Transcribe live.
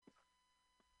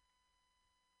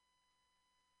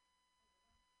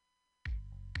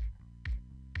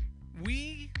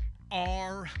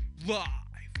are live.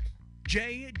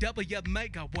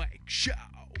 TheJWMegawegShow.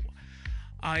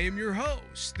 I am your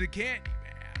host, the Candyman.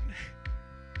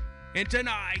 And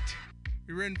tonight,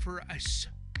 you're in for a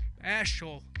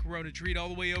special Corona treat all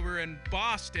the way over in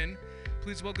Boston.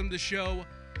 Please welcome to the show,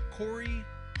 Corey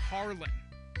Harlan.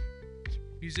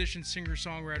 Musician, singer,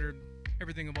 songwriter,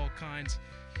 everything of all kinds.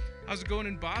 How's it going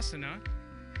in Boston, huh?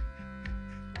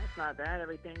 That's not bad.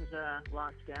 Everything's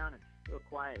locked down. It's a little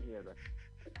quiet here, but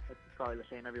it's probably the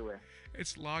same everywhere.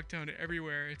 It's locked down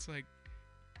everywhere. It's like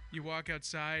you walk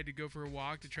outside to go for a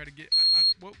walk to try to get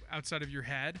outside of your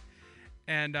head,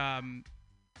 and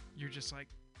you're just like,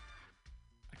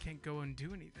 I can't go and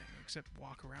do anything except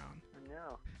walk around. I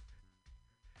know.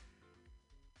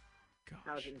 Gosh.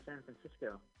 How's it in San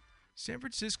Francisco? San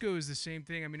Francisco is the same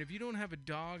thing. I mean, if you don't have a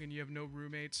dog and you have no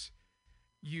roommates,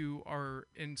 you are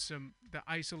in the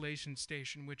isolation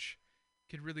station, which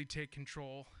could really take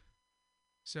control.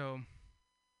 So,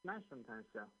 Nice sometimes,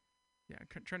 though. yeah,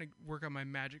 I'm trying to work on my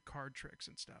magic card tricks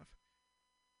and stuff.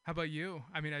 How about you?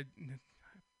 I mean,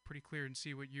 pretty clear and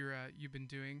see what you've been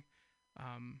doing.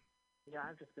 Yeah,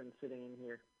 I've just been sitting in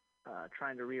here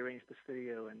trying to rearrange the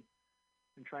studio and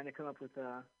trying to come up with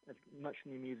as much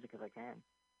new music as I can.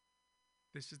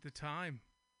 This is the time.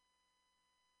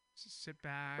 Just sit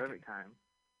back. Perfect time.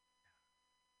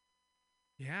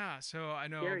 Yeah, so I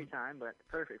know. Scary time, but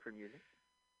perfect for music.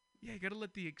 Yeah, you got to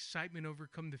let the excitement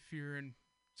overcome the fear and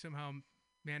somehow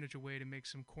manage a way to make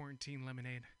some quarantine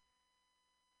lemonade.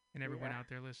 And everyone out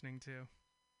there listening too.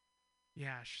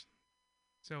 Yeah.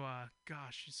 So,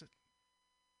 gosh,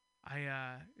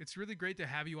 it's really great to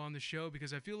have you on the show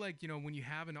because I feel like, when you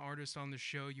have an artist on the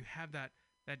show, you have that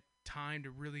time to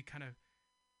really kind of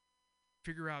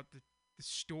figure out the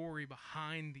story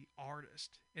behind the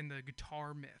artist and the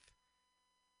guitar myth.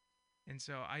 And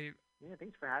so Yeah,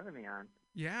 thanks for having me on.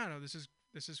 Yeah, no, this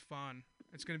is fun.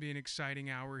 It's going to be an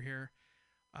exciting hour here.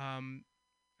 I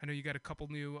know you got a couple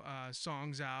new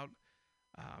songs out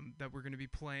that we're going to be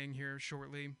playing here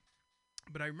shortly.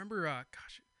 But I remember,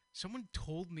 someone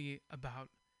told me about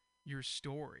your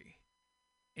story.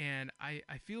 And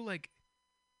I feel like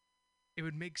it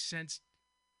would make sense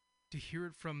to hear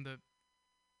it from the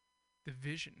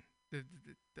vision, the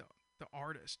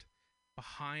artist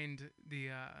behind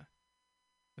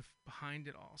behind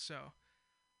it all. So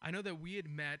I know that we had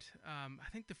met. I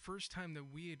think the first time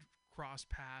that we had crossed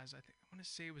paths, I want to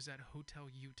say it was at Hotel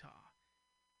Utah.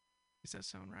 Does that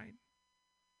sound right?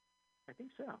 I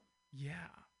think so. Yeah,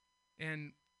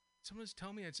 and someone was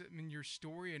telling me your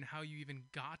story and how you even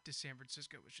got to San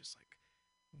Francisco was just like,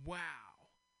 wow.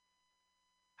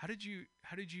 How did you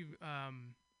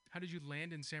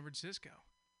land in San Francisco?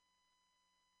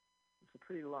 It's a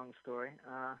pretty long story.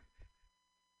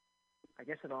 I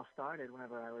guess it all started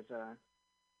whenever I was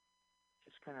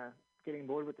just kind of getting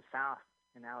bored with the South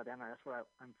in Alabama. That's where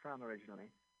I'm from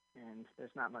originally, and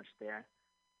there's not much there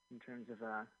in terms of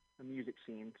the music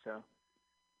scene. So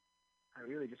I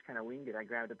really just kind of winged it. I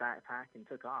grabbed a backpack and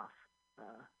took off.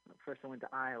 First I went to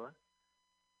Iowa,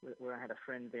 where I had a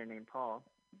friend there named Paul,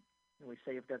 and we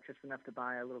saved up just enough to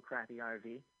buy a little crappy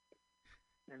RV.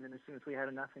 And then as soon as we had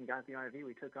enough and got the RV,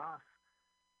 we took off.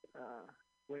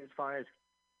 Went as far as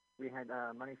we had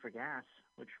money for gas,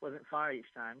 which wasn't far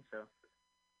each time. So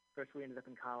first we ended up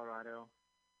in Colorado,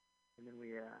 and then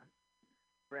we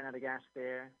ran out of gas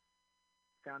there,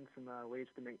 found some ways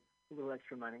to make a little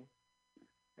extra money.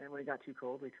 And when it got too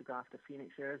cold, we took off to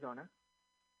Phoenix, Arizona.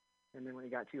 And then when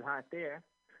it got too hot there,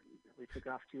 we took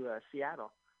off to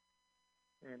Seattle.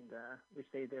 And we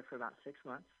stayed there for about 6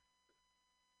 months.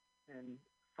 And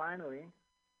finally,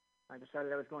 I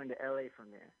decided I was going to LA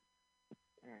from there.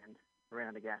 And ran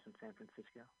out of gas in San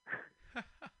Francisco.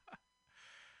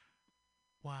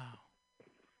 Wow.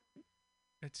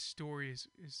 That story is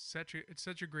such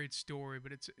a great story,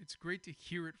 but it's great to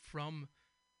hear it from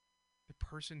the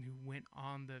person who went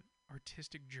on the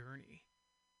artistic journey.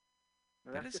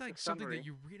 Well, that is like something that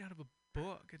you read out of a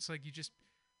book. It's like you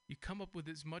come up with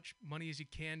as much money as you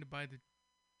can to buy the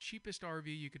cheapest RV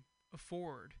you could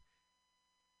afford,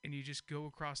 and you just go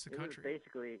across the country.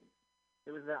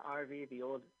 It was that RV, the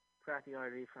old crappy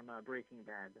RV from Breaking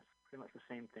Bad. That's pretty much the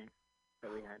same thing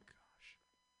that we had. Gosh.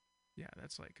 Yeah,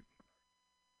 that's like,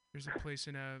 there's a place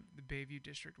in the Bayview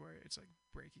district where it's like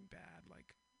Breaking Bad,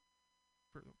 like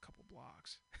for a couple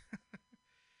blocks.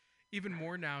 Even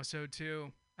more now, so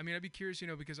too. I mean, I'd be curious,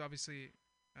 because obviously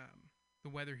the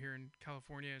weather here in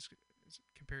California is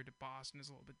compared to Boston is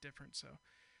a little bit different. So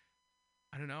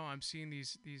I don't know. I'm seeing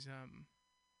these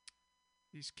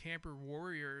camper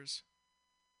warriors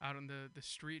out on the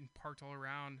street and parked all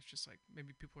around. It's just like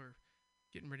maybe people are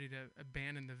getting ready to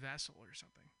abandon the vessel or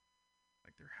something.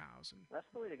 like their house. And That's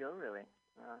the way to go, really.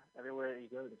 Everywhere you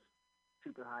go, there's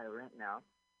super high rent now.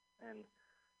 And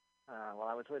while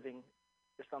I was living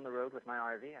just on the road with my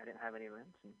RV, I didn't have any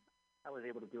rent, and I was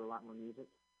able to do a lot more music.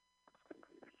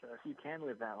 So if you can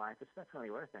live that life, it's definitely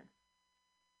worth it.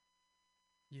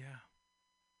 yeah,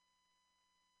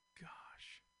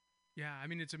 gosh, yeah. I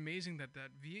mean, it's amazing that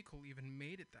that vehicle even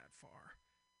made it that far.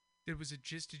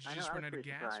 Did you I know, just I run was out of pretty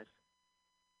gas? surprised.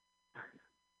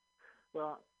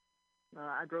 Well,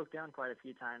 I broke down quite a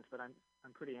few times, but I'm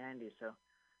pretty handy. So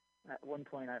at one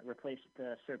point, I replaced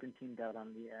the serpentine belt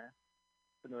on the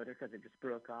motor because it just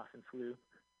broke off and flew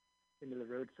into the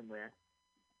road somewhere.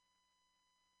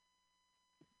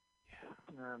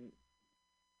 Yeah.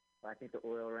 I think the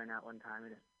oil ran out one time,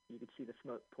 and you could see the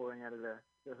smoke pouring out of the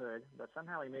hood. But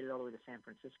somehow we made it all the way to San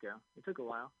Francisco. It took a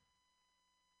while.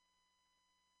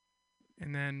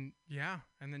 And then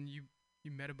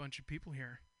you met a bunch of people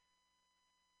here.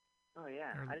 Oh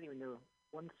yeah, Or, I didn't even know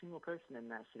one single person in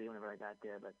that city whenever I got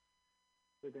there. But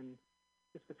within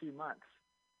just a few months,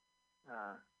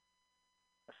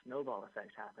 a snowball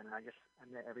effect happened. I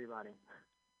met everybody.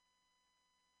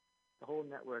 The whole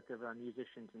network of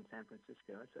musicians in San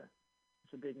Francisco.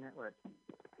 It's a big network.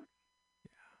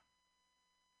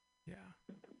 yeah,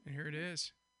 and here it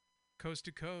is, coast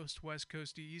to coast, west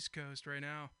coast to east coast, right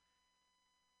now.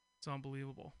 It's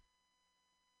unbelievable.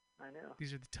 I know.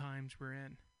 These are the times we're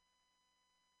in.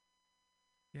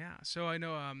 Yeah. So I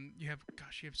know you have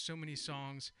so many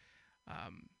songs. You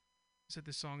said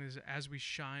the song is "As We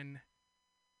Shine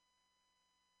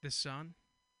the Sun."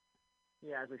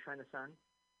 Yeah, as we shine the sun.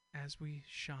 As we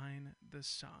shine the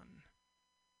sun.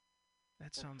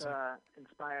 That sounds It's like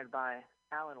inspired by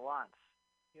Alan Watts.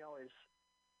 He always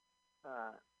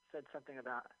said something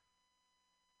about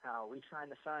how we shine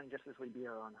the sun just as we be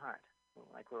our own heart.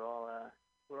 Like we're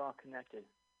all connected.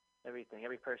 Everything,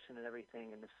 every person and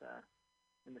everything in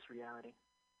this reality.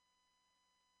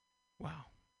 wow.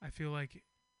 I feel like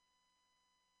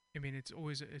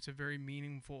it's a very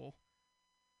meaningful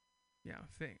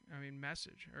thing. I mean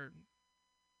message or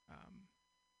um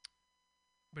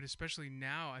but especially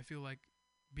now I feel like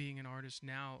being an artist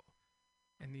now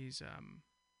in these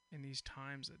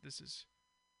times that this is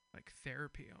like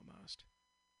therapy almost.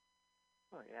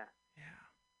 Oh yeah. Yeah.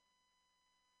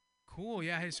 Cool.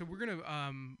 Yeah. Hey, so we're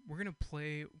gonna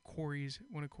play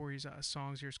one of Corey's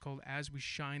songs here. It's called "As We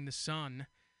Shine the Sun."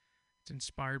 It's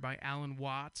inspired by Alan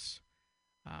Watts.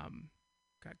 Um,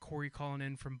 got Corey calling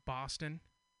in from Boston,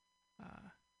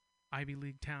 Ivy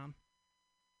League town,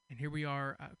 and here we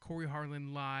are, Corey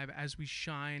Harlan live as we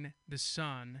shine the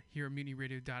sun here at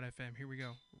MutinyRadio.fm. Here we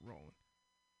go. We're rolling.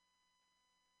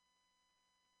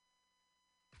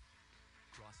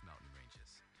 Cross mountain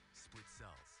ranges, split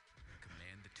cells,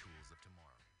 command the tools of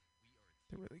tomorrow.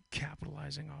 They're really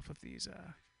capitalizing off of these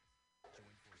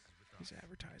Join forces with these us.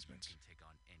 advertisements. You can take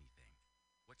on anything.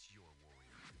 What's your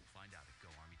warrior? Find out at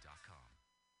GoArmy.com.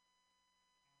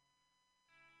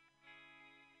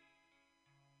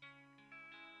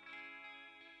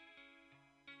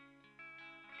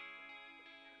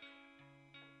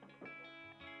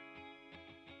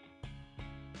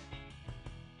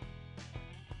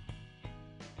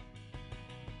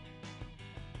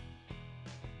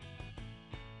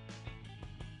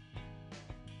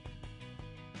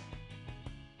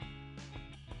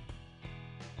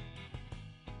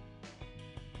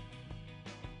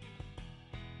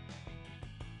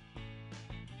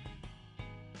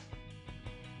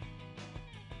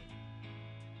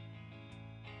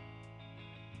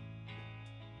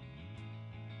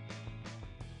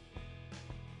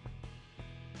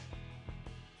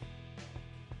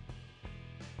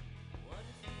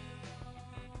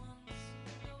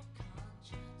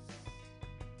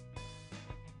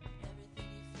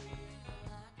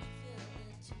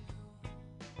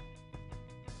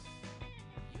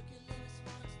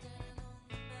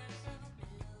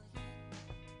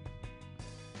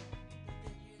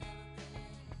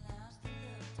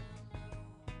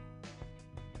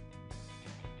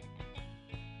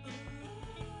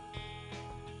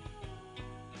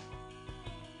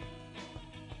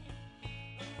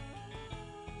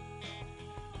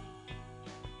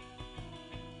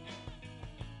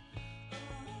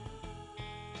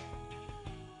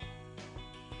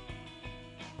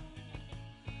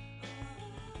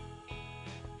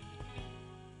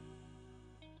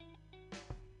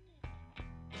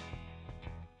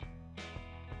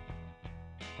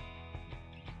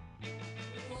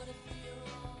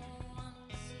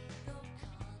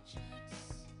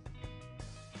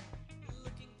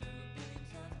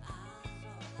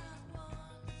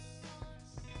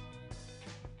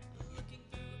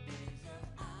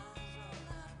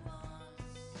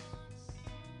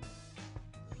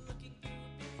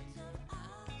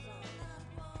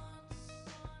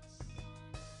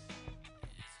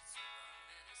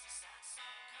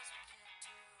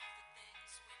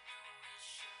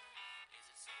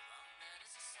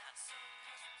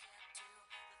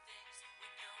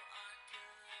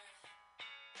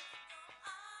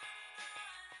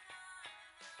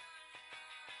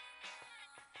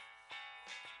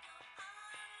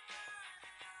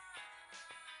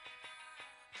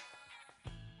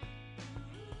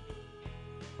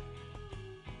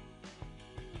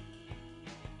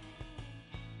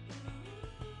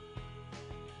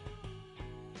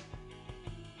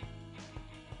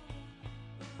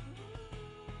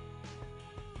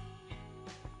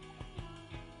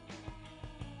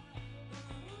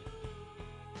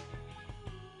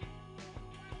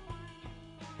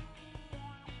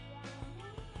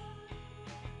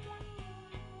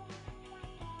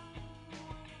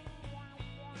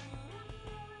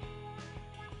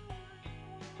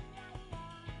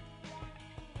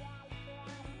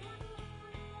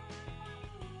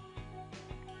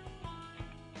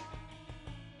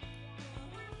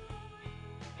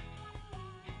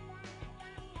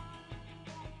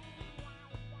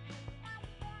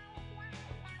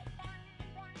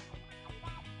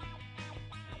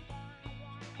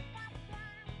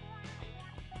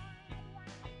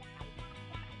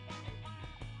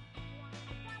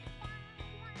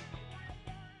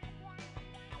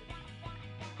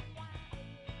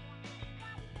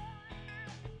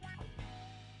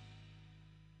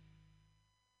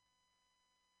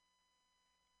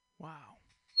 Wow.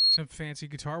 Some fancy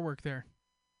guitar work there.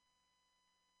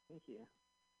 Thank you.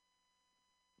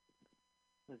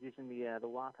 I was using the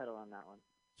wah pedal on that one.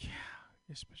 Yeah,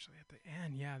 especially at the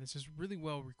end. Yeah, this is really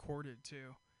well recorded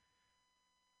too.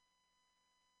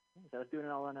 So I was doing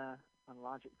it all on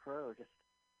Logic Pro, just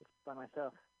by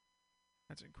myself.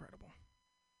 That's incredible.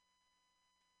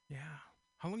 Yeah.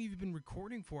 How long have you been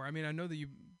recording for? I mean, I know that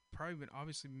you've probably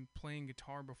obviously been playing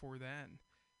guitar before then,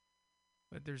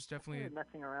 but there's definitely I started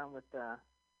messing around with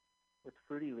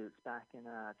Fruity Loops back in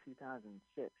 2006.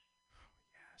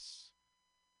 Yes.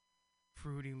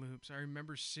 Fruity Loops. I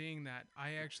remember seeing that.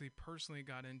 I actually personally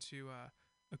got into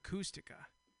Acoustica.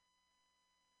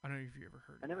 I don't know if you ever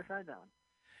heard of it. I never tried that one.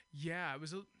 Yeah, it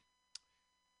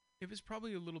was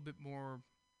probably a little bit more,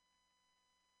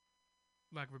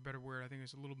 lack of a better word, I think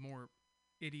it's a little more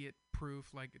idiot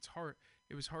proof. Like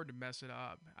it was hard to mess it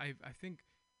up. I think,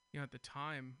 at the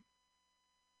time,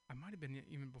 I might have been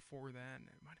even before then.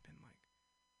 It might have been like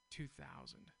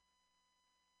 2000.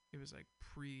 It was like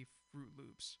pre-Fruit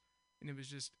Loops. And it was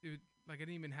just, like I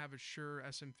didn't even have a Shure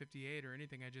SM58 or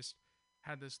anything. I just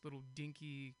had this little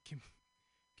dinky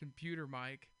computer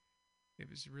mic. It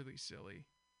was really silly.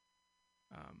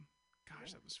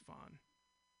 Gosh, that was fun.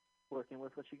 Working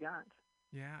with what you got.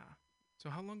 Yeah. So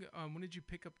how long, when did you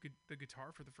pick up the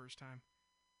guitar for the first time?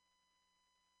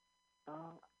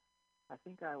 I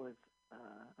think I was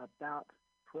about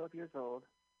 12 years old,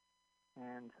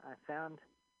 and I found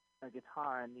a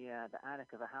guitar in the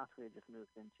attic of a house we had just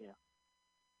moved into.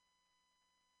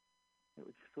 It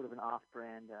was sort of an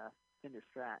off-brand Fender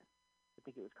Strat. I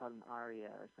think it was called an Aria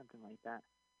or something like that.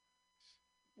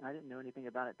 And I didn't know anything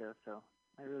about it, though, so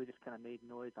I really just kind of made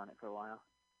noise on it for a while.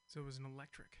 So it was an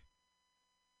electric.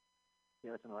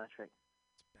 Yeah, it's an electric.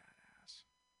 It's badass.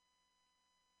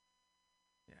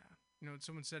 Yeah.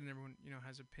 Someone said, and everyone,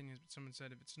 has opinions, but someone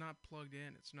said if it's not plugged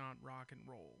in, it's not rock and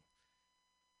roll.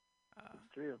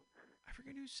 It's true. I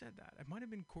forget who said that. It might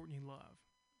have been Courtney Love.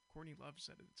 Courtney Love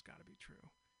said it. It's got to be true.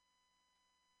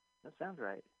 That sounds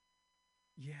right.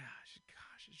 Yeah.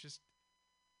 Gosh, it's just...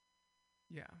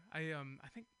 Yeah. I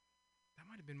think that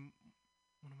might have been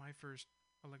one of my first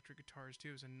electric guitars, too.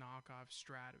 It was a knockoff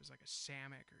Strat. It was like a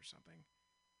Samick or something.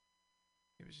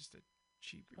 It was just a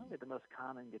cheap... Probably the most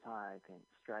common guitar, I think,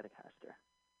 Stratocaster.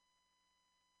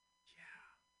 Yeah.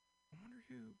 I wonder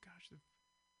who... Gosh,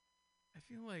 I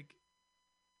feel like...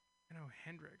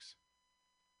 Hendrix.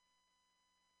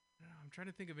 I don't know, I'm trying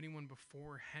to think of anyone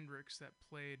before Hendrix that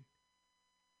played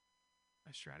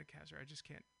a Stratocaster. I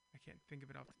can't think of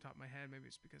it off the top of my head.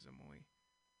 Maybe it's because I'm only,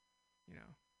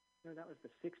 No, that was the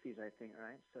 60s, I think,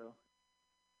 right? So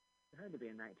it had to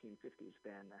be a 1950s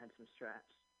band that had some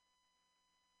Strats.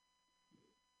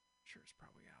 I'm sure it's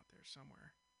probably out there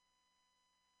somewhere.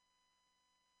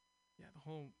 Yeah, the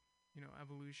whole,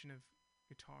 evolution of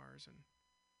guitars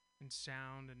and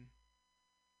sound and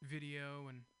video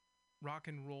and rock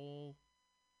and roll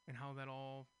and how that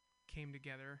all came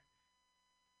together.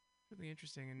 Really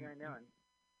interesting. And yeah, I know.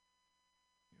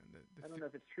 I don't know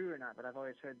if it's true or not, but I've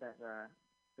always heard that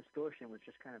distortion was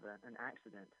just kind of an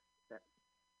accident that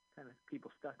kind of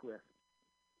people stuck with,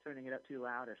 turning it up too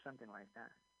loud or something like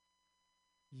that.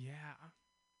 Yeah.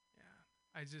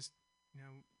 I just,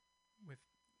 with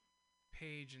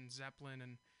Page and Zeppelin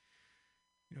and,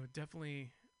 there was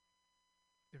definitely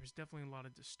a lot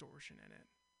of distortion in it.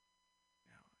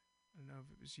 I don't know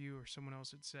if it was you or someone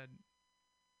else had said,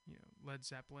 Led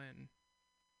Zeppelin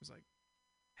was like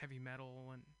heavy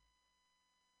metal and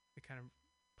they kind of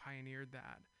pioneered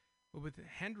that. But with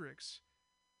Hendrix,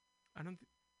 I don't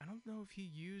know if he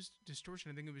used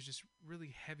distortion. I think it was just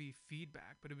really heavy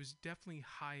feedback, but it was definitely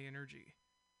high energy.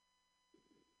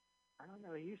 I don't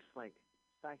know. He used like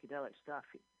psychedelic stuff.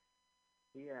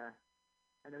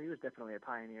 I know he was definitely a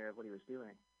pioneer of what he was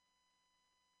doing.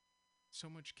 So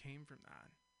much came from that.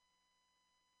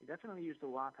 He definitely used the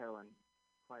wah pedal in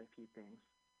quite a few things.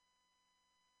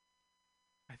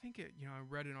 I think I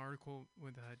read an article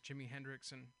with Jimi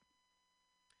Hendrix, and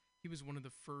he was one of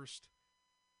the first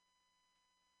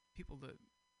people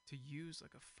to use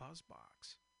like a fuzz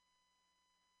box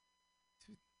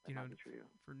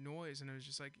for noise, and it was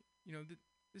just like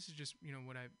this is just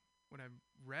what I've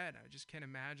read. I just can't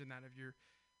imagine that if you're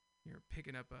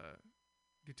picking up a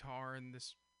guitar and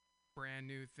this brand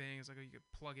new thing, it's like you could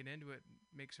plug it into it and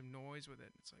make some noise with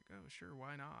it. It's like, oh sure,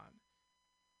 why not?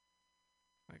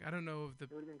 Like I don't know if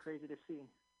it would have been crazy to see.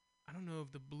 I don't know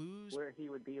if the blues where he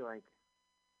would be like.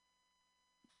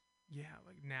 Yeah,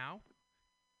 like now.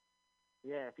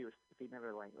 Yeah, if he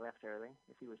never like left early,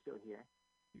 if he was still here.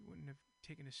 He wouldn't have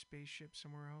taken a spaceship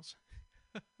somewhere else.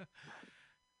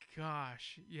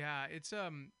 Gosh, yeah, it's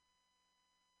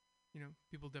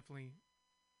people definitely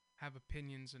have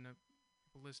opinions, and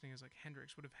people listening is like,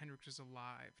 Hendrix. What if Hendrix is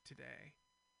alive today?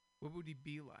 What would he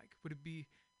be like? Would it be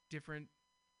different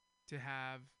to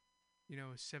have, a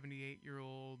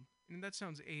 78-year-old? And that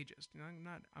sounds ageist. I'm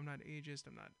not ageist.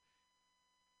 I'm not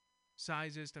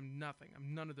sizist. I'm nothing.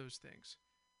 I'm none of those things.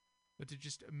 But to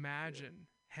just imagine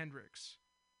Hendrix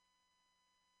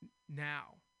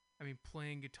now,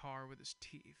 playing guitar with his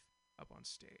teeth up on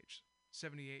stage.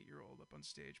 78-year-old up on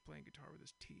stage playing guitar with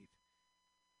his teeth.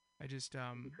 I just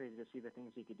It'd be crazy to see the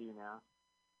things he could do now.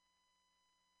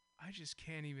 I just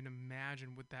can't even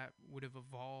imagine what that would have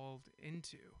evolved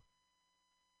into.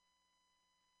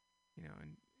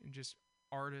 And just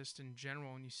artists in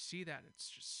general, and you see that, it's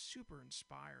just super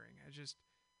inspiring.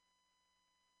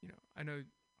 I know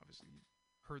obviously you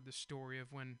heard the story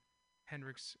of when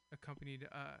Hendrix accompanied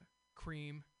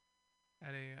Cream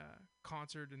at a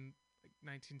concert in like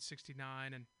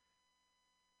 1969, and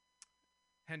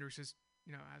Hendrix is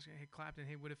asking, "Hey Clapton,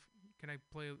 hey, can I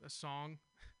play a song?"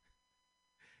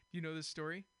 Do you know this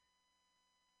story?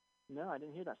 No, I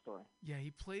didn't hear that story. Yeah,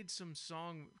 he played some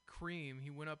song, Cream. He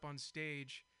went up on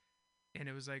stage, and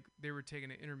it was like they were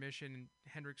taking an intermission, and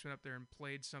Hendrix went up there and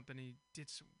played something. He did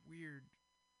some weird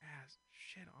ass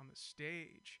shit on the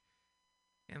stage.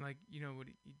 And what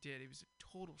he did? He was a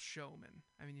total showman.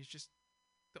 He's just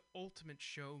the ultimate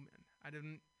showman.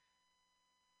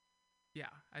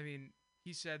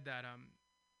 He said that,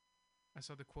 I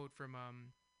saw the quote from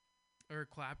Eric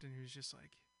Clapton, who was just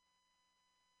like,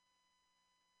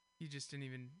 he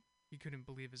couldn't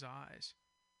believe his eyes.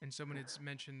 And someone had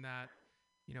mentioned that,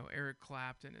 Eric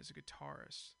Clapton is a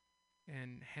guitarist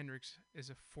and Hendrix is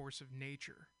a force of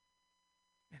nature.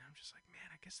 And I'm just like,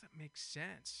 man, I guess that makes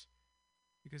sense.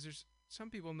 Because there's some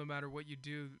people, no matter what you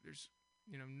do, there's,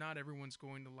 not everyone's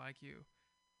going to like you.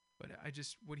 But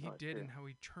what he did and how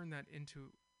he turned that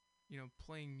into,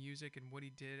 playing music, and what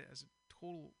he did as a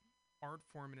total art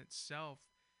form in itself,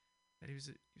 that he was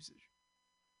a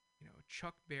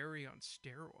Chuck Berry on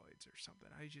steroids or something.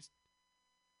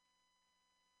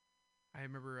 I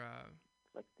remember,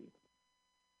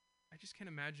 I just can't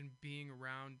imagine being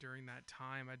around during that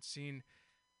time. I'd seen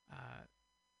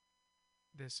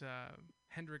this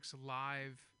Hendrix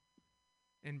live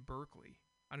in Berkeley.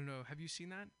 I don't know. Have you seen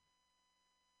that?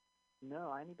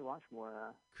 No, I need to watch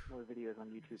more videos on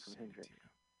YouTube from Hendrix.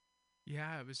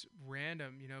 Yeah, it was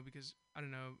random, because I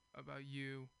don't know about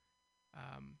you.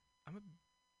 I'm a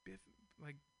bit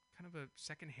kind of a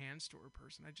secondhand store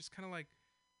person. I just kind of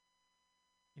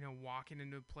walking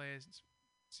into a place and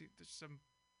see if there's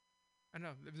I don't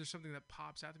know, if there's something that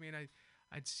pops out to me, and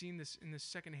I'd seen this in the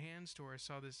secondhand store. I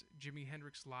saw this Jimi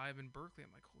Hendrix live in Berkeley.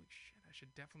 I'm like, holy shit, I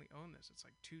should definitely own this. It's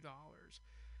like $2.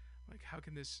 Like, how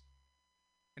can this?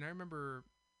 And I remember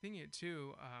thinking it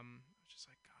too. I was just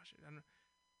like, gosh, I don't know.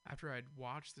 After I'd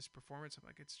watched this performance, I'm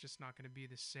like, it's just not going to be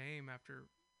the same after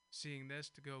seeing this,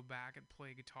 to go back and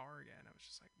play guitar again. I was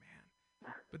just like, man.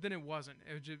 But then it wasn't.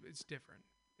 It's different.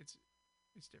 It's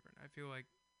different. I feel like,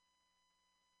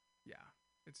 yeah,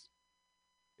 it's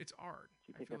art.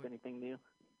 Did you pick up anything new?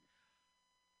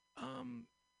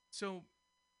 So,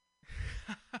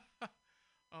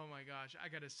 oh my gosh,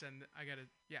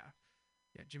 yeah,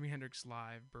 Jimi Hendrix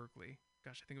live, Berkeley.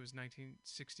 Gosh, I think it was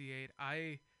 1968.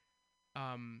 I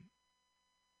have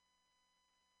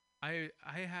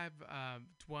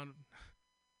dwindled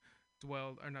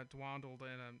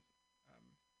and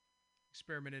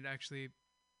experimented actually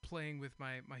playing with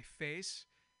my face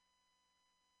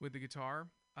with the guitar.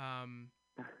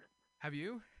 Have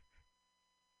you?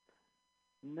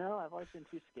 No, I've always been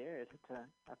too scared.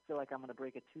 I feel like I'm going to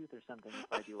break a tooth or something if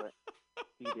I do what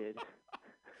he did.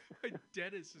 My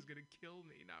dentist is going to kill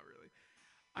me. Not really.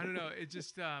 I don't know. It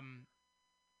just, I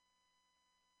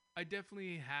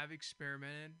definitely have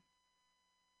experimented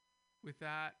with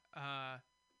that. I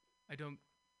don't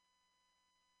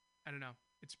know.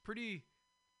 It's pretty,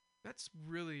 that's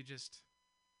really just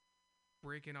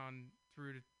breaking on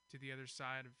through to the other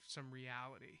side of some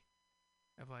reality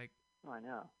of like, oh, I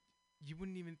know. You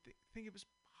wouldn't even think it was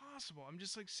possible. I'm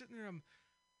just like sitting there.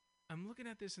 I'm looking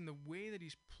at this, and the way that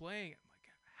he's playing, I'm like,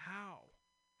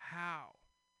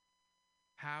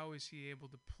 how is he able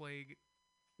to play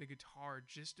the guitar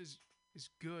just as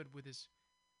good with his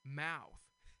mouth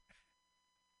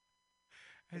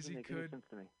as he could? Sense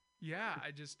to me. Yeah, I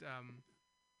just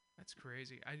that's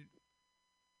crazy.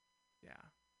 Yeah.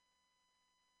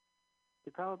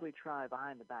 He'd probably try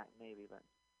behind the back, maybe, but.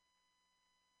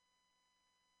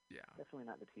 Yeah. Definitely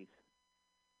not the teeth.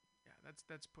 Yeah,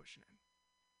 that's pushing it.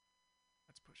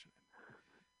 That's pushing it.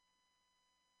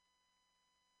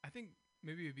 I think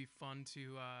maybe it'd be fun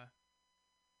to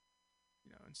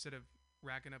instead of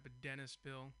racking up a dentist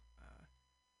bill,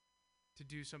 to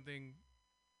do something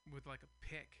with like a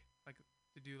pick, like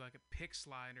to do like a pick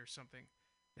slide or something,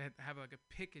 that have like a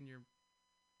pick in your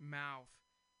mouth.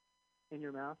 In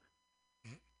your mouth?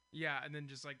 Yeah, and then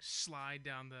just like slide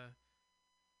down the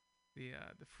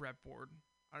fretboard.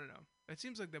 I don't know. It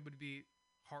seems like that would be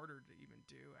harder to even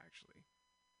do, actually.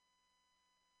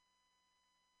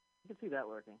 I can see that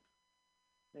working.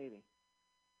 Maybe.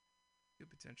 Could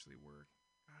potentially work.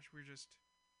 Gosh, we're just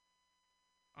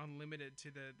unlimited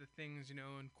to the things,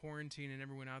 in quarantine, and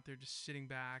everyone out there just sitting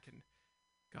back, and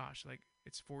gosh, like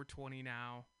it's 4:20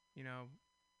 now.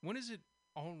 When is it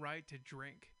all right to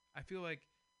drink? I feel like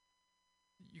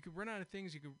you could run out of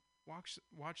things. You could watch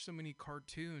so many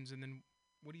cartoons, and then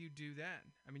what do you do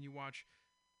then? I mean, you watch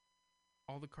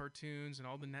all the cartoons and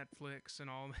all the Netflix and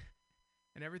all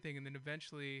and everything, and then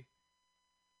eventually,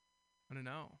 I don't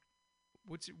know.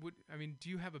 I mean, do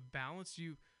you have a balance?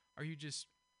 Are you just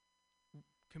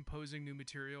composing new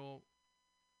material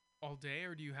all day,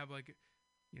 or do you have like,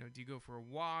 do you go for a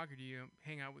walk, or do you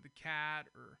hang out with a cat,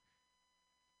 or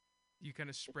do you kind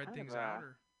of spread things out,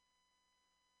 or?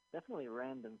 Definitely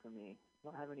random for me. I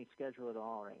don't have any schedule at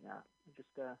all right now. Just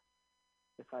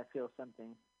if I feel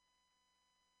something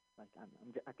like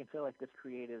I can feel like this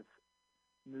creative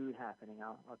mood happening,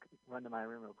 I'll run to my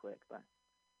room real quick. But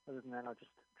other than that, I'll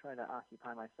just try to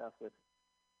occupy myself with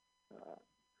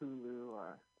Hulu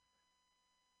or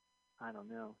I don't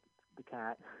know, the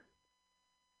cat,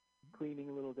 cleaning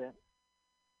a little bit.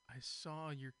 I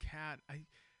saw your cat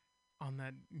on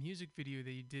that music video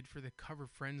that you did for the Cover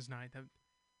Friends night.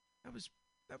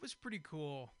 That was pretty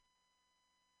cool.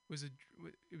 It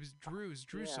was Drew's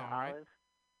song, right? Olive.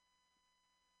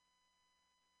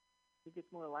 He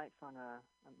gets more likes on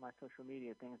my social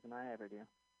media things than I ever do.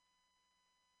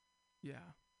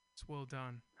 Yeah, it's well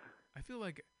done. I feel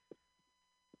like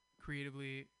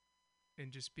creatively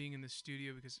and just being in the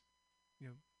studio, because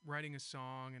writing a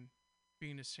song and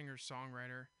being a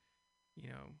singer-songwriter,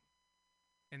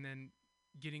 and then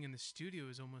getting in the studio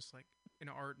is almost like an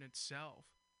art in itself.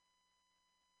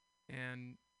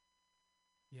 And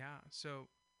yeah, so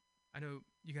I know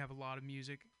you have a lot of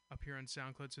music up here on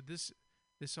SoundCloud. So this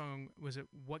song, was it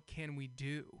What Can We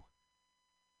Do?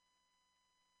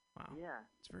 Wow. Yeah.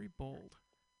 It's very bold.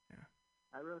 Yeah.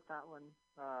 I wrote that one.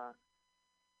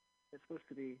 It's supposed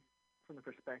to be from the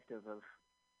perspective of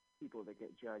people that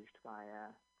get judged by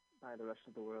the rest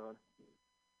of the world.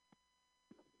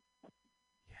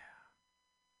 Yeah.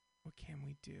 What can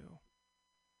we do?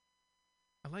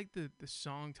 I like the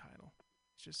song title.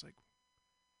 It's just like,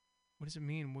 what does it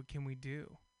mean? What can we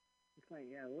do? It's like,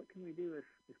 yeah, what can we do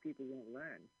if people won't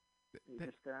learn?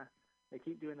 They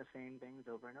keep doing the same things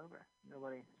over and over.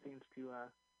 Nobody seems to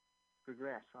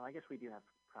progress. Well, I guess we do have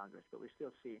progress, but we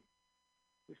still see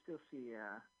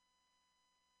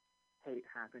hate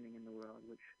happening in the world,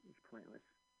 which is pointless.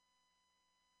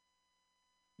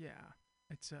 Yeah,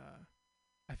 it's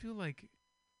I feel like,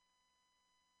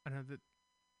 I don't know,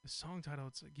 the song title.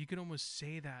 It's like you could almost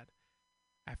say that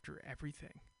after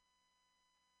everything.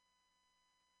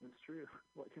 It's true.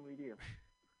 What can we do?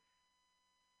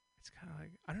 It's kind of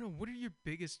like, I don't know. What are your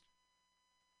biggest?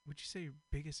 Would you say your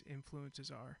biggest influences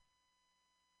are?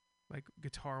 Like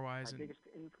guitar wise, My biggest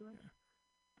influence,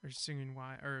 or singing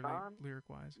wise, or like lyric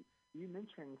wise. You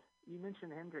mentioned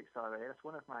Hendrix already. That's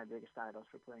one of my biggest idols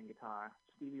for playing guitar.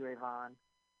 Stevie Ray Vaughan,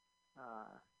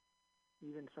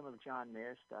 even some of John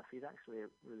Mayer's stuff. He's actually a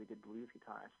really good blues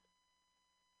guitarist.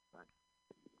 But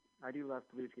I do love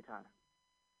blues guitar.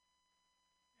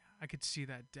 I could see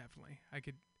that, definitely.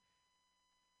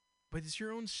 But it's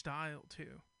your own style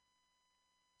too.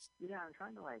 Yeah, I'm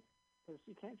trying to because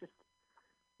you can't just.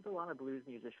 There's a lot of blues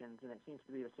musicians, and it seems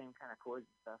to be the same kind of chords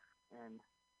and stuff. And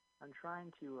I'm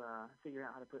trying to figure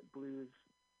out how to put blues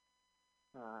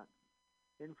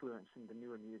influence into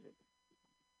newer music.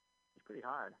 It's pretty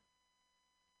hard.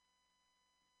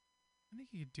 I think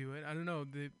you could do it. I don't know.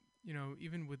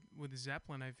 Even with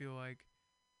Zeppelin, I feel like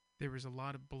there was a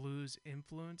lot of blues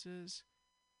influences,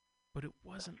 but it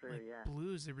wasn't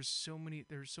blues. There was so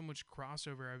much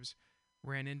crossover.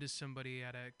 Ran into somebody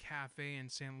at a cafe in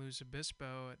San Luis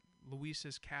Obispo at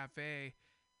Luis's Cafe,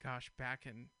 gosh, back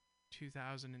in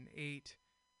 2008.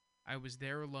 I was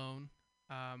there alone,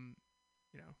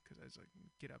 because I was like,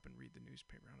 get up and read the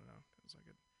newspaper. I don't know. I was like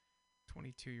a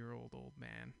 22-year-old old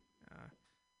man.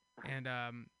 And I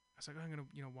was like, I'm going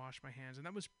to, wash my hands. And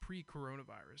that was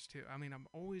pre-coronavirus, too. I mean, I'm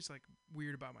always, like,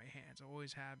 weird about my hands. I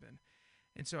always have been.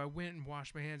 And so I went and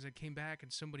washed my hands and came back,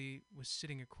 and somebody was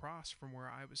sitting across from where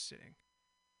I was sitting.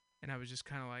 And I was just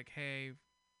kind of like, hey,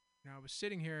 I was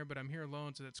sitting here, but I'm here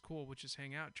alone, so that's cool. We'll just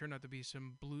hang out. Turned out to be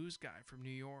some blues guy from New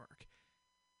York,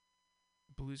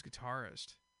 blues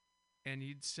guitarist, and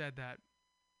he'd said that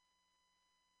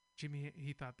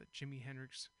he thought that Jimmy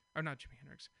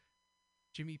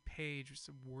Page was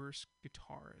the worst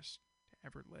guitarist to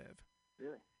ever live.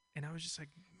 Really? And I was just like,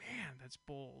 man, that's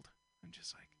bold. I'm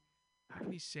just like, how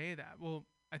can he say that? Well,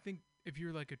 I think if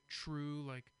you're like a true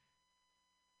like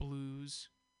blues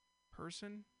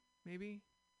person, maybe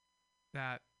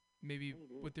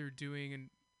what they're doing and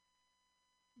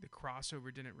the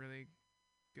crossover didn't really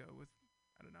go with.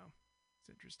 I don't know. It's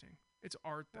interesting. It's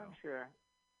art, though. I'm sure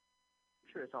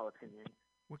it's all opinion.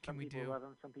 What can we do? Some people love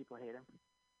him. Some people hate him.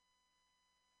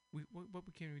 What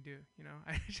can we do? You know,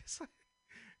 I just like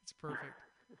it's perfect.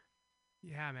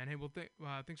 Yeah, man. Hey, well,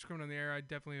 thanks for coming on the air. I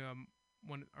definitely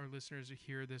want our listeners to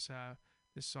hear this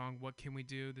this song. What can we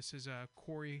do? This is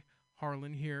Corey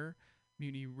Harlan here,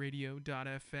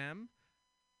 MutinyRadio.fm,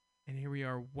 and here we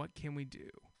are. What can we do?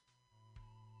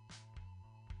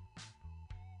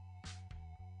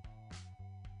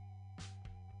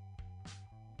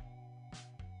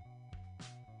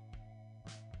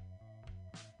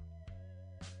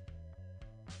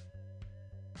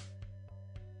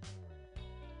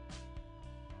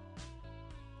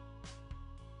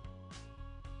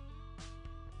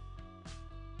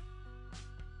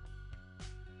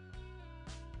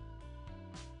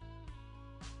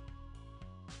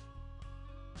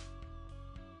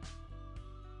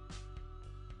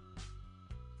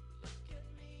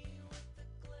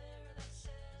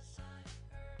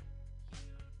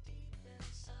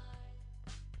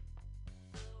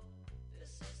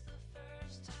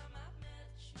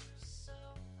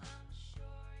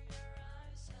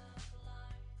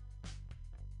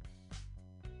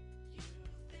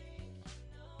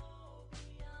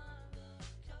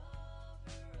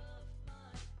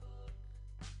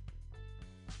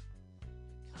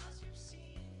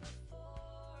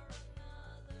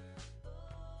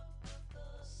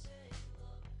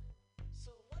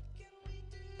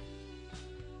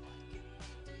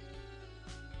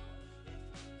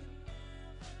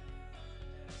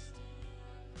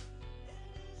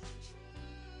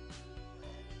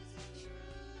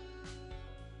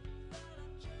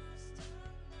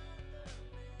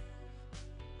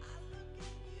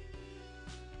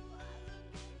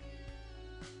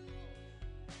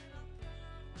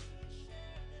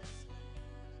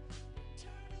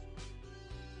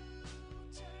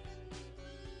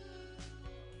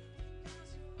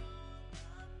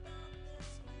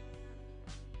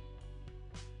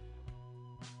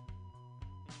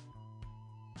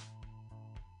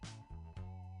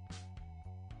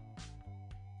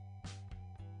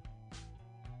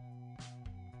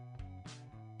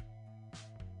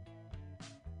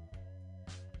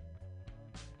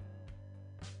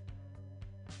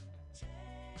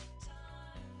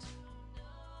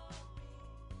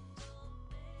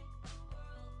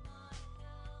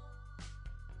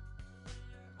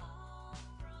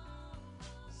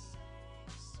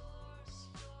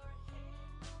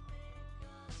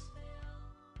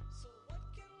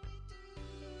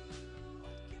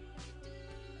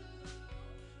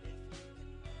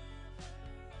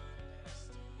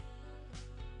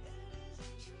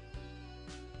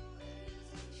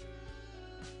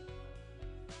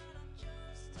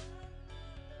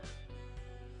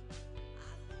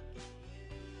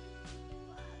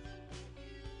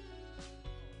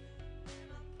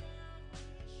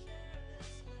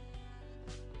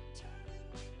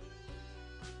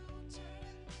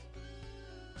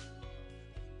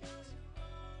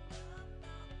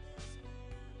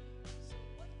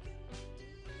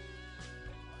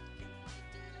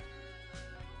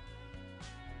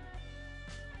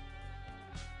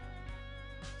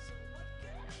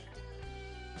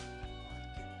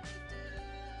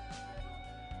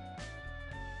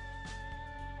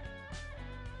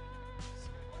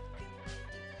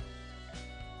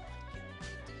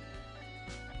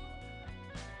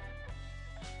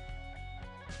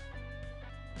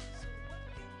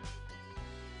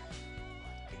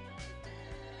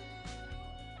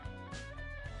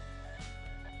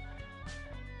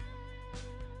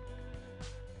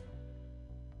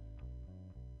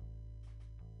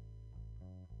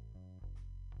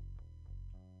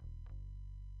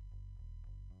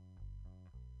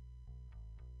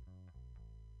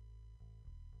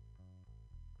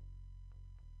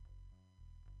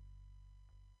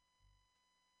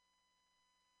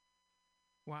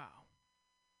 Wow.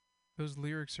 Those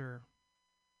lyrics are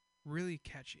really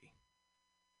catchy.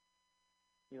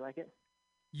 You like it?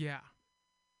 Yeah.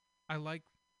 I like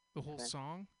the whole Okay.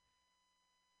 song,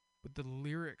 but the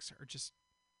lyrics are just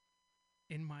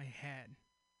in my head.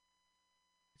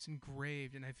 It's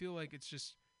engraved, and I feel like it's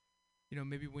just,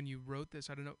 maybe when you wrote this,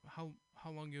 I don't know how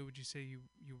long ago would you say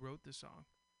you wrote this song?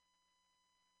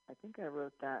 I think I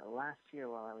wrote that last year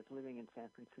while I was living in San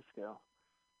Francisco,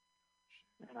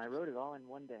 and I wrote it all in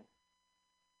one day.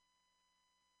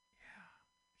 Yeah,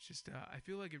 it's just I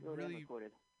feel like it Wrote and really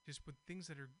recorded. just with things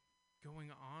that are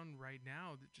going on right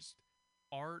now, that just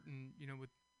art and with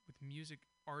music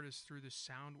artists through the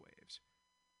sound waves,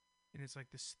 and it's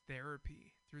like this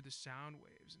therapy through the sound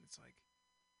waves, and it's like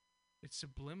it's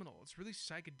subliminal. It's really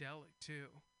psychedelic too.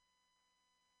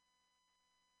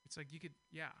 It's like you could,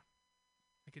 yeah,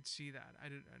 I could see that. I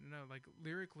don't know, like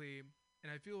lyrically,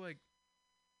 and I feel like,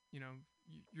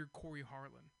 you're Corey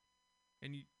Harlan,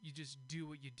 and you just do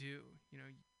what you do.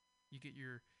 You get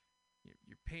your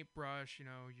paintbrush,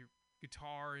 your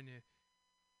guitar, and you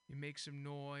make some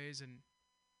noise,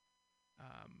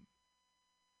 um,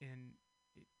 and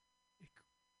it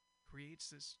creates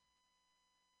this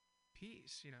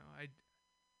piece.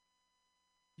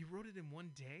 You wrote it in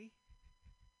one day.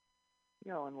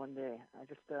 In one day. I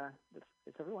just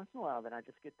it's every once in a while that I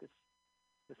just get this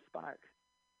spark,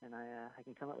 and I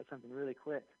can come up with something really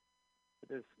quick. But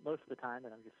there's most of the time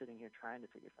that I'm just sitting here trying to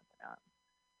figure something out.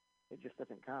 It just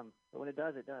doesn't come. But when it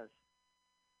does, it does.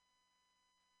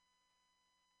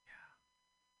 Yeah.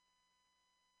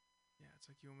 Yeah, it's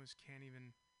like you almost can't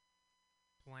even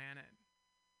plan it.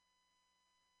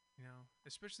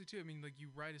 Especially too. I mean, like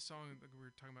you write a song, like we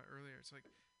were talking about earlier. It's like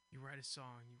you write a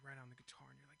song, you write on the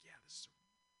guitar, and you're like, yeah, this is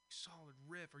a solid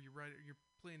riff. Or you're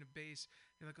playing a bass,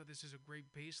 you're like, oh, this is a great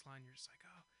bass line. You're just like,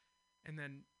 oh, and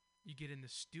then you get in the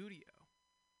studio,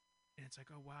 and it's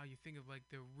like, oh wow, you think of like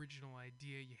the original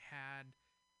idea you had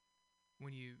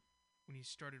when you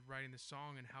started writing the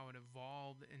song and how it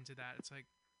evolved into that. It's like,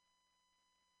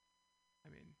 I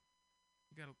mean,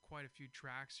 you got quite a few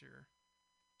tracks here.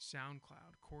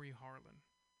 SoundCloud, Corey Harlan.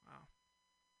 Wow.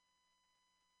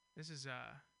 This is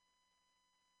yeah.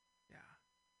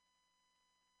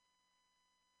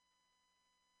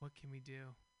 What can we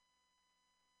do?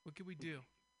 What can we do?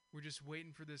 We're just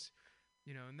waiting for this,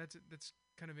 and that's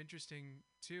kind of interesting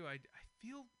too. I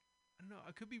feel, I don't know,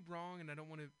 I could be wrong, and I don't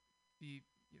want to be,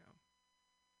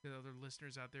 the other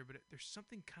listeners out there, but there's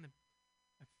something kind of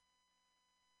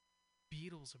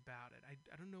Beatles about it.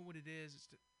 I don't know what it is.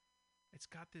 It's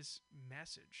got this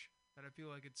message that I feel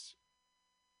like it's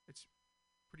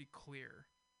pretty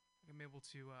clear. Like I'm able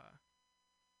to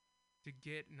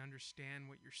get and understand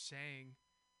what you're saying.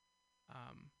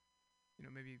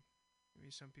 Maybe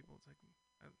some people, it's like,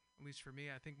 at least for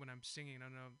me, I think when I'm singing, I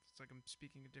don't know, it's like I'm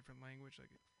speaking a different language,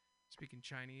 like speaking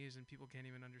Chinese, and people can't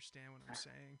even understand what I'm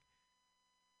saying.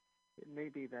 It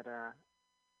may be that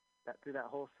that through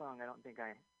that whole song, I don't think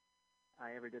I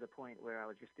ever did a point where I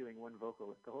was just doing one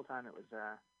vocal. The whole time it was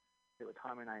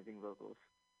harmonizing vocals.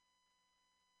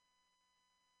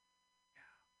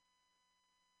 Yeah.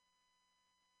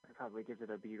 It probably gives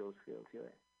it a Beatles feel to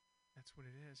it. That's what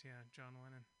it is, yeah. John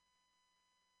Lennon.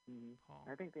 Mm-hmm. Paul.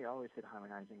 I think they always did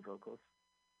harmonizing vocals.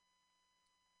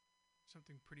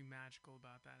 Something pretty magical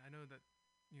about that. I know that,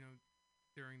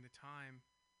 during the time,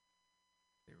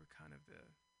 they were kind of the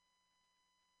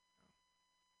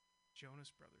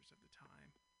Jonas Brothers of the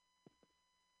time.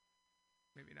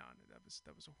 Maybe not.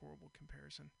 That was a horrible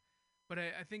comparison. But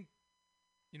I think,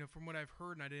 from what I've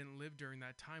heard, and I didn't live during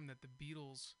that time, that the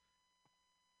Beatles,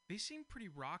 they seem pretty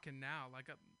rockin' now. Like,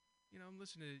 I'm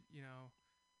listening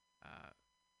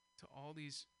to all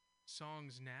these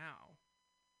songs now.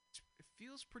 It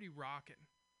feels pretty rockin'.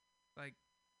 Like,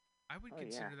 I would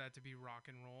consider that to be rock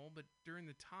and roll, but during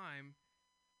the time,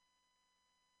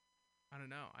 I don't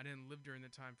know. I didn't live during the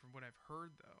time. From what I've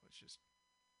heard, though, it's just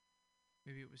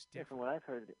maybe it was different. Yeah, from what I've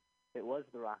heard, it was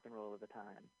the rock and roll of the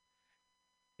time.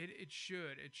 It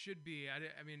should be.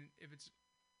 I mean, if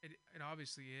it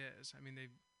obviously is. I mean, they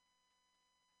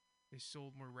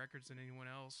sold more records than anyone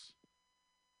else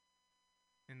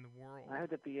in the world. I heard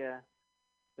that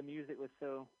the music was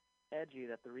so edgy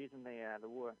that the reason they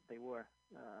wore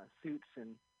suits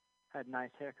and had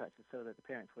nice haircuts is so that the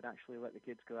parents would actually let the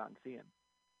kids go out and see them.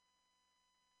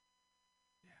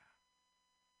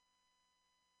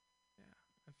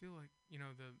 I feel like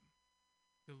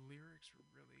the lyrics were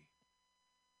really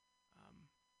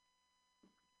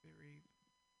very,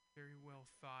 very well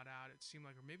thought out. It seemed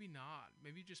like, or maybe not.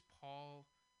 Maybe just Paul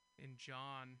and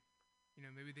John.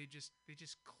 Maybe they just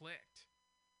clicked.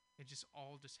 It just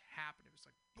all just happened. It was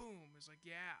like boom. It was like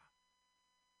yeah.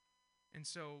 And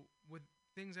so with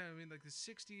things, I mean, like the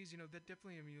 '60s, that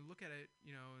definitely. I mean, you look at it,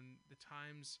 and the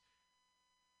times,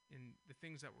 and the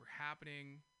things that were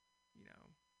happening,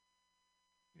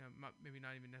 maybe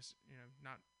not even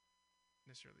not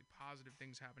necessarily positive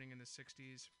things happening in the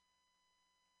 60s.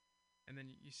 And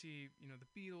then you see, the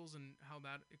Beatles and how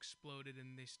that exploded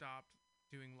and they stopped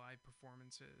doing live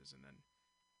performances. And then,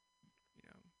 you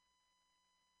know,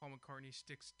 Paul McCartney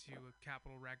sticks to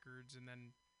Capitol Records, and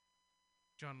then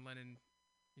John Lennon,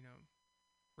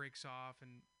 breaks off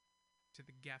and to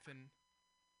the Geffen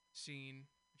scene,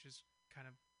 which is kind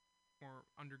of more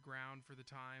underground for the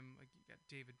time. Like you got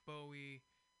David Bowie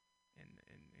and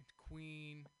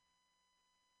Queen,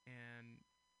 and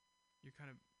you're kind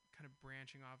of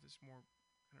branching off this more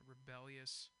kind of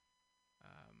rebellious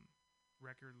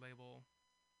record label,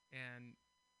 and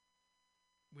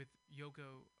with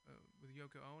Yoko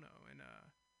Ono, and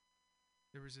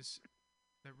there was this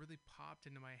that really popped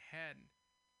into my head,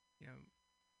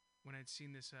 when I'd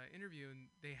seen this interview, and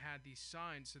they had these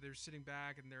signs. So they're sitting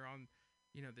back and they're on,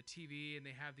 the TV, and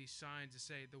they have these signs to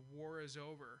say the war is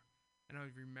over. And I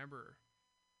remember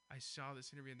I saw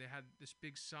this interview, and they had this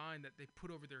big sign that they put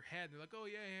over their head. They're like, "Oh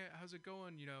yeah, how's it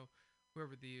going?"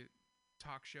 Whoever the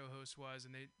talk show host was,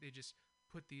 and they just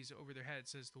put these over their head. It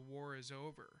says the war is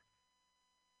over.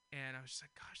 And I was just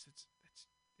like, gosh,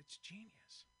 it's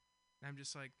genius. And I'm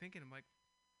just like thinking, I'm like,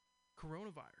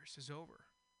 coronavirus is over.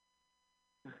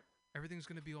 Everything's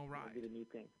gonna be all right. That'll be the new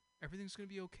thing. Everything's gonna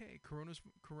be okay.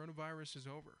 Coronavirus is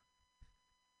over.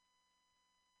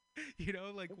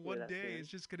 Like Hopefully one that's day good. it's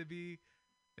just gonna be,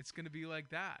 it's gonna be like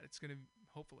that. It's gonna,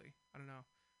 hopefully, I don't know.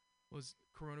 Was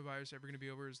coronavirus ever gonna be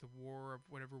over? Is the war of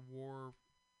whatever war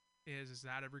is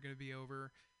that ever gonna be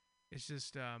over? It's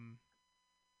just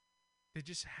they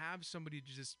just have somebody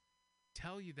to just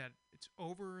tell you that it's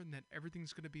over and that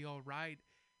everything's gonna be all right,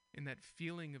 and that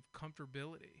feeling of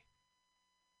comfortability.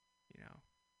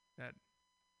 That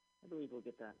I believe we'll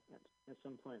get that at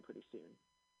some point pretty soon.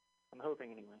 I'm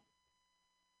hoping anyway.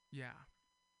 Yeah.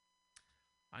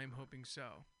 I'm hoping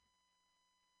so.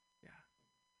 Yeah.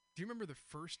 Do you remember the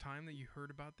first time that you heard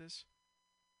about this?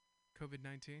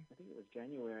 COVID-19? I think it was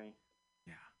January.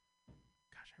 Yeah.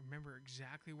 Gosh, I remember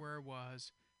exactly where I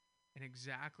was, and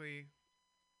exactly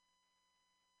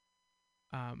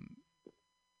I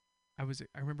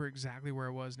remember exactly where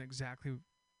I was, and exactly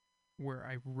where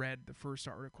I read the first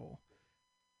article.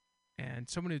 And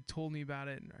someone had told me about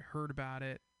it, and I heard about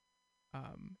it.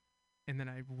 And then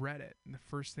I read it, and the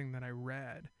first thing that I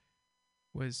read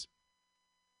was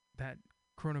that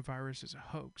coronavirus is a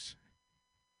hoax.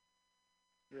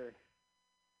 Really?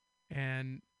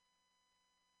 And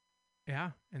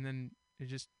yeah, and then it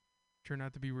just turned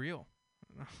out to be real. I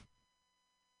don't know.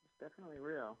 It's definitely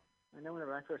real. I know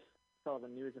whenever I first saw the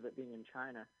news of it being in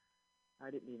China,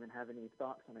 I didn't even have any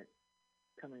thoughts on it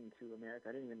coming to America.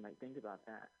 I didn't even think about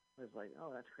that. I was like,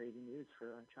 oh, that's crazy news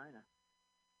for China.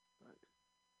 But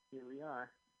here we are.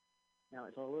 Now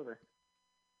it's all over.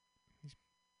 These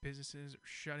businesses are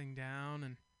shutting down,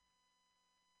 and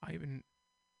I even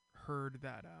heard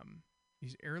that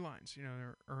these airlines,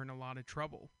 are in a lot of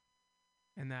trouble,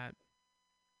 and that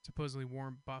supposedly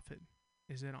Warren Buffett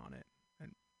is in on it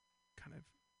and kind of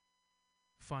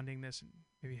funding this and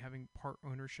maybe having part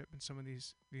ownership in some of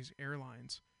these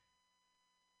airlines.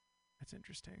 That's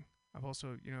interesting. I've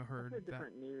also, heard that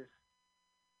different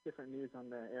news on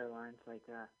the airlines.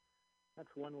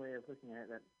 That's one way of looking at it,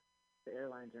 that the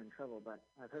airlines are in trouble. But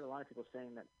I've heard a lot of people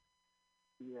saying that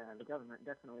the government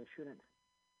definitely shouldn't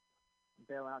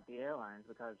bail out the airlines,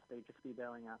 because they'd just be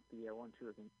bailing out the ones who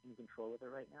are in control of it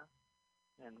right now.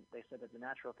 And they said that the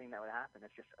natural thing that would happen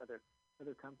is just other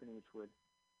companies would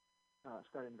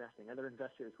start investing. Other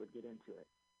investors would get into it.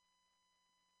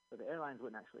 So the airlines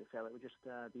wouldn't actually fail. It would just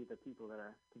be the people that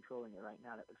are controlling it right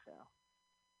now that would fail.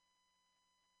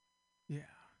 Yeah.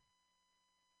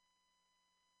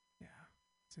 Yeah.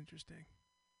 It's interesting.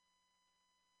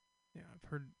 Yeah, I've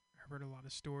heard a lot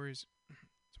of stories.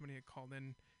 Somebody had called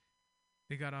in.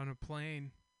 They got on a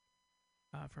plane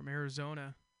from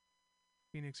Arizona,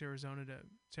 Phoenix, Arizona to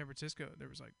San Francisco. There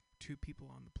was 2 people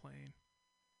on the plane.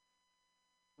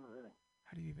 Oh, really?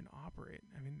 How do you even operate?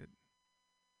 I mean,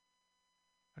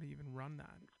 how do you even run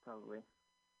that? It's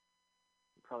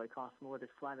probably costs more to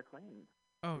fly the plane.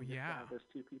 Oh, Just yeah. have those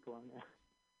 2 people on there.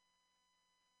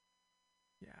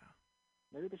 Yeah.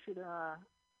 Maybe they should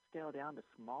scale down to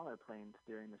smaller planes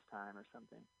during this time or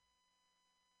something.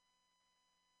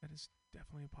 That is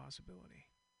definitely a possibility.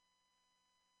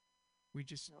 We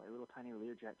just... Like little tiny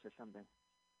Learjets or something.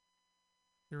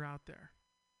 They're out there.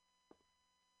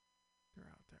 They're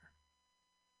out there.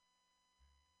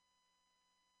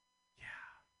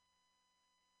 Yeah.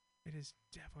 It is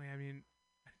definitely, I mean,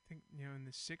 I think, in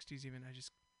the 60s even, I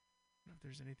just don't know if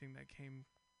there's anything that came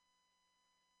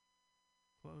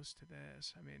close to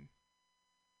this. I mean,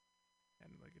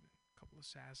 and like a couple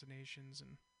assassinations,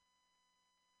 and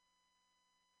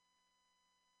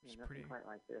it's nothing pretty. quite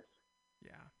like this.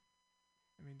 Yeah,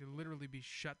 I mean to literally be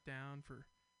shut down for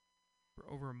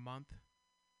over a month.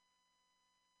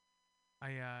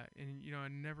 And I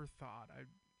never thought I'd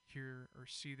hear or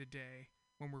see the day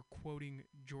when we're quoting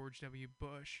George W.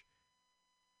 Bush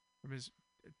from his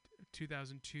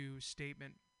 2002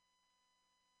 statement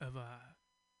of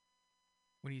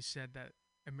when he said that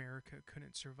America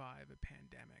couldn't survive a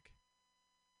pandemic.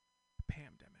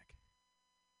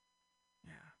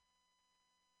 Yeah.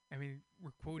 I mean,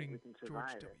 we're quoting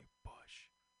George W. Bush.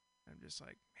 I'm just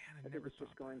like, man, I never think it's thought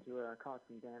just going to cause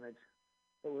some damage,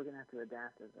 but we're gonna have to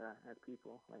adapt as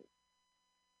people. Like,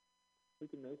 we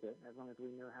can make it as long as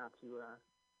we know how to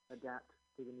adapt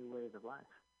to the new ways of life.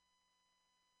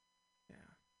 Yeah.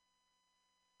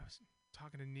 I was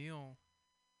talking to Neil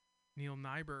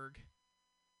Nyberg,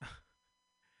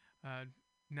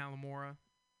 Nalamora,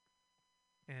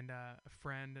 and a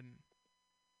friend and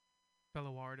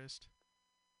fellow artist.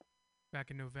 Back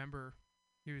in November,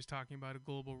 he was talking about a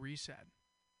global reset,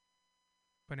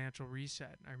 financial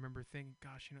reset. I remember thinking,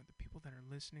 gosh, the people that are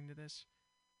listening to this,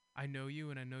 I know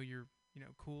you and I know you're,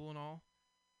 cool and all.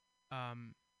 But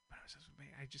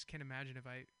I just can't imagine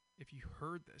if you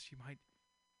heard this, you might,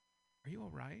 are you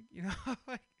all right?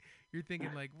 Like you're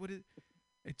thinking like,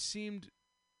 it seemed,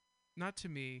 not to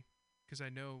me, because I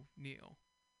know Neil,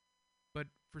 but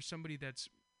for somebody that's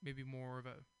maybe more of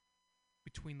a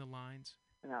between the lines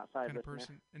an outside kind of listener.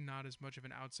 person and not as much of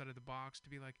an outside of the box to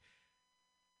be like,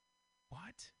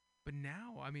 what? But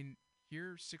now, I mean,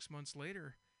 here 6 months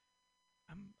later,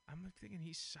 I'm thinking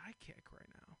he's psychic right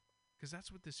now, because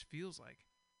that's what this feels like.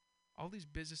 All these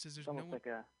businesses, there's no one's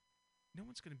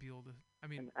going to be able to. I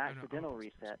mean, an accidental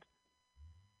reset.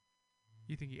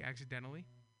 You think he accidentally?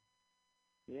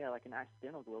 Yeah, like an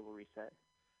accidental global reset.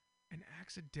 An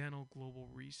accidental global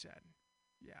reset.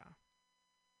 Yeah.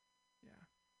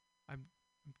 I'm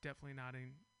definitely not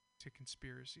into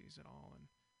conspiracies at all, and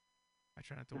I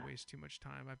try not to waste too much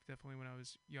time. I've definitely, when I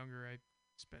was younger, I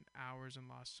spent hours and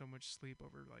lost so much sleep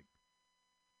over like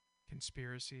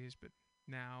conspiracies, but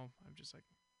now I'm just like,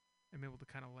 I'm able to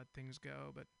kind of let things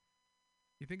go. But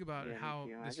you think about how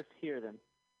I just hear them.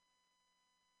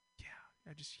 Yeah,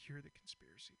 I just hear the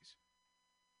conspiracies.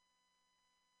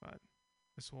 But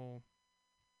this whole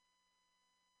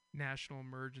national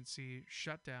emergency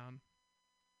shutdown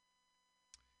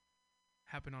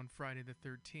happened on Friday the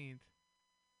 13th,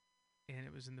 and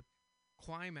it was in the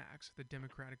climax of the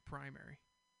Democratic primary,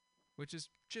 which is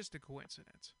just a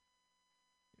coincidence.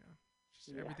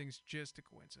 Everything's just a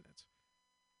coincidence.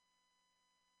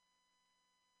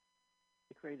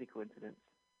 A crazy coincidence.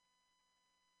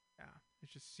 Yeah, it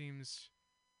just seems.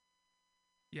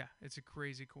 Yeah, it's a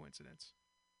crazy coincidence.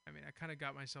 I mean, I kind of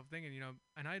got myself thinking,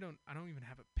 and I don't even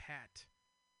have a pet.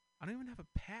 I don't even have a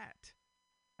pet.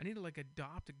 I need to like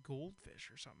adopt a goldfish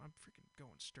or something. I'm freaking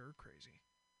going stir crazy.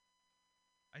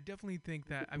 I definitely think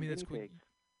that. I mean, that's cool.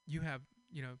 You have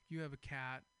a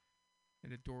cat,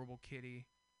 an adorable kitty,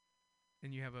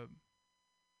 and you have a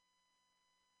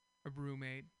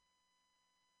roommate,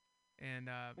 and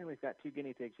we've got 2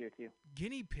 guinea pigs here too.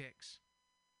 Guinea pigs.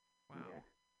 Wow. Yeah.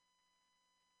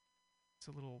 It's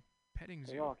a little petting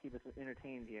zoo. They all keep us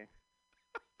entertained here.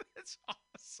 That's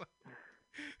awesome.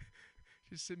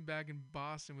 Just sitting back in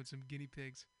Boston with some guinea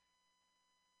pigs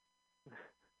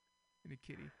and a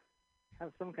kitty.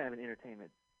 Have some kind of an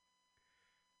entertainment.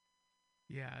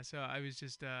 Yeah, so I was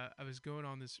just I was going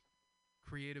on this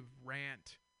creative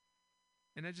rant,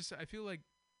 and I feel like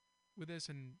with this,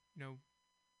 and we're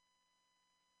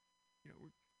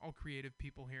all creative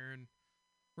people here, and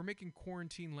we're making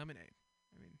quarantine lemonade.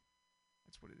 I mean,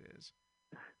 that's what it is.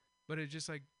 But it's just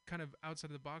like kind of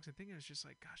outside of the box. I think it was just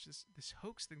like, gosh, this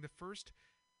hoax thing. The first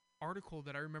article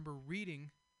that I remember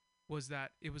reading was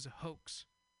that it was a hoax.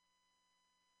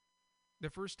 The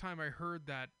first time I heard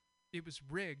that it was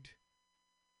rigged,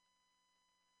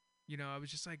 I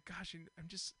was just like, gosh,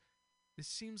 this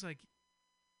seems like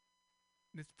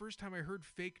the first time I heard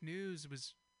fake news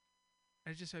was,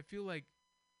 I feel like,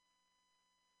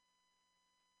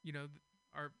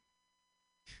 our,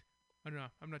 I don't know,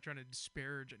 I'm not trying to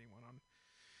disparage anyone on,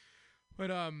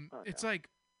 but it's like,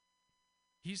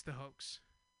 he's the hoax.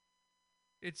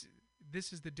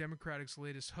 This is the Democrats'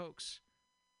 latest hoax.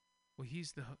 Well,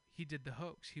 he did the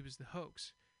hoax. He was the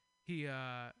hoax.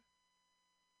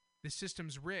 The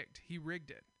system's rigged. He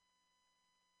rigged it.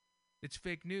 It's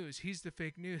fake news. He's the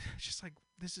fake news. It's just like,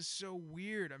 this is so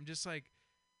weird. I'm just like,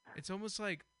 it's almost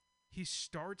like he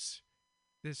starts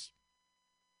this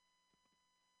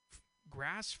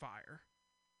grass fire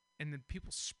and then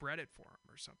people spread it for him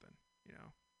or something. You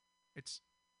know, it's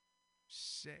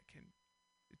sick and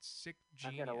it's sick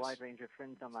I've genius. got a wide range of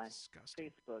friends on my Disgusting.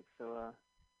 Facebook, so I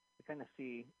kind of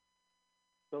see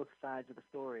both sides of the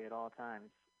story at all times.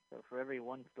 So for every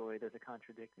one story, there's a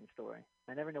contradicting story.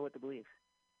 I never know what to believe.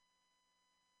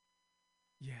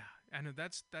 Yeah, I know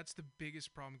that's the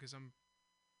biggest problem because I'm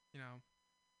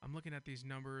looking at these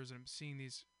numbers and I'm seeing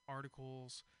these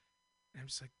articles and I'm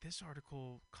just like, this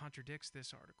article contradicts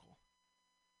this article.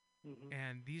 Mm-hmm.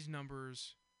 And these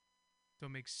numbers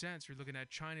don't make sense. You're looking at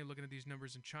China, you're looking at these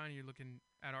numbers in China, you're looking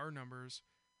at our numbers.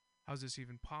 How's this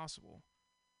even possible?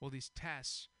 Well, these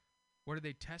tests, what are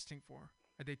they testing for?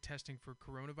 Are they testing for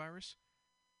coronavirus?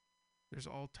 There's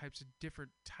all types of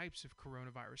different types of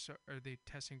coronavirus. So are they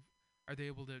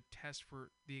able to test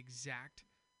for the exact,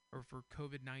 or for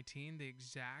COVID-19, the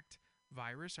exact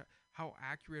virus? How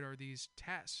accurate are these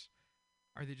tests?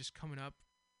 Are they just coming up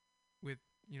with,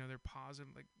 they're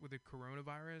positive, like with a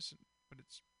coronavirus, but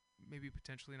it's maybe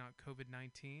potentially not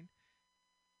COVID-19?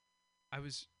 I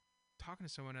was talking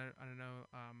to someone, I don't know,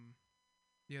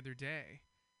 the other day,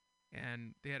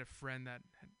 and they had a friend that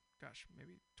had,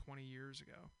 maybe 20 years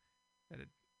ago, that had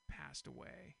passed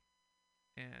away,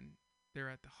 and they're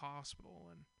at the hospital,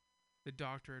 and the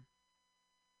doctor had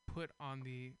put on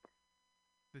the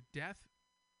death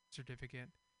certificate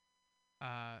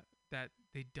that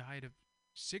they died of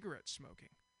cigarette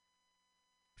smoking.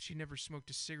 She never smoked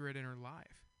a cigarette in her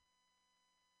life.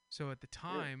 So at the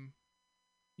time,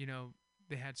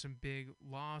 they had some big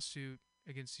lawsuit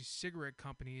against these cigarette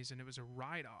companies, and it was a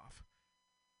write-off.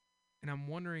 And I'm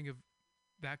wondering if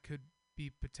that could be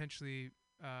potentially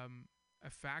a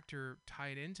factor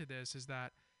tied into this, is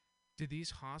that, do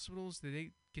these hospitals, do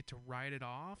they get to write it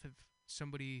off if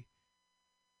somebody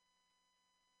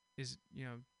is,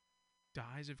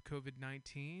 dies of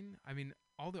COVID-19? I mean,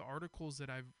 all the articles that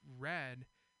I've read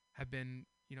have been,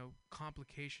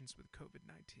 complications with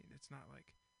COVID-19. It's not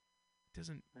like, it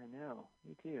doesn't. I know,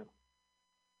 me too.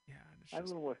 Yeah. I have a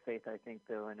little more faith, I think,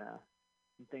 though, in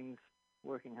things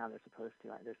working how they're supposed to.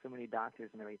 There's so many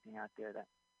doctors and everything out there that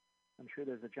I'm sure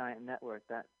there's a giant network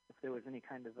that if there was any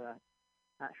kind of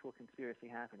actual conspiracy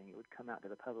happening, it would come out to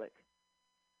the public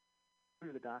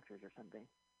through the doctors or something.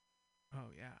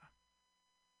 Oh, yeah.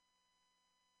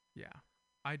 Yeah,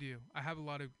 I do. I have a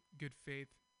lot of good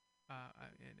faith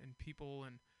in people,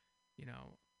 and,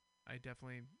 I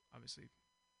definitely, obviously,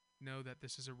 know that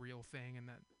this is a real thing and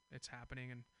that it's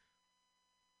happening, and,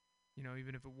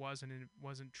 even if it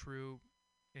wasn't true,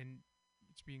 and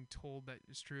it's being told that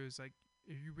it's true, it's like,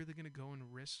 are you really going to go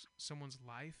and risk someone's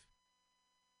life,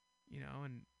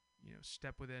 and,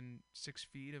 step within 6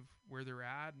 feet of where they're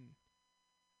at, and,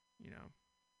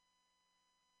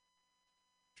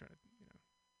 try to,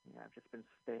 Yeah, I've just been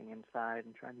staying inside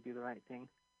and trying to do the right thing.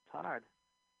 It's hard.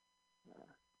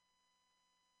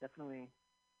 Definitely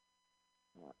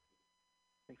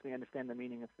makes me understand the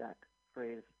meaning of that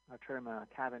phrase, or term,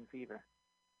 cabin fever.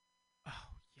 Oh,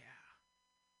 yeah.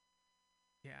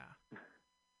 Yeah.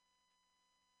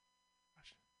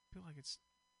 Gosh, I feel like it's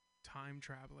time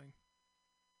traveling.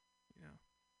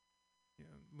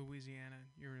 Louisiana.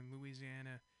 You're in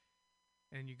Louisiana,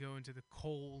 and you go into the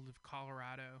cold of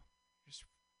Colorado, just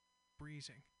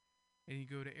freezing, and you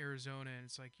go to Arizona, and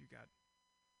it's like you got,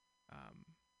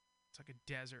 it's like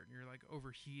a desert, and you're like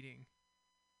overheating,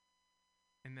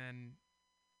 and then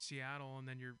Seattle, and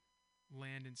then you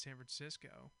land in San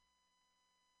Francisco,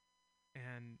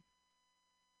 and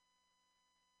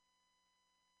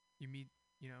you meet,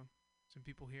 some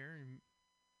people here,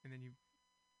 and then you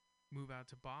move out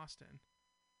to Boston,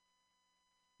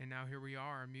 and now here we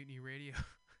are on Mutiny Radio.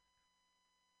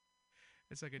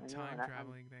 It's like a time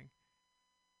traveling thing.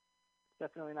 It's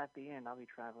definitely not the end. I'll be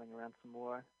traveling around some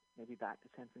more, maybe back to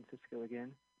San Francisco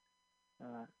again.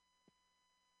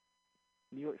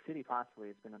 New York City possibly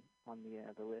has been on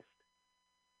the list.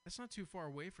 That's not too far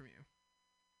away from you.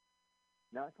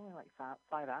 No, it's only like 5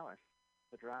 hours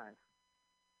to drive.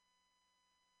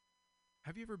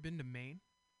 Have you ever been to Maine?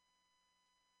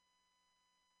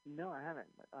 No, I haven't.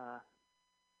 But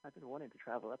I've been wanting to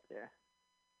travel up there.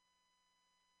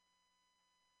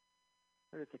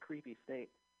 Heard it's a creepy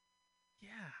state.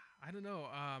 Yeah, I don't know.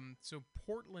 So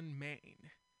Portland,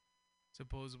 Maine,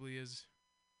 supposedly is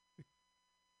the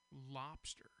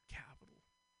lobster capital.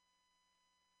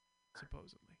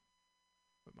 Supposedly,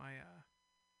 but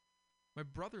my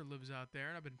brother lives out there,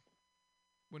 and I've been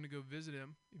wanting to go visit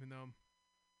him. Even though, to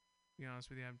be honest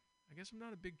with you, I guess I'm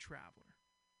not a big traveler.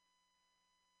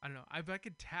 I don't know. If I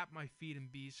could tap my feet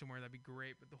and be somewhere, that'd be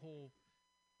great. But the whole,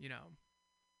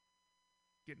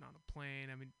 getting on a plane.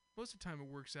 I mean, most of the time it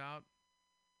works out.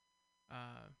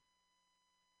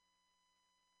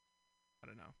 I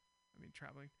don't know. I mean,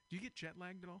 traveling. Do you get jet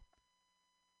lagged at all?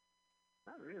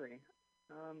 Not really.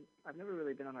 I've never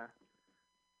really been on a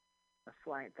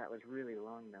flight that was really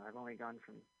long though. I've only gone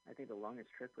from, I think the longest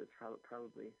trip was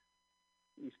probably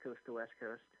East Coast to West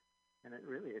Coast, and it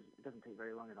doesn't take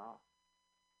very long at all.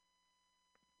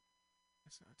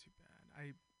 That's not too bad.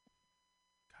 I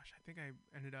think I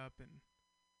ended up in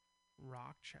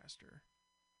Rochester,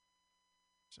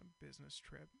 some business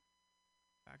trip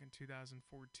back in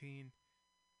 2014,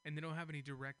 and they don't have any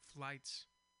direct flights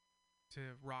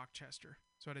to Rochester,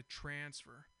 so I had to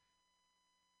transfer.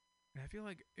 And I feel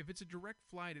like if it's a direct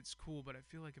flight, it's cool, but I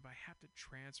feel like if I have to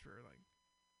transfer, like,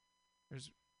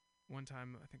 there's one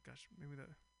time, I think, gosh,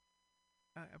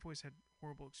 I've always had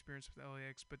horrible experience with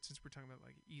LAX, but since we're talking about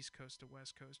like East Coast to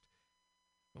West Coast,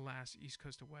 the last East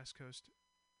Coast to West Coast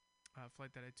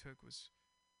flight that I took was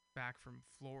back from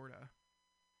Florida,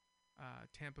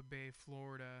 Tampa Bay,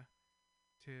 Florida,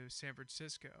 to San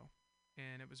Francisco,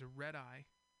 and it was a red eye,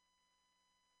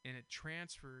 and it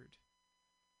transferred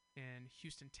in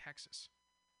Houston, Texas,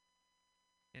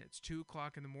 and it's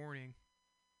 2:00 in the morning,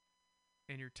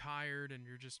 and you're tired and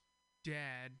you're just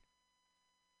dead,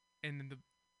 and then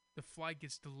the flight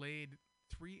gets delayed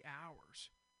 3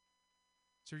 hours.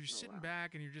 So you're sitting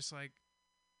back and you're just like,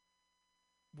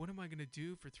 what am I going to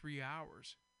do for 3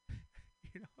 hours?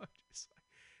 I'm just like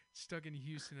stuck in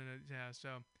Houston.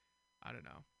 So I don't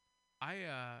know.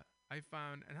 I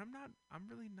found, and I'm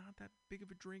really not that big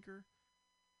of a drinker.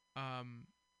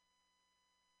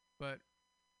 But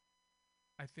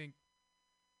I think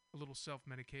a little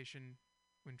self-medication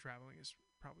when traveling is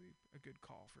probably a good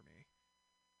call for me.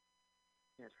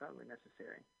 Yeah, it's probably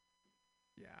necessary.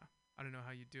 Yeah, I don't know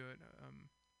how you do it.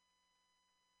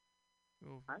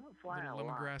 I don't fly a lot,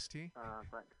 lemongrass tea.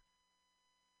 But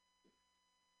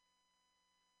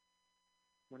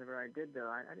whenever I did, though,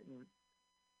 I didn't.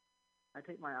 I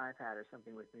take my iPad or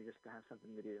something with me just to have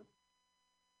something to do.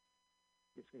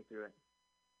 Gets me through it.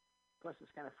 Plus,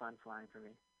 it's kind of fun flying for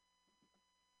me.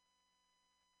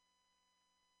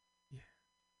 Yeah.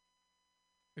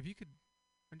 If you could,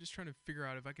 I'm just trying to figure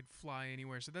out if I could fly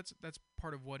anywhere. So that's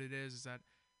part of what it is that,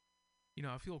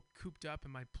 I feel cooped up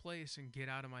in my place and get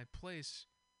out of my place,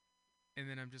 and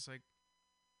then I'm just like,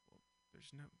 well,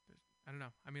 I don't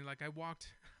know. I mean, like I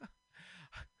walked.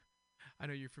 I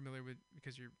know you're familiar with,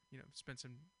 because you're, spent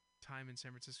some time in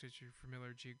San Francisco. So you're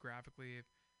familiar geographically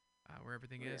where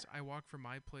everything is. I walked from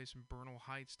my place in Bernal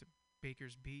Heights to Baker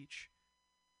Beach,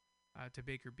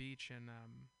 and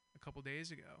a couple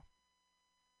days ago.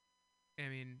 I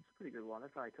mean, it's a pretty good one.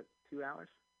 That probably took 2 hours.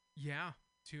 Yeah,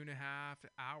 2.5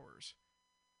 hours.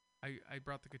 I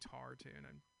brought the guitar too, and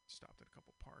I stopped at a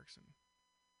couple parks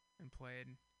and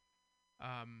played.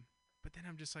 But then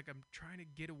I'm just like, I'm trying to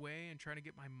get away and trying to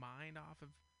get my mind off of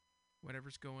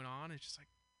whatever's going on. It's just like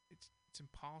it's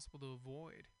impossible to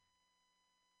avoid.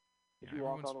 Did you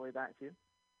walk all the way back too?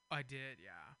 I did,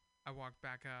 yeah. I walked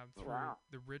back through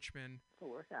the Richmond. It's a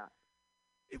workout.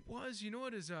 It was. You know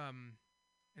what is and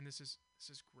this is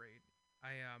great.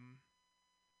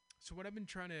 So what I've been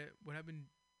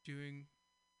doing,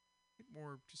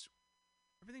 more just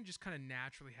everything just kind of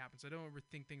naturally happens. I don't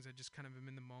overthink things. I just kind of am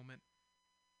in the moment.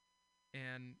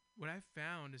 And what I've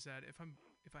found is that if I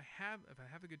have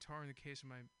a guitar in the case of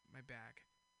my back,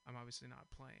 I'm obviously not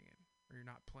playing it, or you're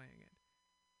not playing it.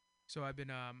 So I've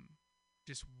been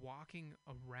just walking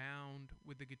around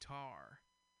with the guitar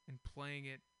and playing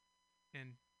it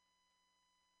and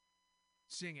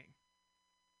singing.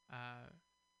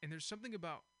 And there's something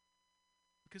about,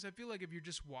 because I feel like if you're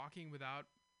just walking without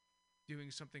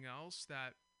doing something else,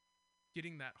 that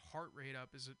getting that heart rate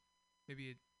up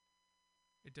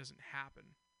it doesn't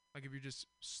happen. Like if you're just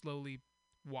slowly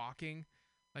walking,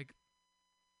 like,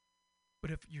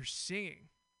 but if you're singing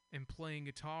and playing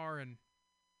guitar and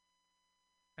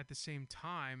at the same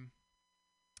time,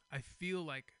 I feel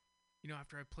like,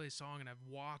 after I play a song and I've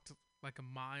walked like a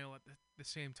mile at the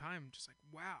same time, I'm just like,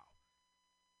 wow,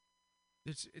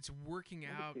 it's working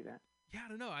out. Yeah, I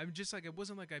don't know. I'm just like, it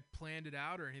wasn't like I planned it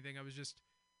out or anything. I was just,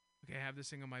 okay, I have this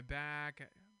thing on my back,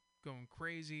 going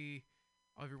crazy.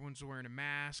 Everyone's wearing a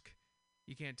mask.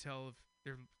 You can't tell if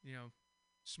they're,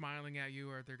 smiling at you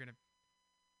or if they're going to,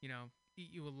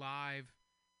 eat you alive.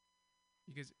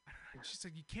 Because it's just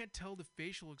like you can't tell the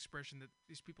facial expression that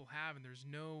these people have, and there's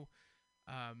no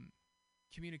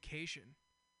communication.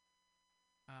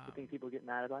 You think people get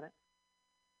mad about it?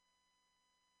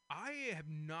 I have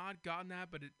not gotten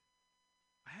that, but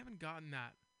I haven't gotten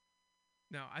that.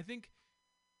 No, I think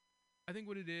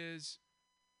what it is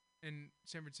in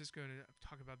San Francisco, and I've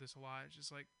talked about this a lot, it's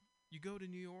just like you go to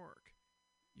New York,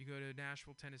 you go to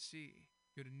Nashville, Tennessee,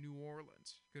 Go to New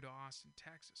Orleans. Go to Austin,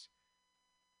 Texas.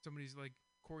 Somebody's like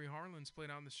Corey Harlan's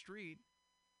playing out in the street.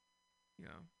 You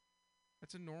know,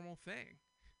 that's a normal thing.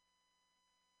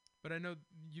 But I know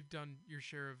you've done your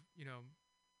share of,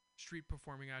 street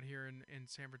performing out here in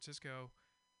San Francisco.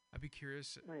 I'd be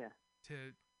curious Oh yeah.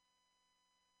 to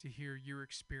hear your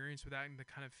experience with that and the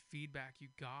kind of feedback you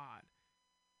got.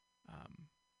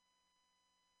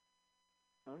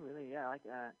 Oh really? Yeah.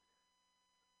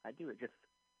 I do it just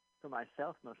for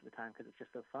myself most of the time because it's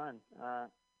just so fun.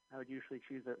 I would usually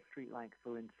choose a street like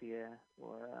Valencia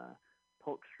or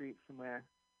Polk Street somewhere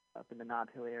up in the Nob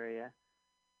Hill area,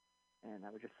 and I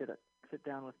would just sit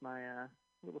down with my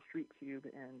little street cube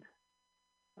and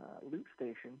loop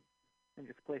station and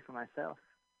just play for myself.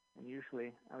 And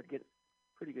usually I would get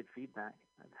pretty good feedback.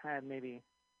 I've had maybe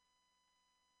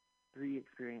 3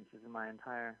 experiences in my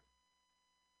entire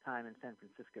time in San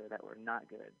Francisco that were not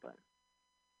good, but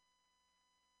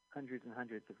hundreds and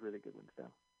hundreds of really good ones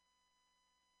though.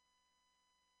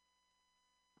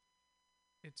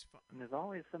 It's fun. And there's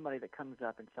always somebody that comes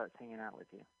up and starts hanging out with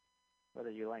you, whether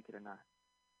you like it or not.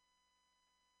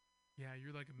 Yeah,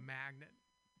 you're like a magnet.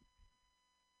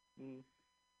 Mm.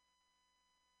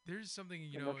 There's something,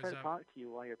 And they'll try to talk to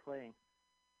you while you're playing.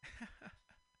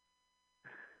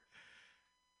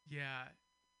 Yeah,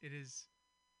 it is.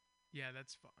 Yeah,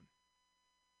 that's fun.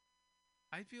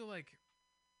 I feel like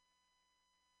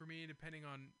for me, depending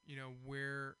on,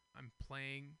 where I'm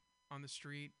playing on the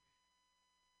street,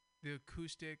 the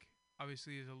acoustic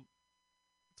obviously it's a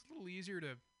little easier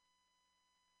to,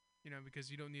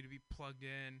 because you don't need to be plugged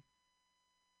in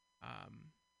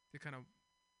to kind of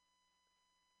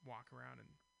walk around and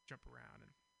jump around.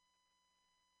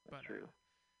 That's true.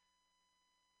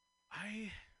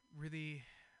 I really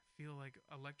feel like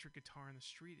electric guitar on the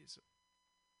street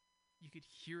you could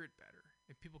hear it better.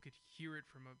 If people could hear it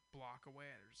from a block away,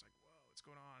 they're just like, whoa, what's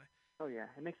going on? Oh yeah,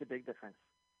 it makes a big difference.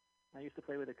 I used to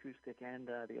play with acoustic and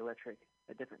the electric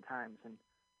at different times, and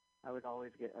I would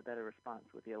always get a better response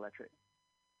with the electric.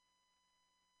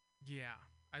 Yeah,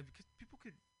 because people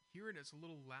could hear it. It's a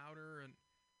little louder, and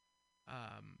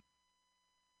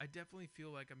I definitely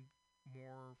feel like I'm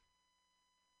more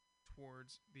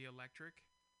towards the electric.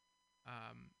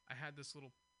 I had this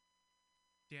little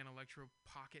Dan Electro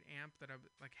pocket amp that I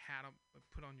had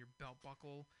put on your belt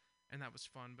buckle, and that was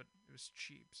fun, but it was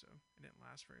cheap, so it didn't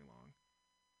last very long.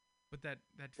 But that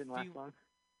didn't last long.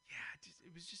 Yeah,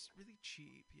 it was just really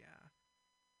cheap. Yeah,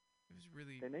 it was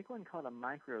really. They make one called a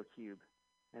Micro Cube,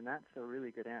 and that's a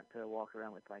really good amp to walk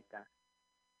around with like that.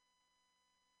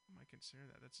 I might consider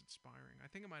that. That's inspiring. I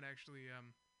think I might actually I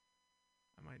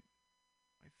might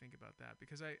think about that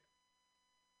because I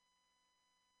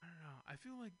don't know. I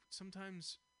feel like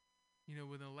sometimes,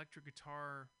 with an electric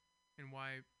guitar, and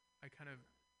why I kind of,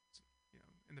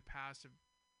 in the past have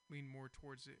leaned more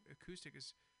towards the acoustic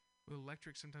is with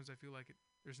electric. Sometimes I feel like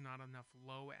there's not enough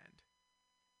low end.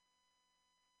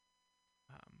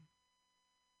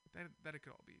 That it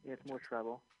could all be. Yeah, it's more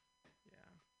treble.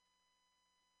 Yeah.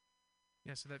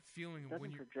 Yeah. So that feeling It of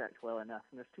when doesn't you project well enough,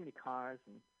 and there's too many cars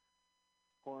and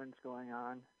horns going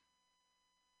on.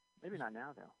 Maybe not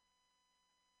now though.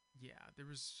 Yeah, there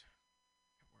was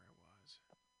where I was.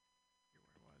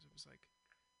 It was like,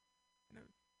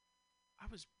 I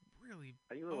was really.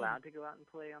 Are you allowed to go out and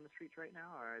play on the streets right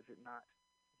now, or is it not?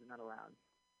 Is it not allowed?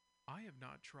 I have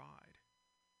not tried.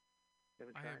 You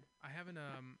haven't tried? I haven't.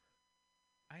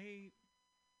 I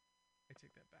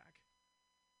take that back.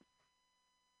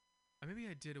 Maybe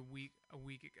I did a week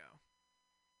ago.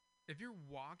 If you're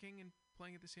walking and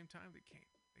playing at the same time, they can't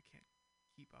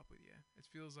keep up with you. It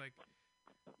feels like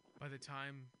by the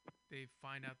time they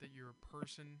find out that you're a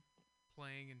person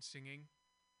playing and singing,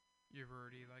 you're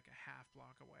already like a half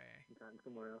block away. You've gotten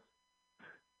somewhere else.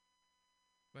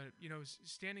 But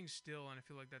standing still, and I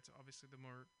feel like that's obviously the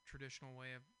more traditional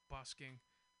way of busking.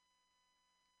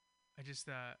 I just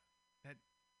that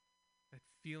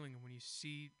feeling when you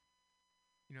see,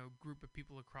 a group of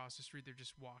people across the street, they're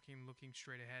just walking, looking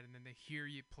straight ahead, and then they hear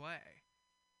you play,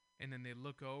 and then they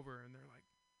look over and they're like,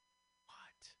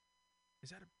 "What? Is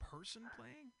that a person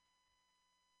playing?"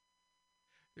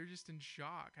 They're just in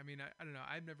shock. I mean, I don't know.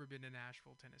 I've never been to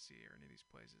Nashville, Tennessee, or any of these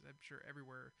places. I'm sure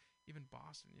everywhere, even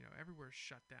Boston, everywhere's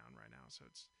shut down right now. So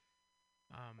it's.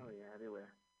 Oh yeah,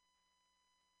 everywhere.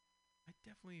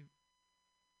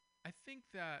 I think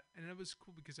that, and it was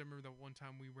cool because I remember that one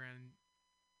time we ran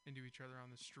into each other on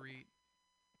the street.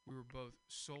 We were both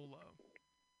solo,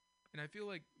 and I feel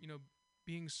like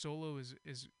being solo is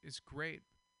great,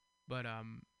 but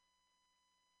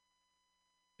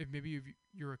if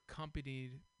you're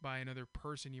accompanied by another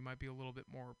person, you might be a little bit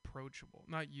more approachable.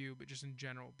 Not you, but just in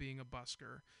general, being a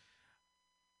busker.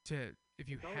 To if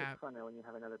you It's always have funner when you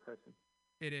have another person.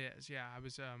 It is, yeah. I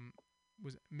was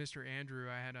Mr. Andrew.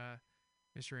 I had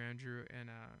Mr. Andrew and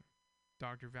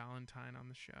Dr. Valentine on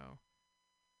the show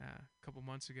a couple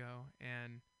months ago,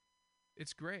 and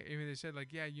it's great. I mean, they said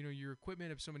like, yeah, your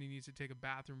equipment. If somebody needs to take a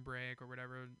bathroom break or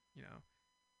whatever,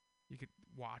 you could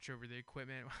watch over the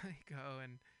equipment while you go,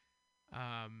 and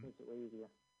Makes it way easier.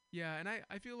 yeah, and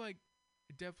I feel like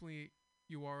definitely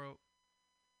you are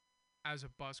as a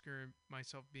busker,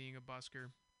 myself being a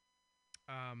busker,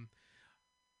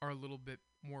 are a little bit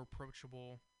more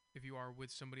approachable if you are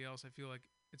with somebody else. I feel like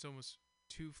it's almost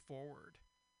too forward.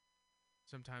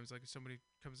 Sometimes, like if somebody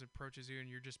comes and approaches you and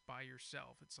you're just by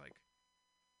yourself, it's like,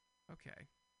 okay,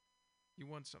 you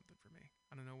want something from me.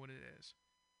 I don't know what it is,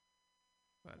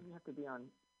 but And you have to be on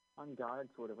guard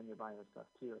sort of when you're buying stuff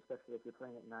too, especially if you're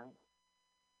playing at night.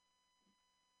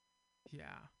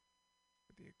 yeah,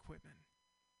 with the equipment.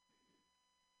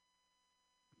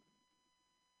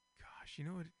 Gosh,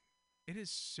 it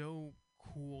is so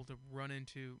cool to run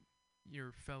into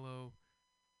your fellow,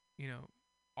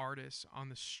 artists on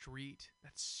the street.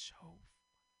 It's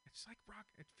like rock.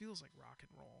 It feels like rock and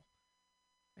roll.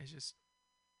 It's just,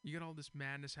 you got all this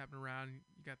madness happening around.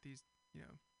 You got these,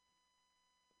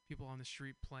 people on the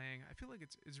street playing. I feel like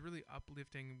it's really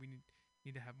uplifting. We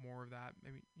need to have more of that.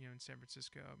 Maybe, in San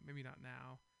Francisco. Maybe not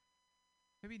now.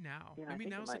 Maybe now. Yeah, Maybe I think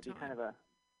now's it might the be time.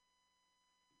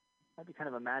 might be kind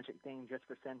of a magic thing just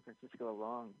for San Francisco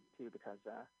alone too, because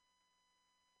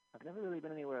I've never really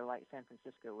been anywhere like San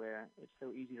Francisco where it's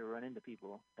so easy to run into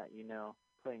people that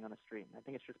playing on the street. And I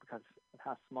think it's just because of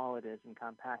how small it is and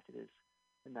compact it is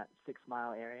in that 6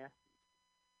 mile area.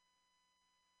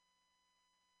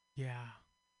 Yeah.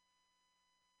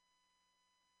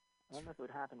 I don't know if it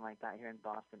would happen like that here in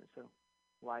Boston. It's so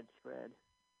widespread.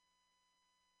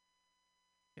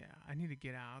 Yeah, I need to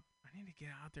get out. I need to get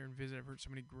out there and visit. I've heard so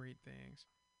many great things.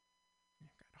 You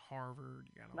got Harvard.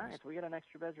 You got all Nice. this. We got an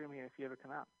extra bedroom here if you ever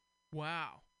come out.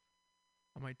 Wow.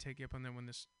 I might take you up on that when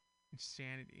this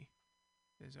insanity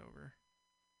is over.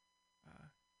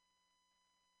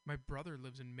 My brother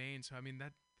lives in Maine, so I mean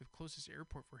that the closest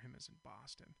airport for him is in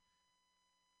Boston.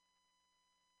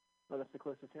 Well, that's the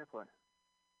closest airport.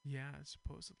 Yeah,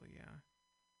 supposedly, yeah.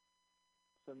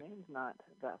 So Maine's not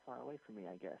that far away from me,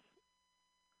 I guess.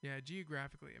 Yeah,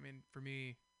 geographically, I mean, for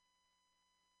me,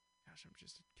 gosh, I'm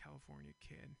just a California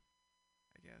kid,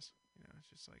 I guess. It's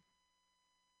just like,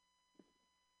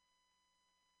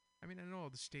 I mean, I know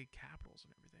all the state capitals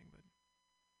and everything, but,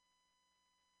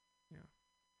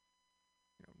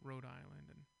 Rhode Island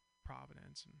and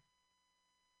Providence and,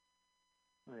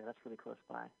 Oh, yeah, that's really close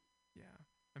by. yeah.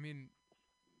 I mean,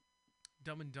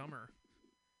 Dumb and Dumber,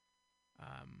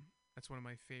 that's one of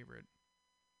my favorite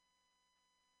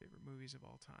movies of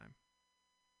all time.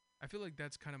 I feel like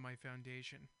that's kind of my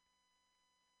foundation.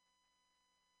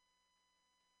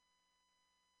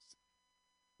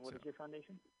 What is your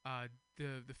foundation?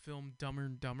 The film Dumber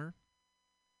and Dumber.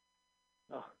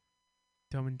 Oh.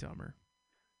 Dumb and Dumber.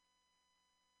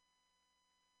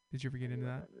 Did you ever get into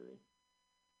that? Movie.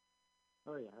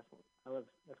 Oh yeah, that's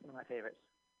one of my favorites.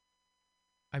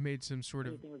 I made some sort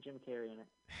of anything with Jim Carrey in it.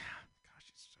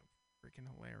 Gosh, it's so freaking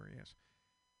hilarious.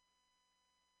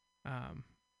 Yeah.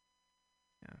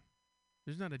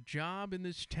 There's not a job in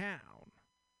this town.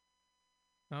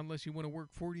 Not unless you want to work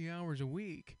 40 hours a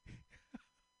week.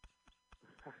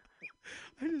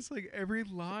 I just like every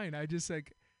line. I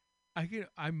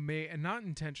may, and not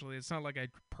intentionally. It's not like I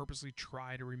purposely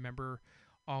try to remember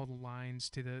all the lines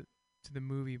to the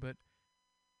movie, but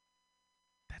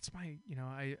that's my,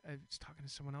 I was talking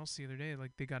to someone else the other day.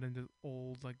 Like they got into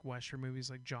old like Western movies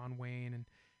like John Wayne, and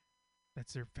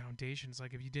that's their foundation. It's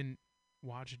like if you didn't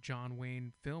watch a John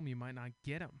Wayne film, you might not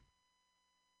get him.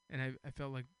 And I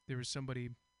felt like there was somebody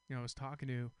I was talking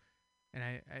to, and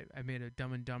I made a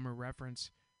Dumb and Dumber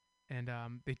reference, and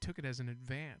they took it as an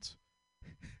advance.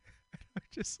 I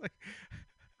just like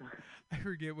I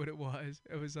forget what it was.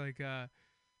 It was like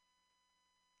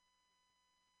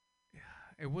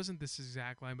it wasn't this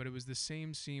exact line, but it was the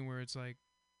same scene where it's like,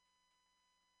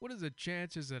 what is the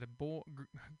chances that a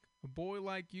boy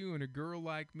like you and a girl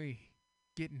like me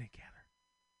getting together?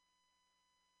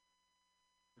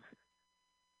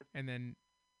 And then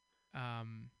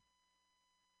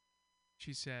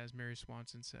she says, Mary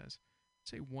Swanson says,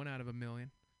 say 1 out of a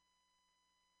million.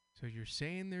 So you're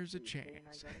saying there's a chance. I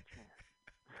got a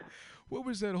chance. What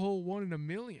was that whole 1 in a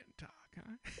million talk,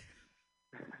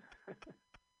 huh?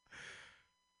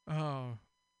 Oh.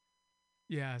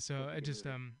 Yeah, so I just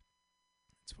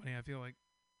it's funny, I feel like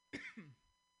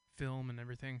film and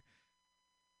everything.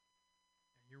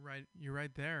 You're right. You're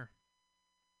right there.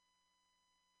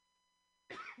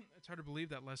 It's hard to believe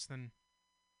that less than.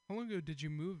 How long ago did you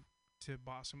move to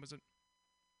Boston? Was it?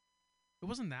 It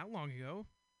wasn't that long ago,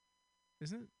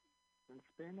 isn't it? It's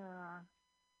been,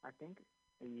 I think,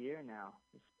 a year now.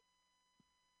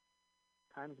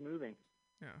 Time's moving.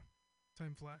 Yeah,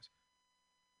 time flies.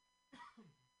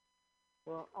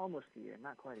 Well, almost a year,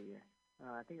 not quite a year.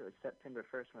 I think it was September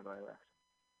 1st whenever I left.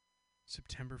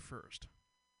 September 1st.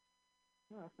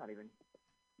 No, that's not even.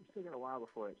 We still got a while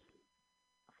before it's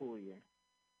a full year.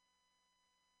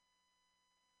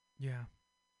 Yeah,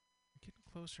 getting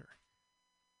closer.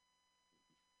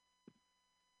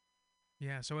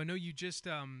 Yeah, so I know you just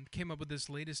came up with this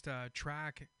latest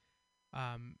track.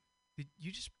 Did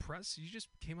you just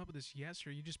came up with this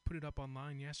yesterday? You just put it up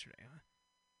online yesterday, huh?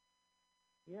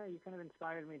 Yeah, you kind of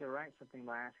inspired me to write something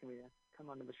by asking me to come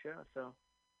onto the show. So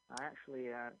I actually,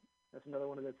 that's another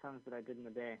one of the songs that I did in the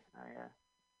day.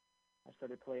 I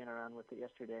started playing around with it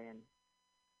yesterday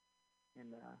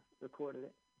and recorded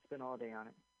it. Spent all day on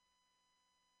it.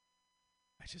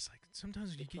 I just like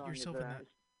sometimes you get yourself in that.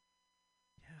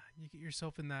 Yeah, you get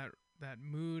yourself in that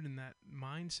mood and that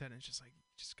mindset, and it's just like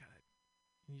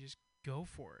you just go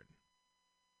for it.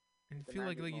 And you feel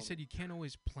like you said, you can't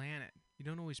always plan it. You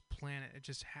don't always plan it. It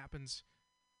just happens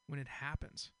when it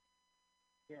happens.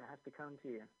 Yeah, it has to come to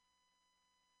you.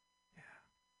 Yeah.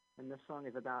 And this song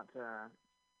is about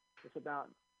it's about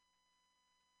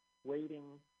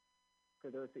waiting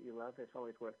for those that you love. It's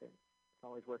always worth it. It's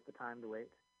always worth the time to wait.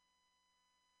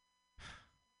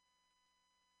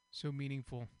 So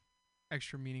meaningful.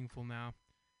 Extra meaningful now.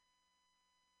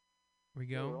 Here we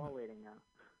go. Yeah, we're all waiting now.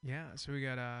 Yeah, so we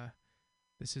got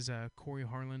this is Corey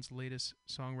Harlan's latest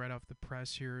song right off the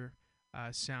press here,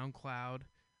 SoundCloud.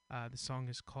 The song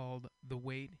is called The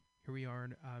Wait. Here we are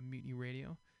on Mutiny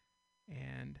Radio,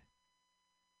 and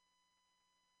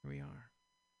here we are.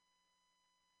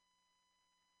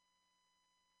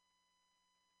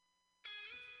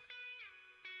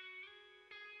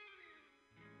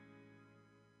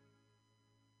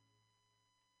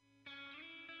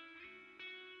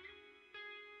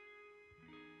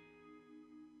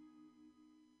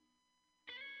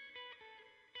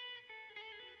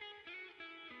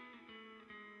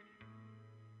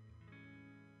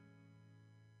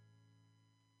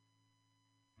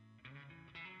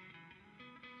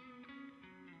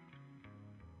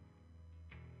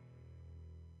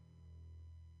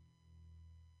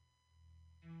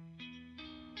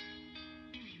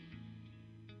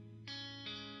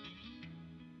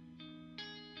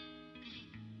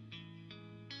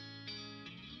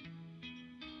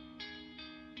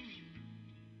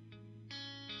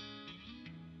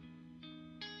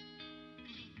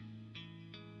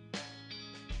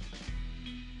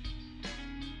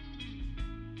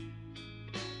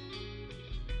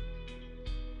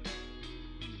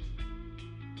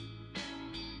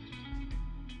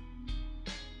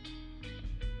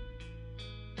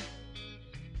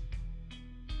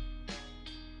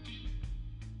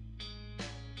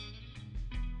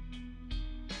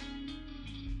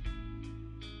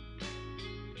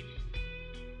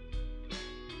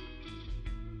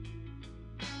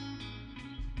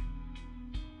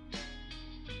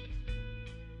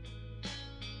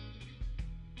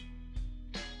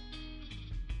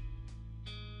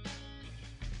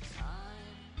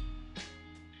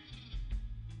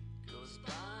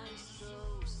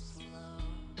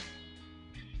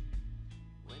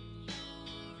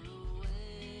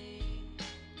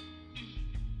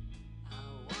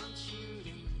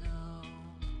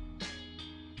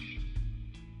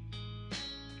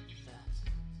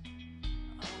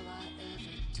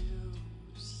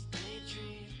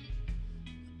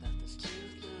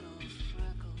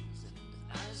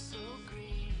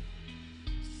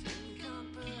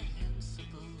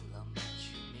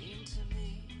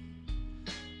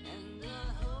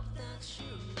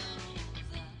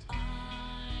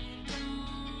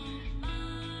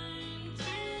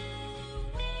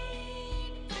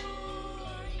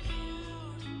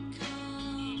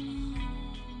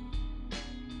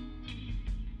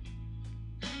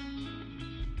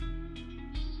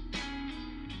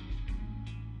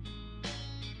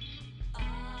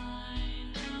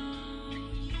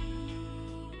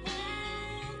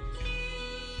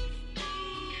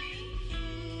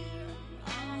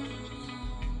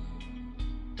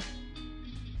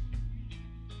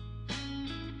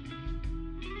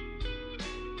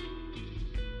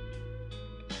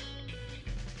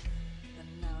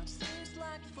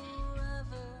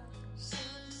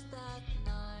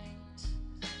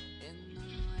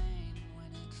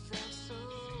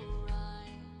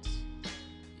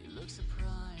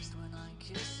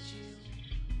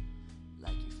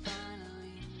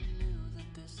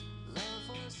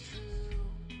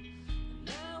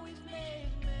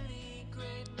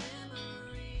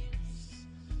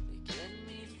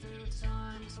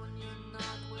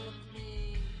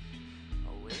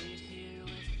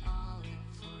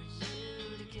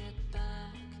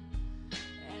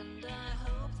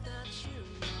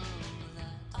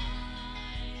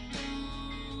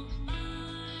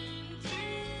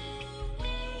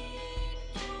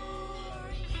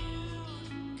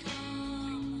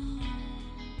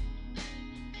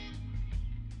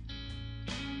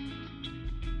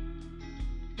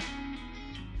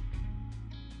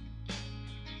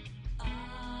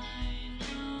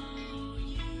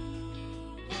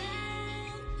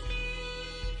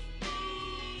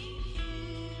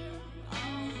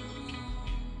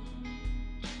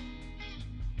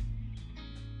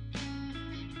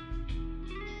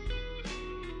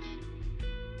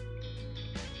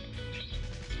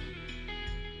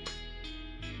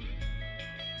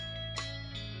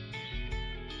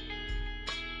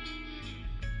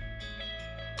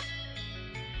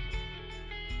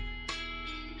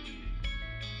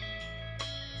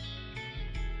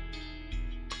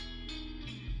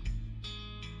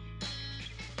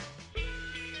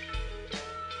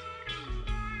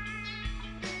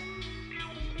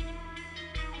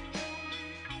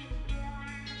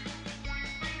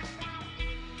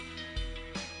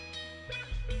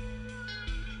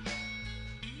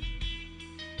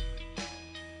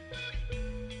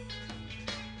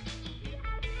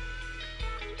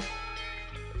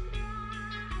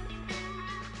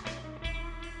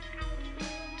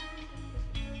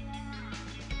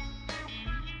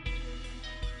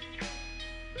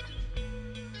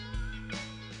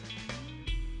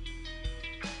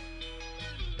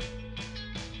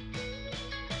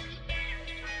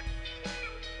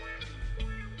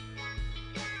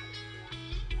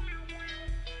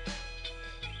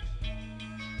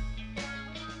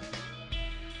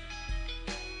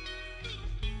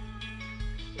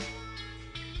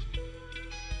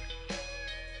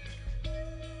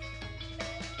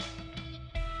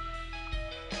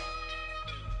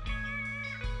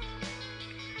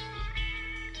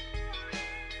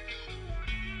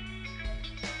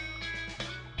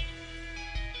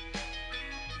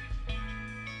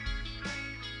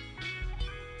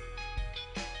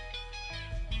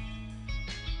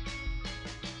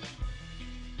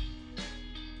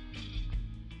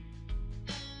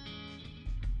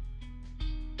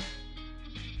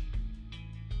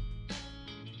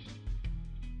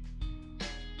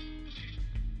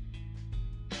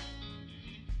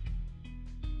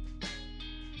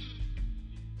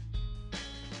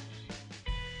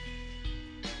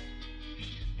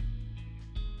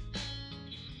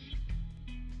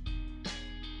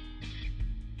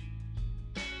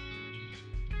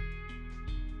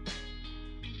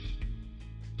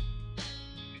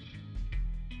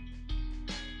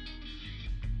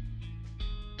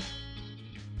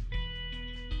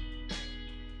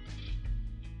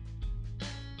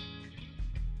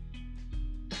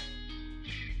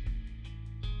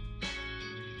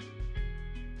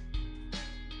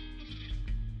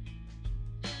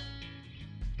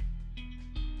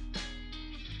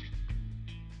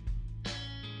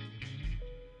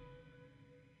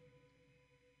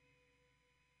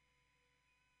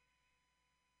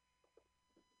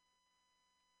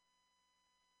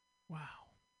 Wow.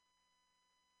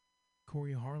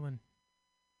 Corey Harlan,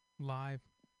 live,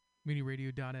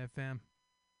 MutinyRadio.fm.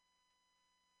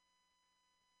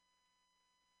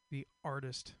 The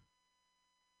artist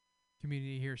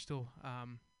community here still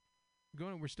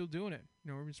going. We're still doing it.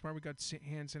 You know, we're smart. We got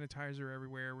hand sanitizer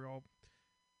everywhere. We're all,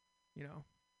 you know,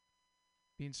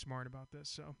 being smart about this.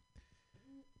 So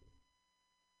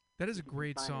that is a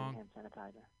great song. Hand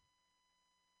sanitizer.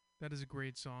 That is a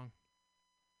great song.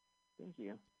 Thank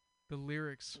you. The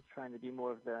lyrics. I was trying to do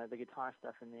more of the guitar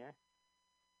stuff in there.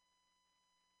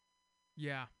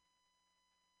 Yeah.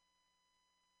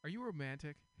 Are you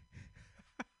romantic?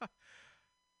 I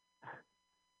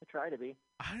try to be.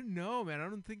 I don't know, man. I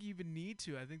don't think you even need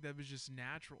to. I think that was just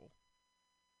natural.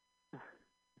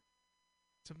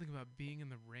 Something about being in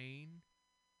the rain.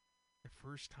 The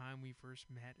first time we first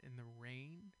met in the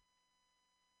rain.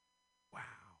 Wow.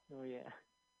 Oh, yeah.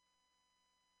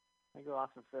 I go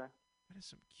off of that is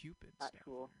some Cupid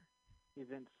actual stuff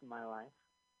events in my life.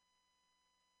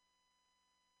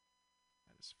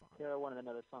 That is fun. Taylor wanted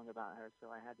another song about her, so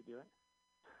I had to do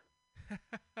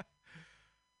it.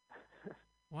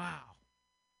 Wow.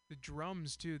 The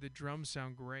drums, too. The drums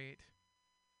sound great.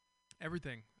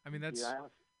 Everything. I mean, that's... Yeah,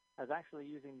 I was actually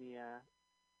using the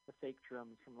fake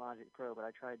drums from Logic Pro, but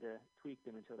I tried to tweak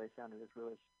them until they sounded as real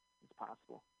as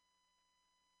possible.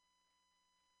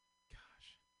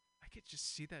 Gosh. I could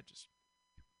just see that just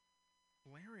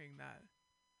blaring that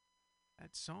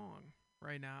song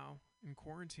right now in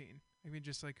quarantine. I mean,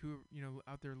 just like who, you know,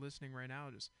 out there listening right now,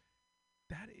 just...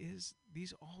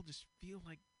 These all just feel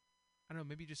like, I don't know,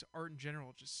 maybe just art in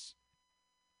general, just,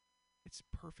 it's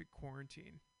perfect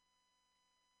quarantine.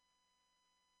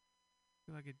 I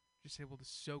feel like it's just able to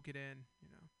soak it in, you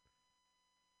know.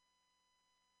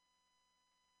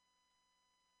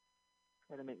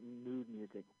 Try to make mood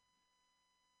music.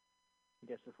 I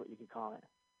guess that's what you could call it.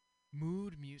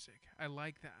 Mood music. I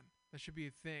like that. That should be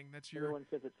a thing. That's your... Everyone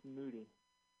says it's moody.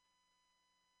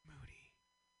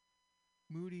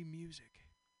 Moody music.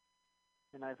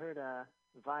 And I've heard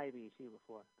vibey too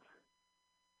before.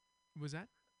 Was that?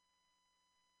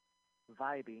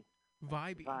 Vibey.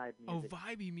 Vibey. Vibe music. Oh,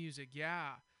 vibey music.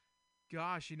 Yeah.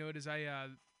 Gosh, you know it is.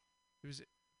 It was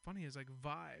funny as like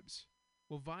vibes.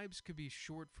 Well, vibes could be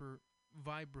short for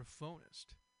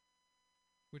vibraphonist,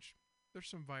 which there's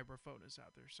some vibraphonists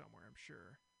out there somewhere, I'm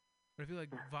sure. But I feel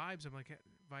like vibes, I'm like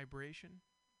vibration.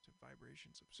 So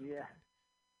vibrations of some kind.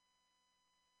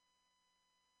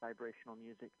 Vibrational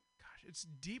music. Gosh, it's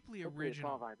deeply Hopefully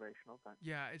original. It's all vibrational, but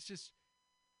yeah, it's just,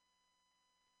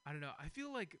 I don't know. I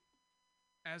feel like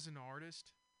as an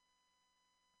artist,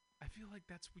 I feel like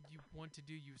that's what you want to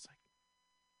do. It's like,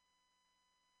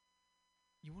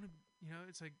 you want to, you know,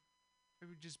 it's like, it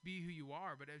would just be who you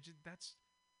are, but it just, that's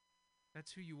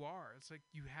who you are. It's like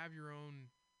you have your own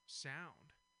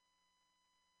sound.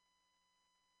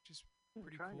 Just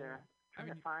pretty cool. Trying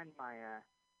to find my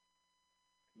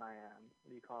what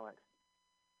do you call it?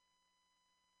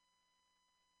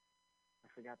 I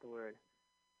forgot the word.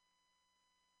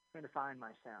 Trying to find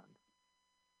my sound.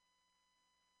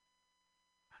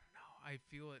 I don't know. I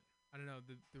feel it. I don't know.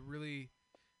 The really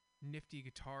nifty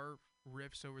guitar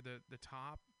riffs over the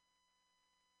top.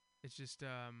 It's just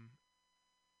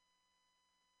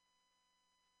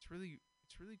it's really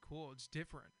cool. It's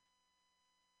different.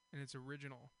 And it's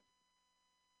original.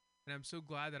 And I'm so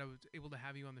glad that I was able to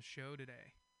have you on the show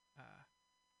today.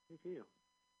 Me too.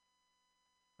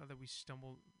 Glad that we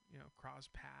stumbled, you know, cross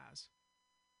paths.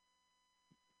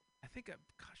 I think,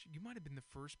 gosh, you might have been the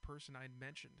first person I had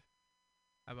mentioned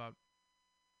about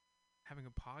having a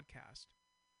podcast.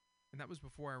 And that was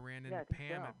before I ran into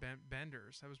Pam at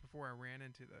Bender's. That was before I ran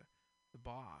into the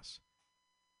boss.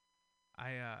 I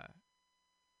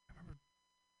remember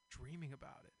dreaming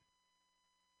about it.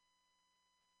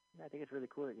 Yeah, I think it's really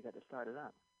cool that you got to start it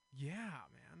up. Yeah,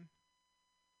 man.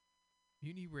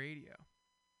 MutinyRadio.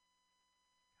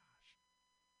 Gosh.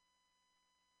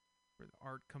 Where the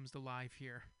art comes to life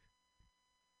here.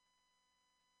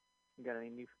 You got any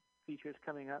new features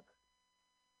coming up?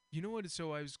 You know what?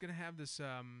 So I was gonna have this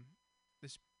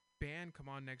this band come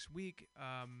on next week,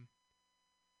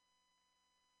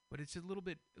 but it's a little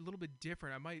bit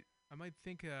different. I might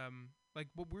think like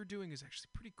what we're doing is actually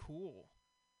pretty cool.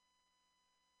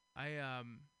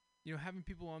 You know, having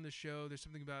people on the show, there's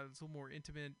something about it's a little more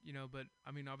intimate, you know, but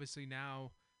I mean, obviously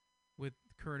now with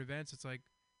current events, it's like,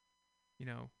 you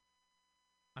know,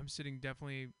 I'm sitting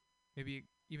definitely maybe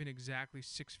even exactly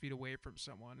 6 feet away from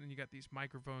someone, and you got these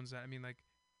microphones that, I mean, like,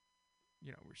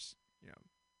 you know, we're, you know,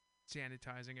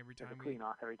 sanitizing every time. Clean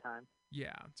off every time.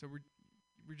 Yeah. So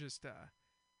we're just,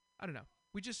 I don't know.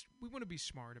 We want to be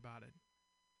smart about it.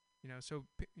 So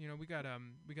we got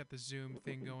the Zoom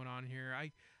thing going on here.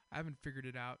 I haven't figured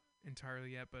it out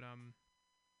entirely yet, but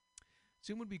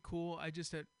Zoom would be cool. I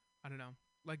don't know,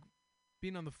 like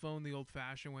being on the phone the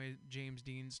old-fashioned way, James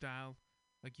Dean style,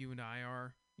 like you and I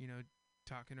are,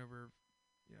 talking over,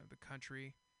 the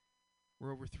country.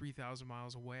 We're over 3,000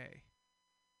 miles away,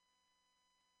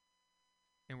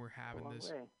 and we're having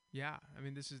this. Way. Yeah, I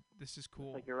mean, this is cool.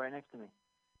 It's like you're right next to me.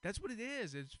 That's what it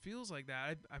is. It feels like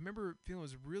that. I remember feeling it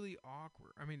was really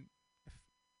awkward. I mean,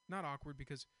 not awkward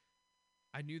because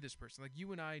I knew this person. Like,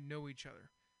 you and I know each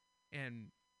other,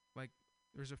 and like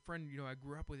there's a friend I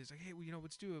grew up with. He's like, hey, well,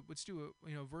 let's do a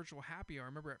virtual happy hour. I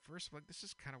remember at first, like, this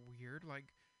is kind of weird.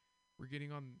 Like, we're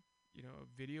getting on a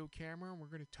video camera and we're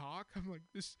gonna talk. I'm like,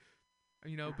 this,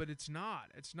 but it's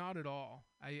not. It's not at all.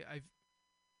 I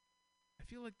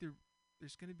feel like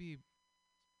there's gonna be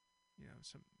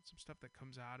some stuff that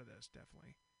comes out of this,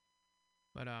 definitely.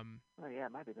 But oh yeah,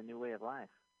 it might be the new way of life.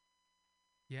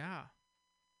 Yeah,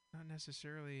 not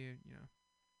necessarily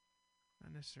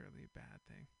not necessarily a bad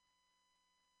thing.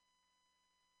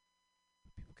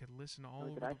 People could listen all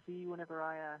over. Did I see you when I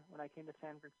came to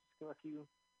San Francisco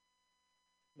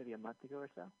maybe a month ago or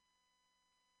so?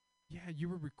 Yeah, you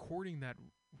were recording that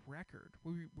record.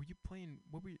 Were you playing?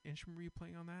 What instrument were you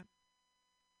playing on that?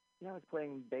 Yeah, I was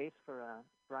playing bass for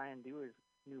Brian Dewar's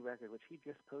new record, which he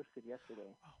just posted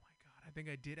yesterday. Oh my God, I think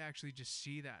I did actually just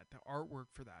see that. The artwork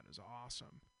for that is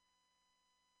awesome.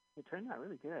 It turned out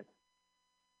really good.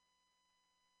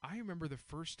 I remember the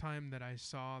first time that I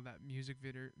saw that music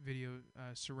video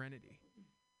Serenity.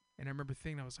 And I remember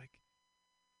thinking, I was like,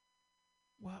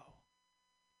 whoa,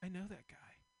 I know that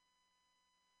guy.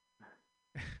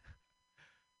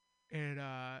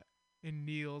 and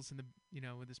Neil's and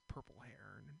with his purple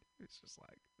hair, and it's just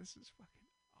like, this is fucking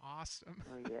awesome.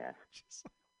 Oh yeah. Just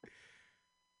like,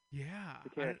 yeah.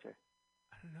 The character.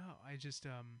 I don't know. I just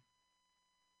yeah,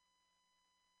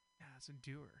 it's a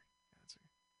doer.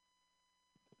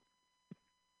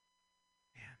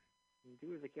 Man.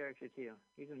 Dewar's a character too.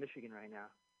 He's in Michigan right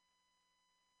now.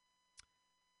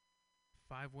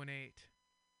 518.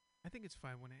 I think it's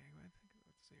 518. I think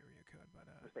that's the area code, but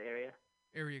what's the area?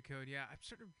 Area code, yeah. I'm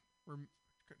starting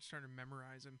to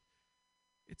memorize them.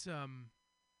 It's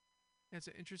it's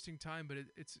an interesting time, but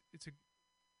it's a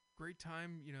great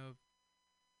time,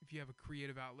 if you have a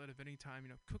creative outlet of any time.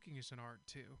 Cooking is an art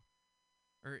too,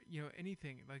 or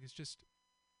anything. Like, it's just,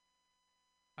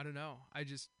 I don't know. I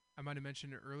might have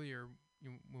mentioned it earlier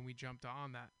when we jumped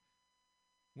on that.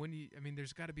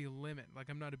 There's got to be a limit. Like,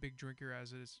 I'm not a big drinker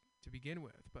as it is to begin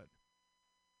with, but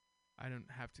I don't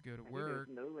have to go to work. There's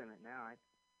no limit now.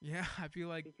 I feel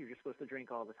like, I think you're just supposed to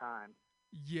drink all the time.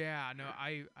 Yeah, no,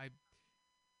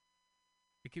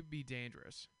 it could be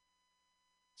dangerous.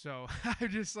 So I'm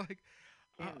just like,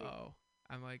 uh-oh.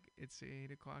 I'm like, it's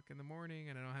 8 o'clock in the morning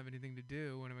and I don't have anything to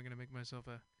do. When am I going to make myself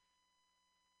a,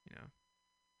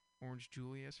 Orange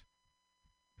Julius?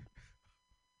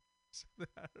 So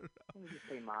I don't know. You just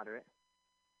stay moderate.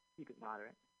 Keep it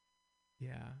moderate.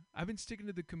 Yeah. I've been sticking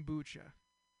to the kombucha.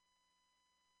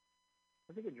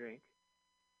 That's a good drink.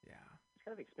 Yeah. It's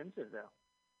kind of expensive, though.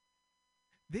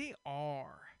 They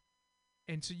are.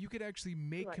 And so you could actually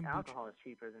make kombucha. Alcohol is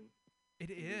cheaper than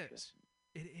kombucha.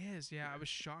 It is. Yeah, I was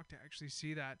shocked to actually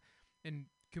see that. And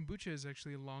kombucha is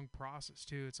actually a long process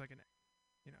too. It's like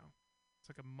it's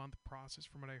like a month process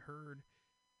from what I heard.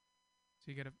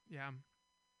 So you gotta, yeah.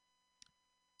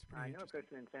 It's pretty I know a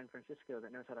person in San Francisco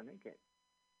that knows how to make it.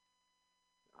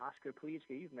 Oscar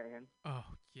Pleasker, you've met him.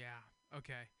 Oh yeah.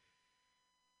 Okay.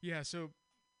 Yeah. So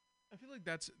I feel like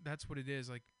that's what it is.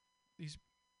 Like, these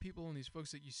people and these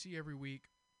folks that you see every week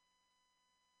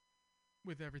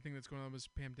with everything that's going on with this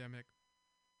pandemic,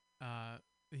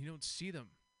 you don't see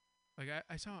them. Like,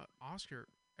 I saw Oscar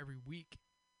every week,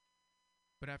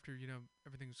 but after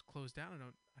everything's closed down, I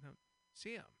don't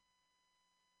see him.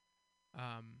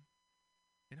 And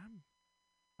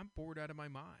I'm bored out of my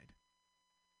mind.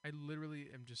 I literally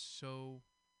am just so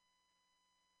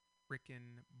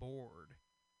freaking bored.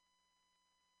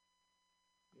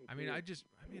 I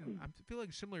feel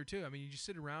like similar too. I mean, you just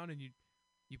sit around and you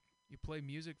play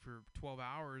music for 12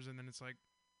 hours and then it's like,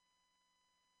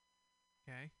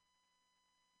 okay.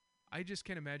 I just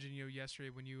can't imagine, yesterday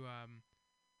when you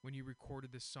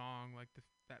recorded this song, like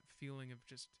that feeling of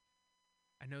just,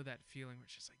 I know that feeling where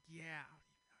it's just like, yeah,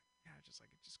 just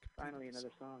like it just finally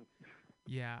another song.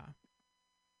 Yeah.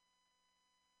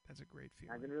 That's a great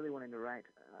feeling. I've been really wanting to write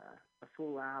a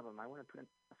full album. I want to put a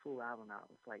full album out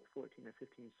with like 14 or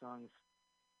 15 songs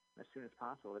as soon as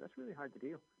possible. But that's really hard to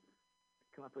do.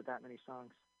 Come up with that many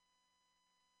songs.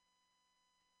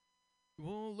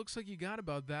 Well, it looks like you got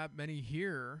about that many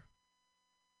here.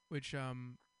 which oh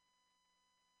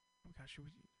gosh,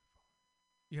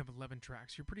 you have 11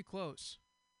 tracks. You're pretty close.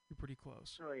 You're pretty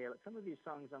close. Oh yeah, but some of these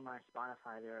songs on my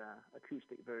Spotify, they're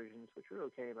acoustic versions, which are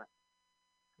okay, but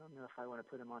I don't know if I want to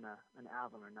put them on an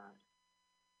album or not.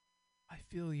 I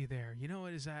feel you there. You know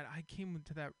what is that? I came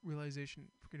to that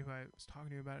realization. Forget who I was talking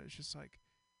to about it. It's just like,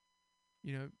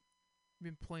 you know, you've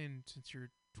been playing since you're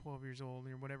 12 years old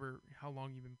or whatever, how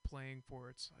long you've been playing for.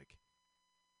 It's like,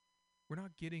 we're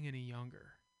not getting any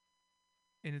younger.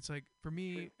 And it's like, for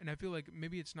me, and I feel like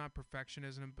maybe it's not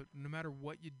perfectionism, but no matter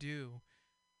what you do,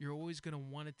 you're always going to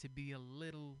want it to be a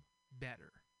little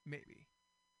better, maybe.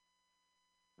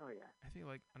 Oh yeah. I feel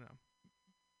like, I don't know,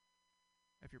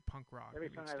 if you're punk rock.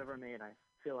 Every song I've ever made, I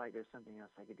feel like there's something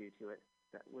else I could do to it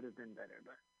that would have been better,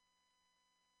 but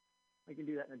I can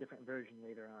do that in a different version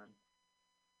later on.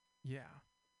 Yeah.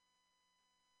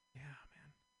 Yeah,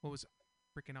 man. Well, it was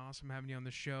freaking awesome having you on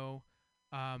the show.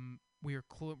 We are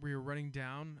running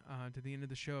down to the end of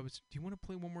the show. Do you want to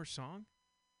play one more song?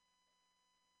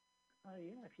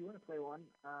 Yeah, if you want to play one,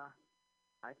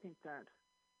 I think that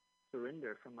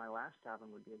Surrender from my last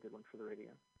album would be a good one for the radio.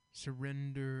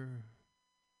 Surrender.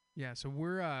 Yeah, so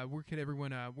where can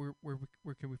everyone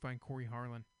where can we find Corey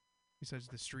Harlan besides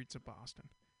the streets of Boston?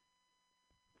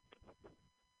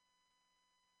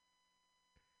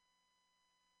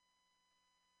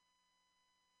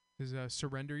 Is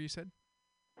Surrender, you said?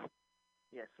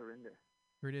 Yeah, Surrender.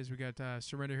 Here it is. We got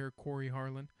Surrender here, Corey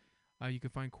Harlan. You can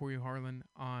find Corey Harlan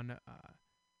on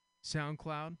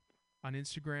SoundCloud, on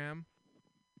Instagram,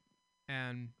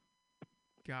 and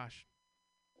gosh,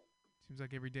 seems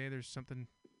like every day there's something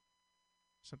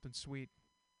sweet,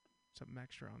 something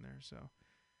extra on there. So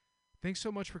thanks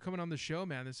so much for coming on the show,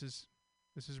 man. This is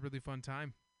a really fun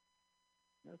time.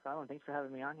 No problem. Thanks for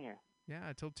having me on here. Yeah,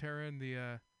 I told Tara and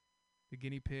the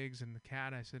guinea pigs and the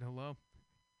cat, I said hello.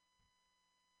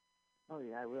 Oh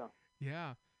yeah, I will.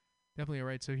 Yeah, definitely. All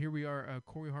right, so here we are,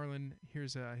 Corey Harlan.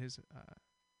 Here's his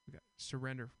we got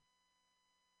Surrender.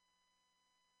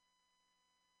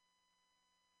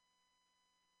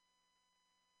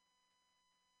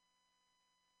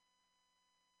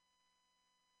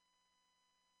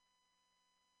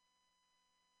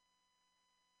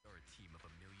 Are a team of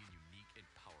a million unique and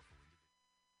powerful individuals.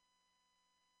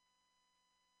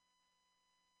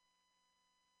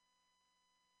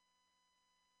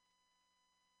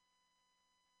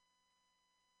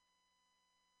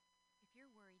 If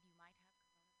you're worried you might have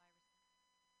coronavirus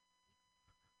symptoms,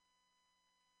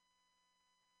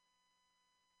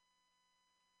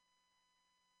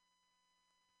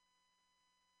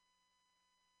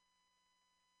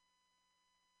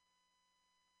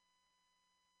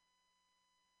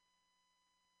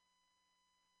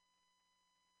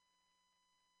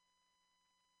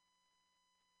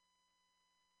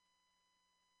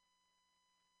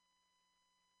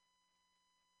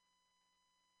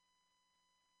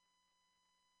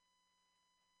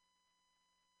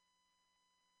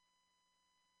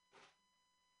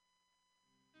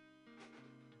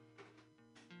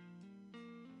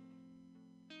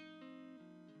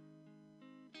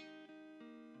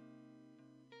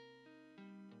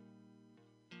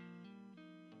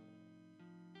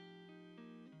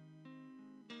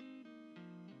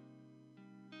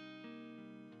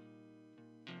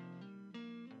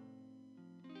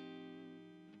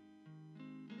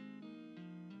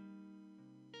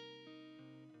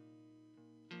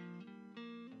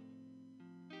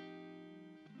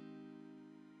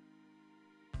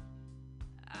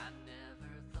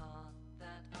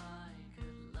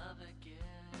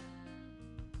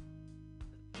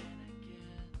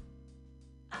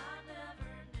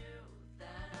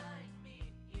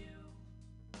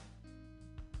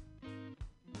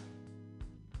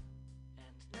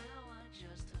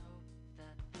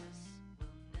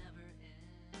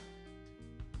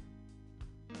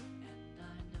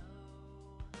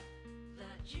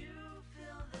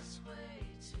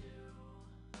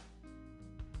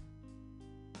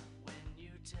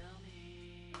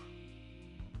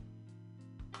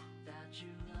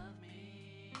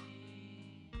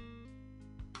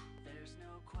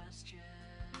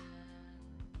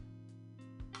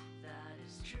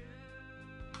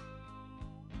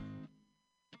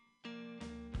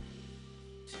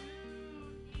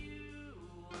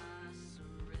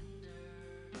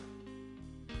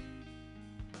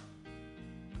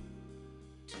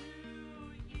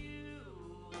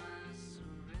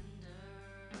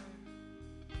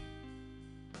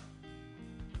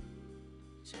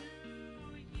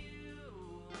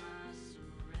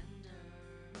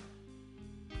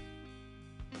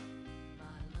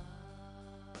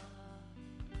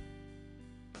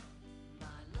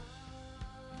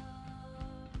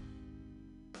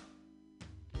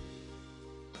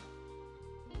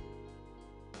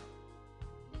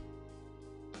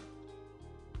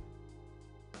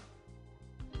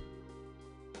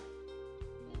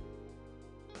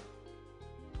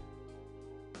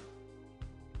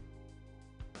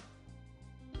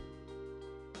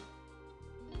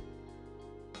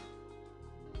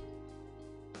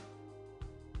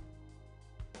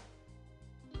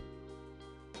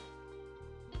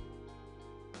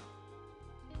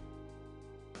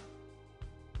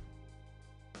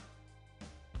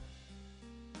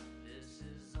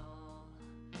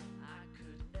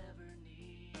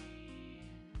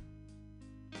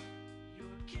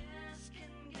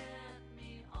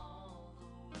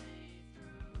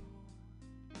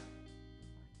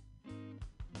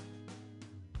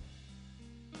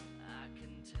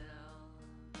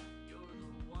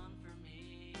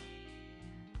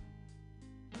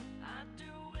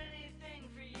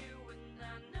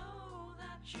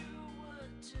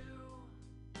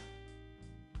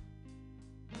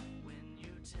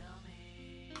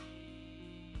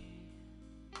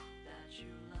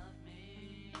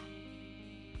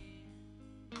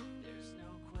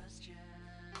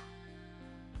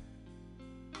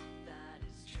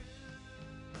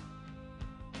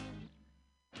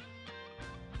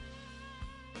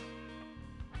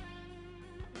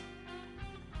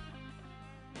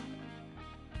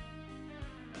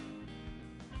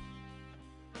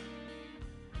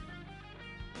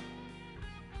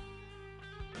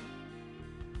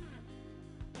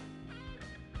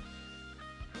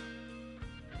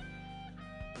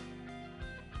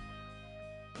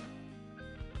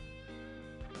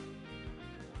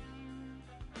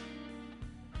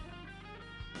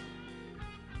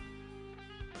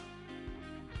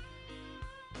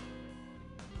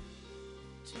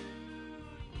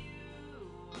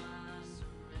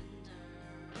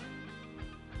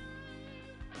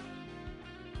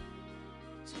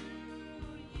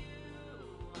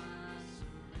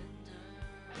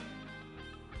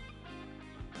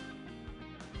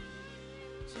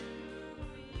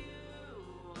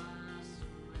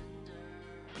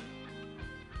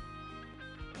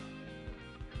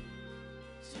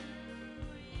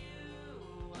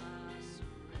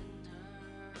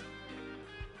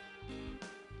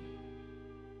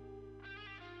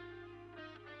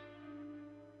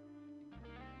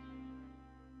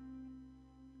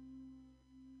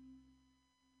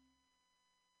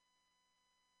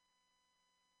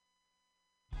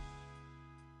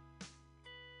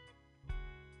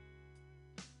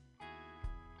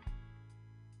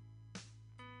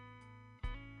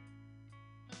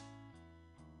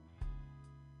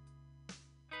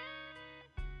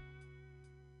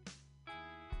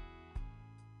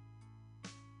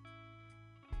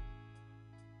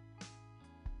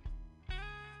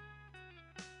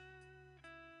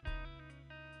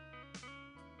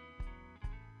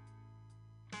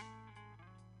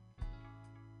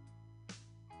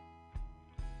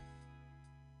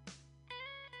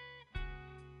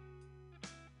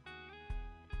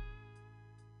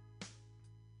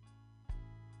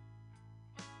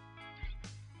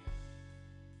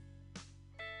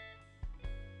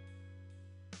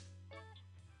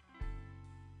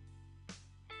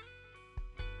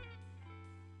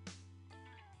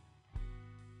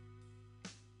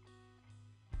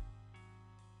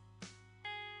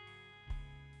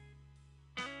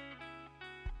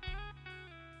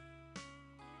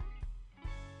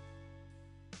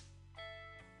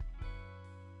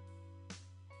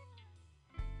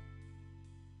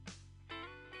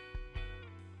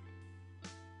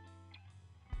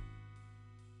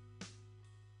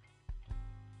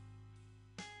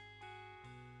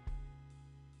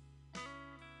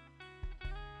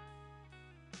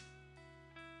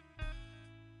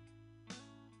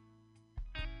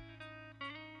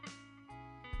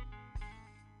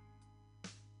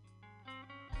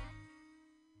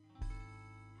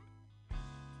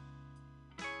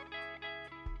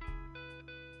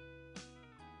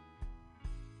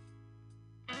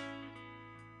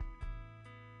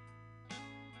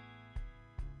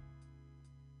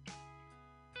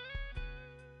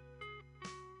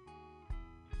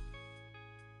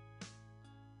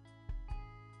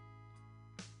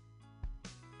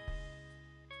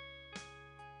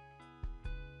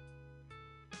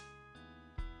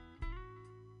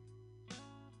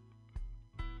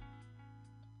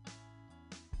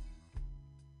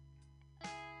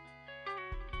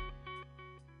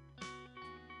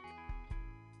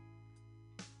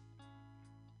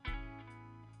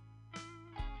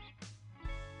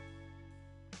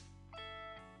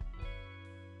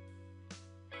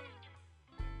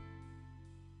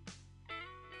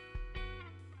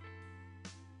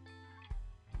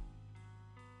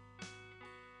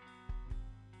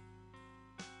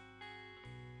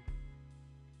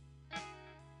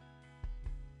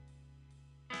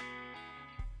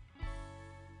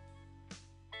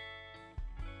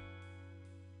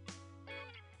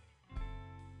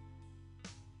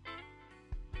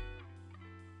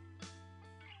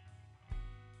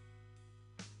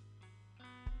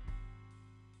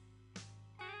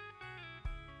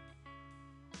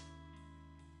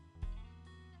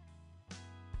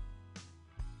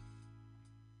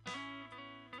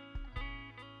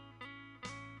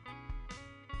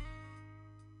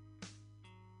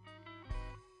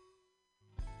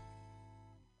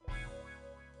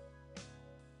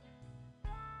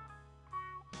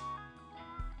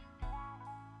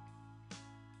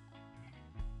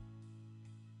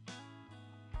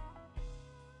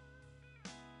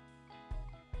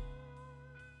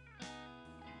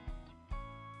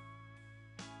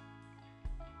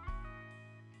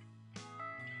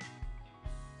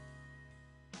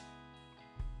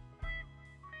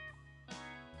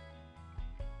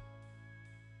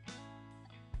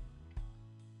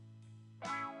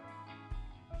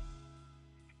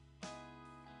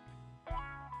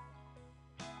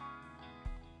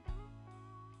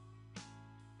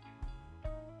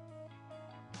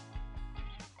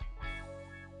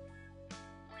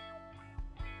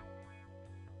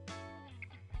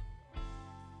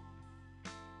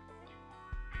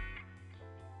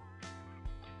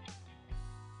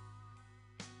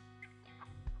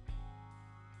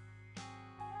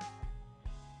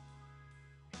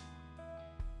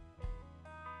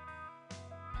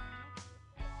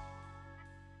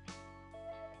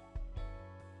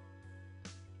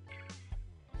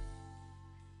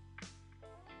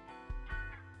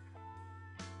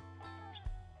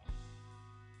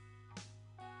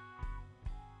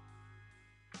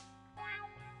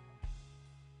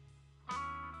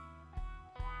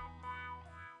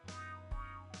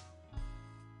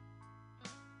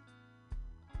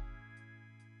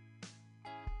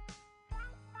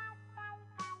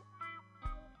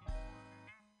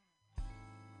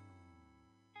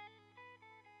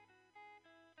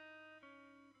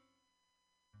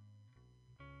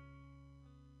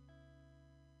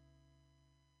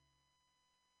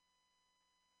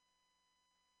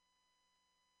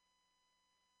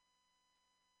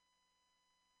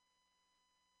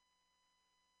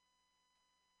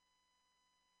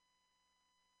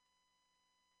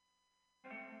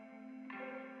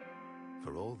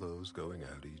 For all those going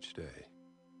out each day,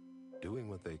 doing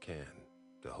what they can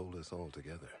to hold us all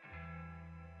together.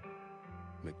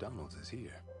 McDonald's is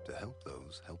here to help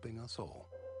those helping us all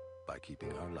by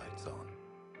keeping our lights on.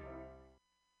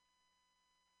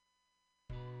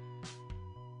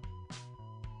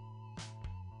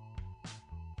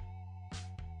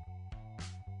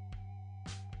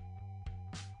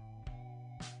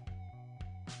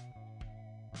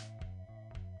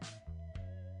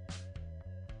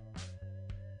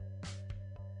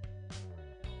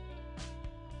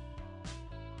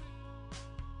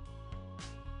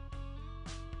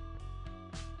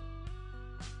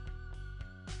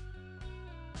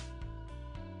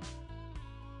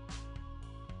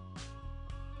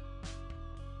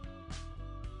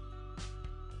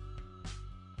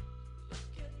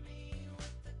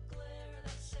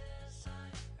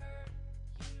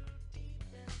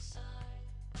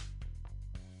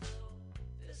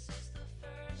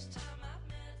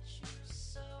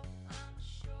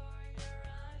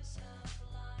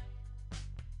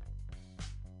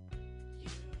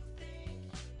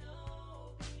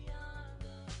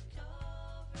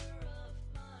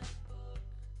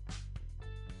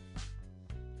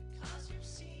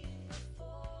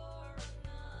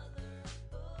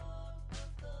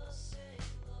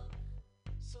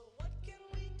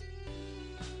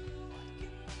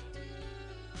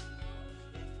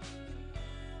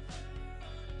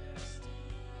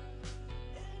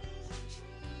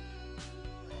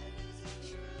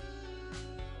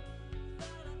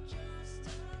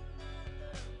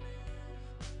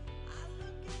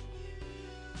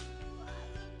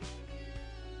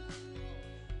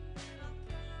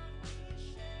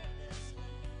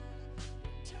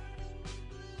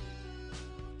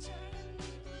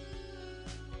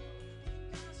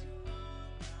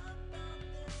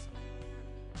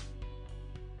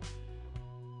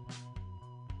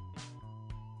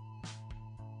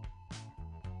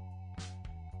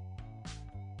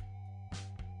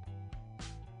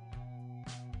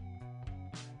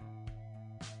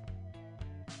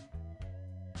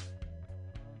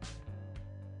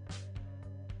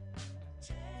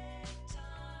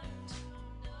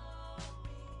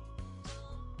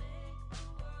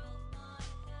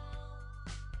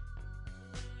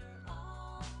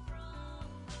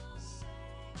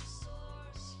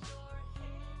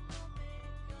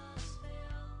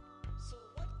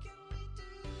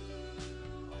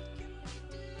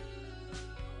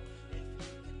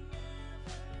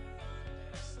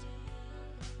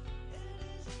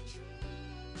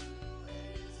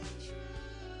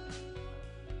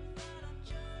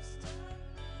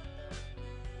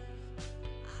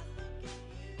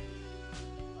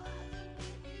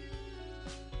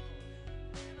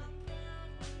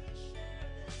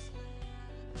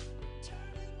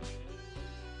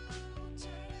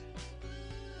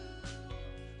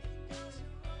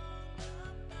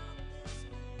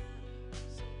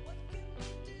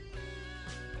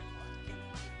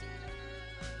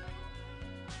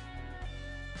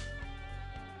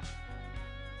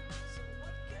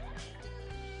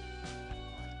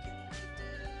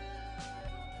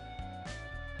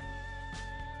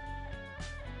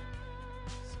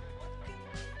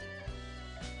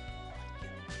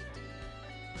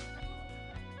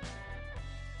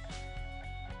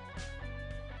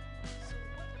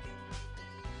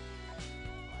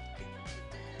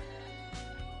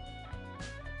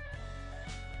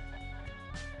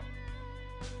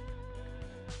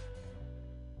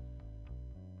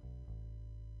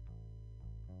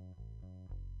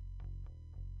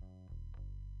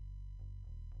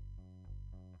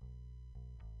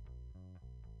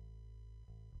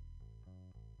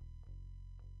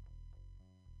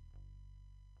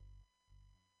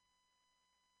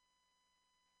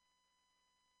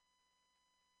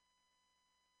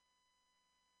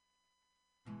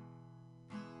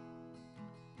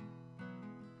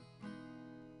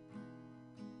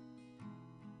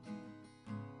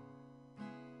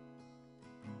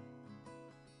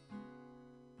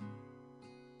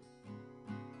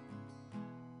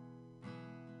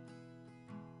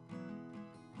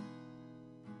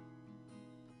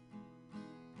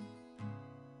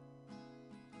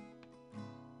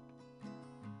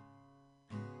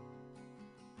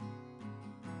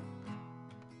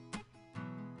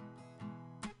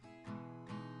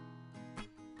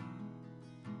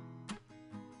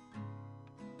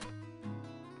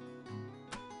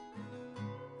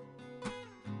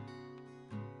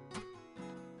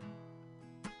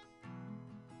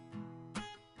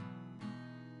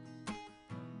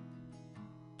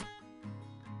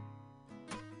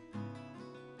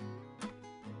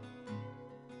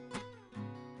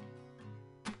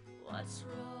 What's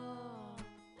wrong?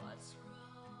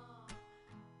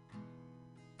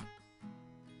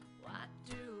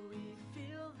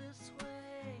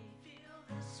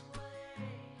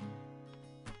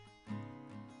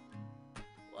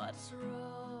 What's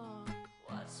wrong?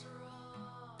 What's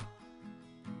wrong?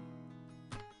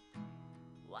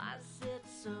 Why's it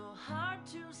so hard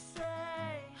to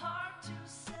say? Hard to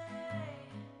say.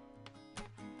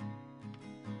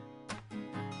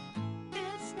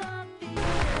 It's not the end.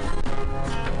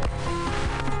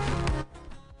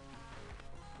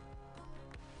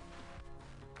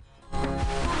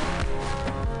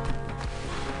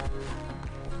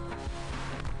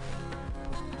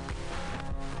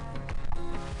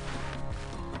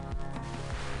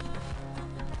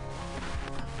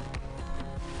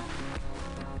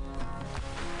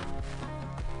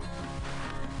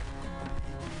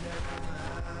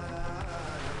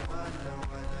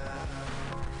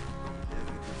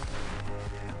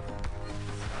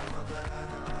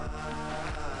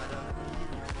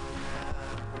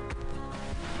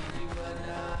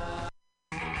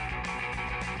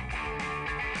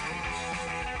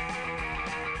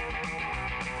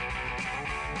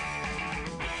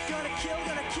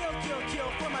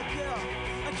 Kill for my bill.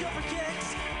 I kill for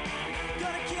kicks.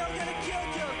 Gonna kill,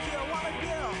 want my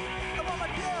bill. I want my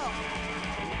bill.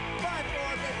 5,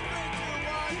 4, baby, 3, 2,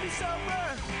 1. Give me sober.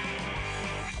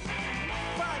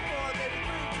 5, 4, baby,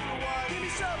 3, 2, 1. Give me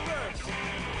sober.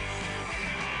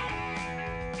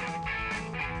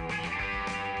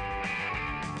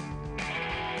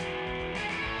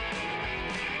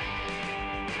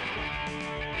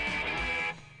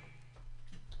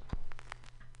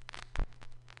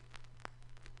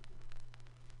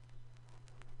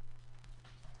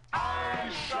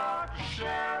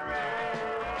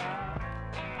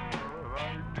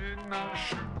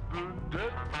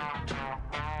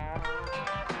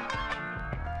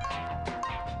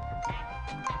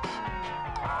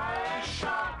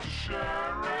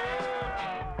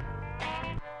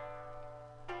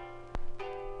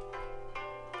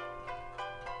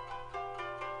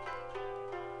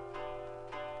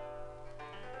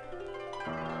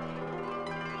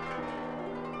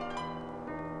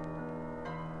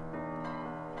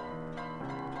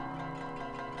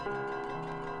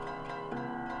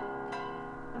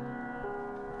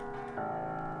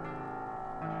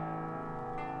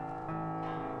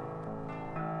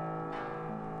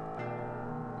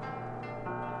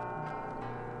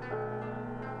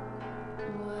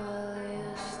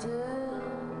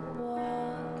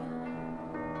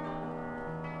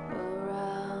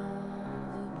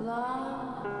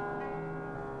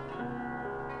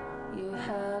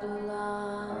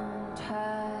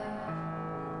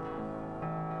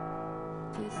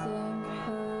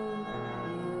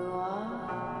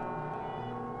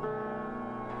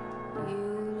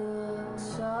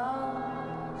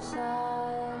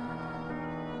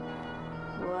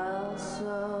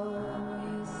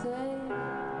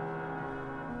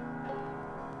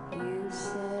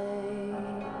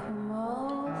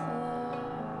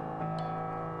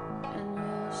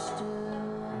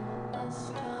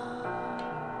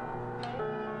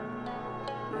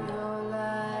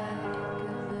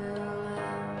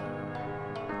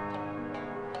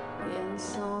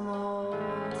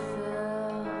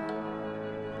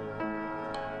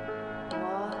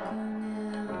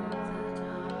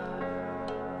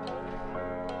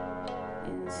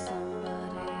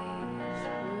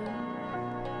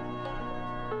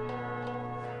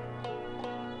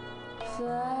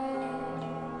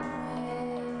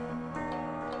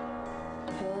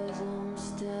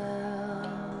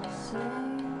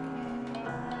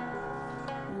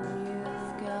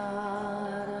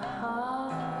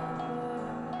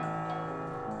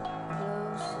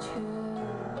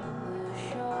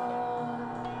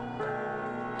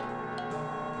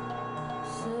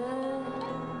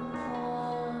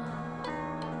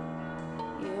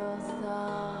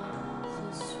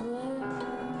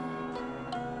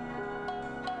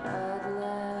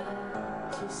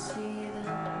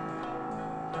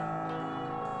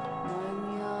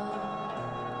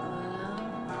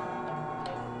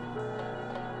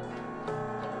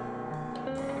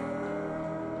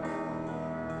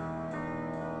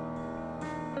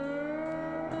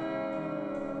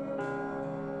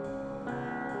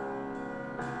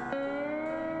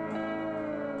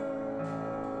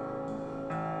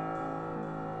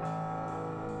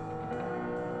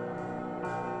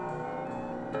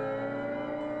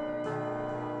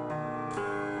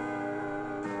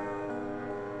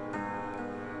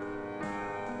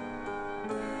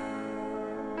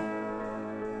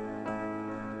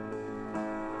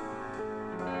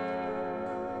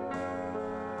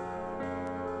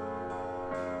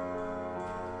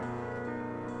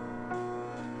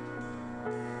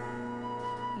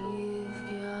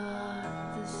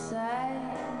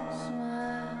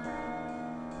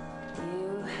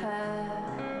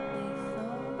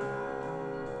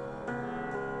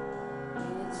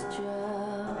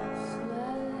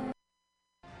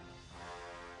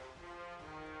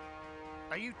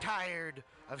 Are you tired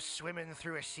of swimming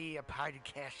through a sea of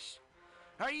podcasts?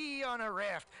 Are ye on a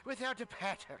raft without a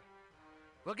paddle?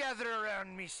 Well, gather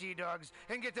around me, sea dogs,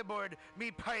 and get aboard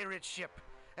me pirate ship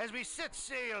as we set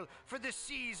sail for the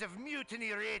seas of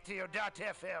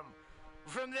MutinyRadio.fm.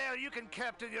 From there, you can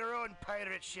captain your own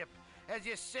pirate ship as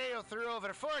you sail through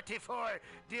over 44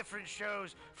 different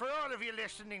shows for all of your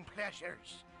listening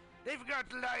pleasures. They've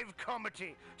got live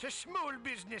comedy to small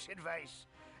business advice,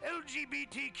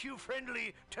 LGBTQ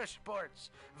friendly to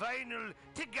sports, vinyl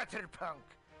to gutter punk.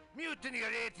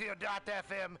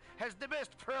 MutinyRadio.fm has the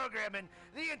best programming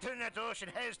the internet ocean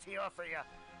has to offer you.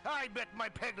 I bet my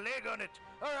peg leg on it,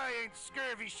 or I ain't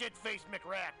scurvy shit-faced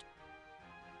McRat.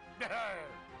 That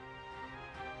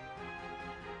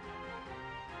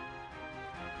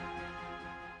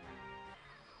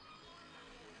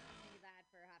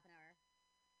for half an hour.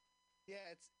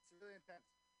 Yeah, it's really intense.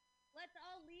 Let's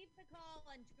all leave the call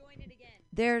and join it again.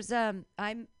 There's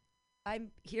I'm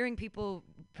hearing people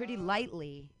pretty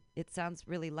lightly. It sounds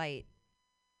really light.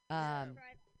 Let's try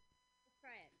it.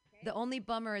 Okay? The only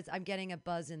bummer is I'm getting a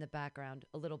buzz in the background,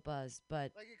 a little buzz,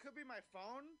 but Like, it could be my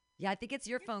phone. yeah, I think it's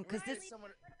your phone because this. Let's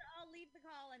all leave the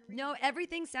call and No,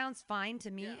 everything sounds fine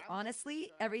to me. Yeah, I'm Honestly,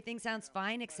 just, everything sounds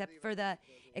fine except for the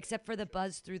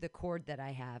buzz through the cord that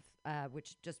I have,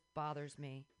 which just bothers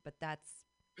me. But that's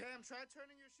Pam, try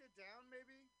turning your shit down,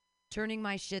 maybe. turning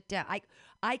my shit down.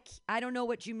 I don't know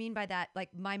what you mean by that. Like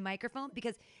my microphone,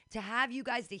 because to have you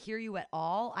guys to hear you at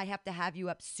all, I have to have you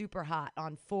up super hot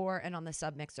on 4 and on the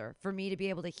sub mixer for me to be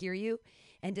able to hear you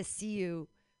and to see you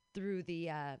through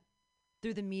the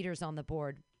meters on the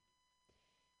board.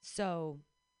 So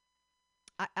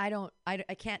I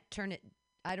can't turn it.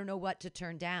 I don't know what to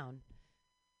turn down.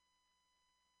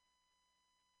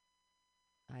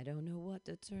 I don't know what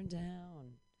to turn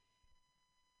down.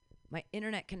 My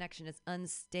internet connection is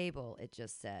unstable, it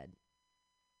just said.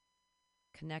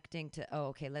 Connecting to,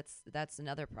 okay, that's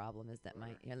another problem is that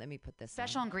here, let me put this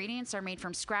Special on. ingredients are made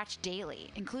from scratch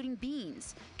daily, including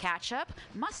beans, ketchup,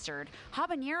 mustard,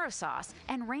 habanero sauce,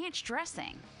 and ranch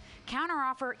dressing.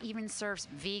 Counteroffer even serves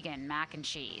vegan mac and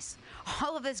cheese.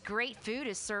 All of this great food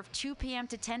is served 2 p.m.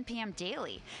 to 10 p.m.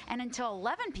 daily and until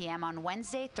 11 p.m. on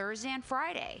Wednesday, Thursday, and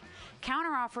Friday.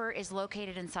 Counteroffer is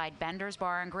located inside Bender's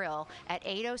Bar and Grill at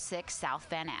 806 South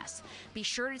Van Ness. Be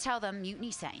sure to tell them Mutiny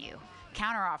sent you.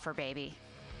 Counteroffer, baby.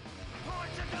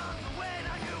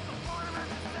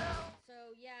 So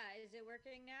yeah, is it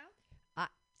working now?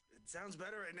 It sounds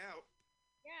better right now.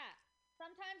 Yeah.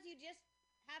 Sometimes you just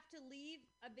have to leave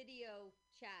a video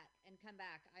chat and come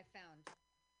back. I found.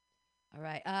 All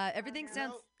right. Everything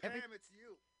sounds. No, Pam, it's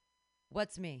you.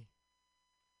 What's me?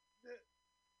 The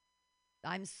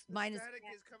mine is. static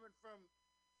is coming from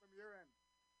your end.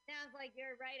 Sounds like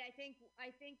you're right. I think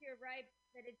you're right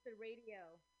that it's the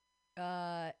radio.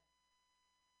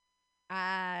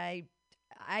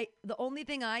 The only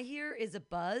thing I hear is a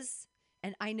buzz,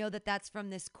 and I know that that's from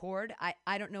this cord.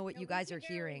 I don't know what you guys are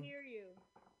hearing. Hear you.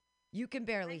 You can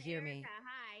barely I'm hear Erica. me.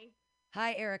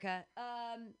 Hi. Hi, Erica.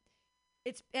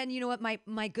 And you know what?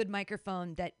 My good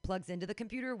microphone that plugs into the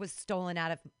computer was stolen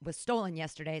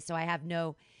yesterday, so I have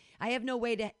no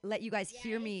way to let you guys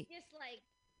hear me. It's just like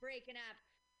breaking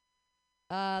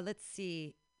up. Let's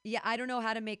see. Yeah, I don't know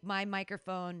how to make my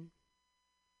microphone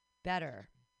better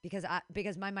because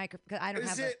my microphone. Because I don't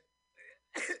have.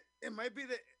 It might be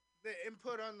the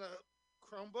input on the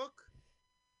Chromebook.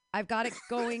 I've got it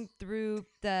going through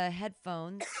the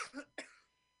headphones.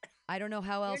 I don't know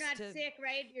how else You're not to. sick,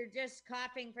 right? You're just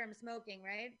coughing from smoking,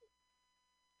 right?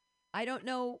 I don't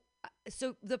know.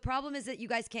 So the problem is that you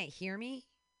guys can't hear me.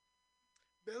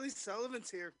 Billy Sullivan's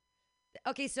here.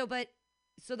 Okay, so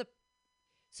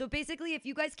basically, if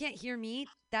you guys can't hear me,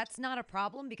 that's not a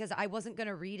problem because I wasn't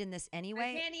gonna read in this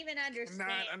anyway. I can't even understand.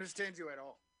 Not understand you at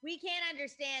all. We can't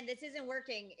understand. This isn't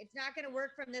working. It's not going to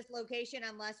work from this location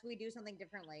unless we do something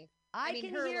differently. I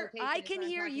can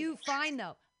hear you fine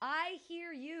though. I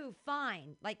hear you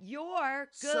fine. Like you're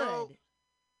good.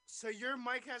 So your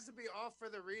mic has to be off for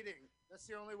the reading. That's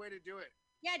the only way to do it.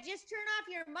 Yeah, just turn off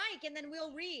your mic and then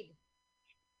we'll read.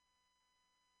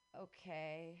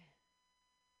 Okay.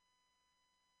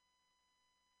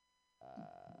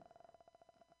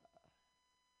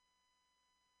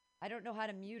 I don't know how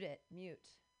to mute it. Mute.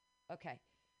 Okay.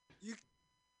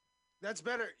 That's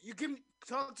better. You can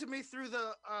talk to me through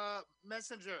the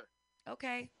messenger.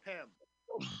 Okay. Pam.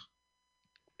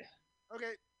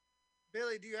 Okay.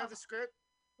 Billy, do you have the script?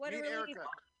 What Meet are we Erica.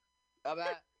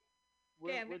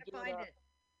 Okay, I'm going to find it.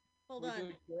 Hold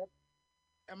on.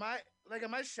 Am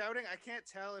I shouting? I can't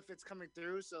tell if it's coming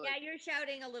through. So yeah, you're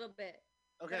shouting a little bit.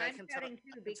 Okay, But I I'm can shouting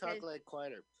too talk because like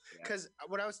quieter. Because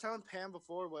what I was telling Pam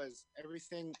before was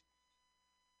everything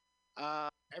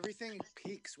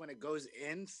peaks when it goes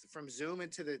in from Zoom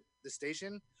into the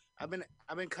station. I've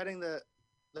been cutting the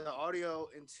audio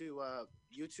into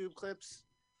YouTube clips,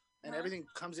 and everything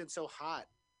comes in so hot.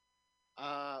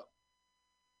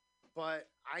 But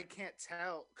I can't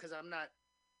tell because I'm not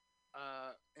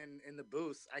in the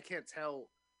booth. I can't tell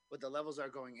what the levels are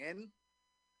going in.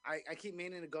 I keep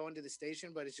meaning to go into the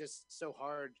station, but it's just so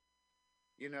hard,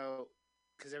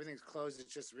 because everything's closed.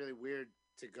 It's just really weird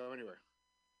to go anywhere.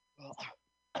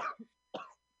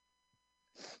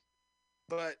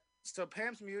 But so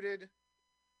Pam's muted.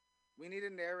 We need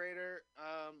a narrator.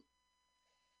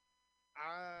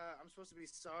 I'm supposed to be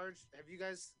Sarge. Have you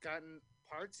guys gotten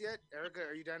parts yet? Erica,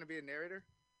 are you down to be a narrator?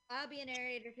 I'll be a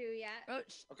narrator too. Yeah. Oh,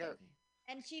 okay.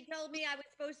 And she told me I was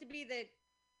supposed to be the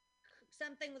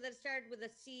something that started with a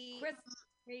C.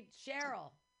 Maybe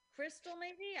Cheryl. Crystal,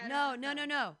 maybe. No.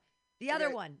 The other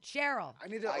one, Cheryl. I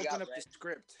need to open up the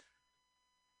script.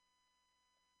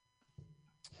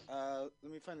 Let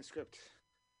me find the script.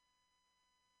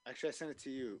 Actually, I sent it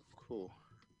to you. Cool.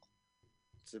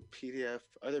 It's a PDF.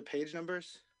 Are there page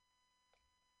numbers?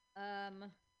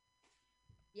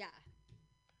 Yeah.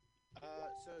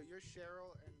 So you're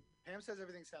Cheryl, and Pam says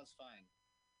everything sounds fine.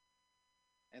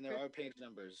 And there are page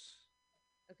numbers.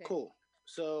 Okay. Cool.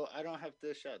 So I don't have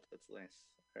to shout. That's nice.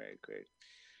 All right, great.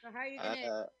 So how are you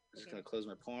gonna? Just gonna close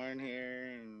my porn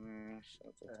here. And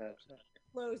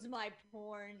close my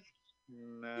porn.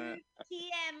 Nah.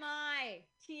 TMI.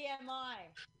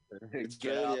 It's Get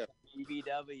radio. off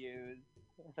BBWs.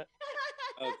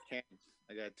 Okay,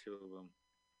 I got two of them.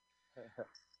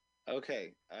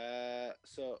 Okay,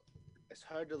 so it's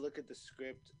hard to look at the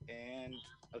script, and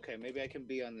okay, maybe I can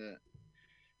be on the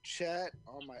chat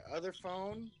on my other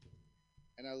phone,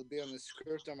 and I'll be on the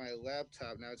script on my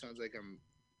laptop. Now it sounds like I'm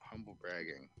humble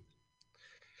bragging.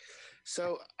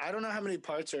 So I don't know how many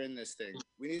parts are in this thing.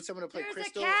 We need someone to play There's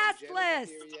Crystal. a cast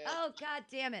list. Oh God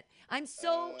damn it! I am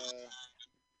so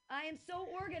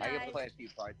organized. I can play a few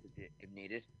parts if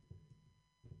needed.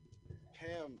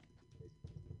 Pam.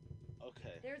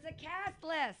 Okay. There's a cast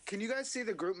list. Can you guys see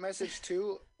the group message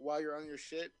too while you're on your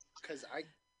shit? Because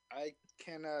I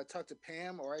can talk to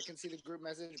Pam, or I can see the group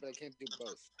message, but I can't do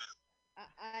both.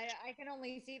 I can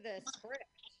only see the script.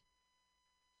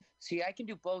 See, I can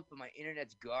do both, but my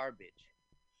internet's garbage.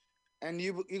 And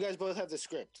you guys both have the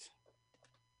script.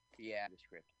 Yeah, the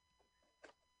script.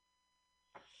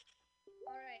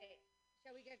 All right.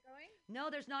 Shall we get going? No,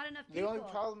 there's not enough people. The only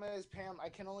problem is, Pam, I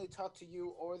can only talk to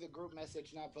you or the group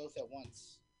message, not both at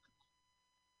once.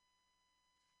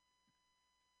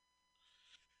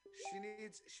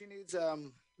 She needs a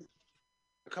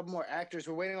couple more actors.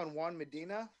 We're waiting on Juan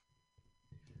Medina.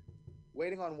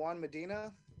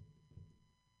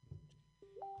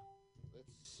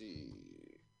 Let's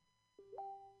see.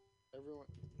 Everyone,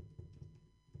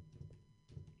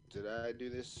 did I do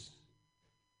this?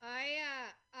 I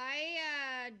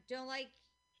don't like.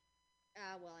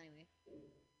 Well, anyway,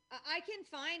 I can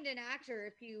find an actor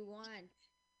if you want.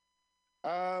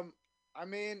 I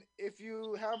mean, if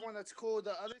you have one, that's cool.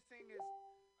 The other thing is,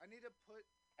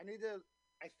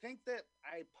 I think that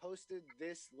I posted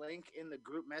this link in the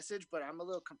group message, but I'm a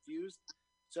little confused.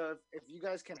 So if you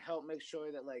guys can help make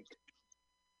sure that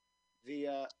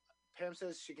Pam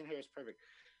says she can hear us perfect.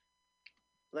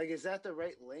 Is that the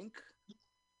right link?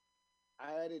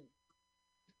 I added.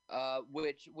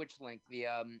 Which link?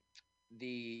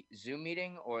 The Zoom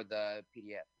meeting or the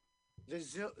PDF? The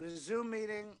Zoom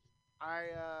meeting. I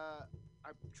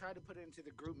tried to put it into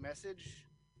the group message.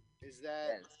 Is that?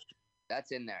 Yes.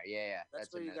 That's in there. Yeah.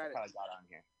 That's where in you there. got it. Probably got on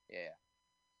here. Yeah.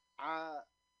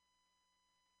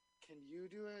 Can you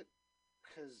do it?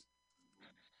 Because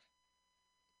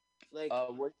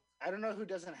I don't know who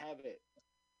doesn't have it.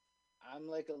 I'm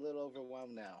a little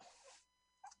overwhelmed now.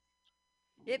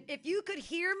 If you could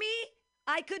hear me,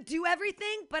 I could do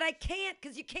everything, but I can't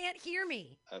because you can't hear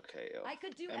me. Okay. I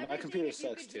could do and everything. my computer if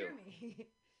sucks you could too.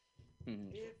 Hear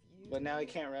me. But now I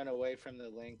can't run away from the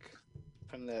link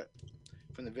from the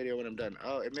video when I'm done.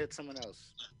 Oh, admit someone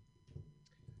else.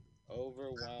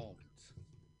 Overwhelmed.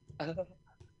 Trying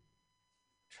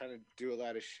to do a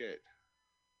lot of shit.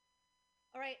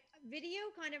 All right,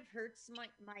 video kind of hurts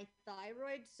my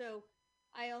thyroid, so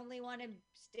I only want to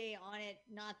stay on it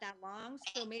not that long.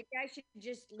 So maybe I should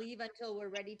just leave until we're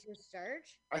ready to start.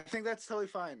 I think that's totally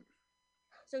fine.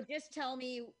 So just tell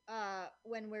me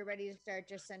when we're ready to start.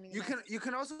 Just send me. You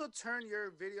can also turn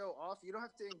your video off. You don't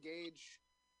have to engage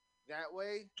that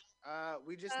way.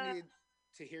 We just need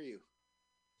to hear you.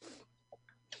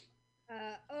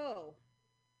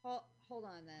 hold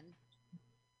on then.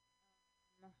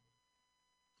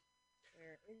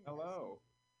 Where is this? Hello.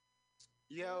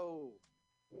 Yo.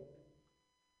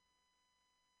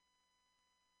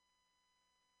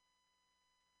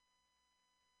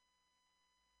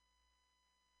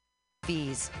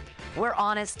 Fees. We're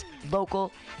honest,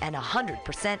 local, and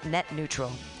 100% net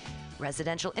neutral.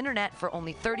 Residential internet for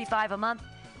only $35 a month.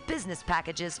 Business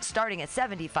packages starting at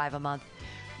 $75 a month.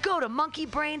 Go to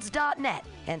monkeybrains.net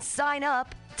and sign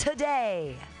up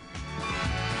today.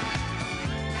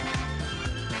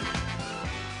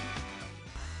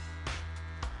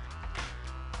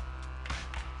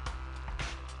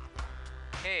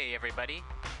 Hey everybody,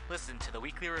 listen to the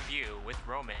Weekly Review with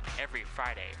Roman every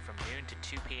Friday from noon to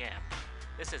 2 p.m.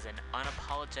 This is an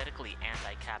unapologetically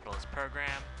anti-capitalist program.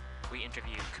 We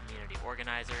interview community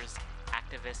organizers,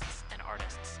 activists, and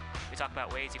artists. We talk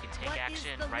about ways you can take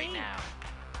action right now.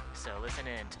 So listen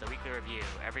in to the Weekly Review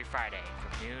every Friday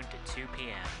from noon to 2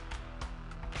 p.m.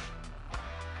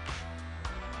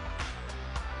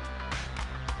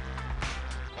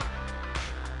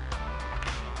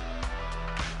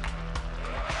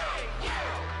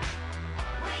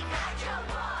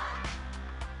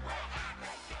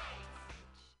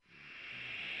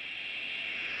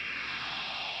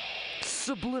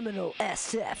 Subliminal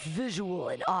SF visual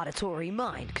and auditory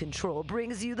mind control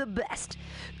brings you the best,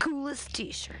 coolest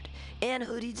t-shirt and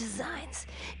hoodie designs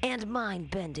and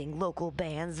mind-bending local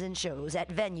bands and shows at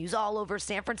venues all over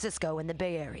San Francisco and the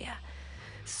Bay Area.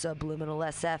 Subliminal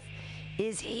SF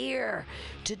is here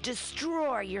to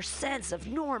destroy your sense of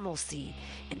normalcy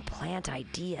and plant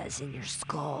ideas in your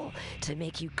skull to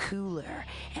make you cooler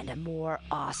and a more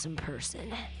awesome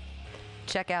person.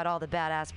 Check out all the badass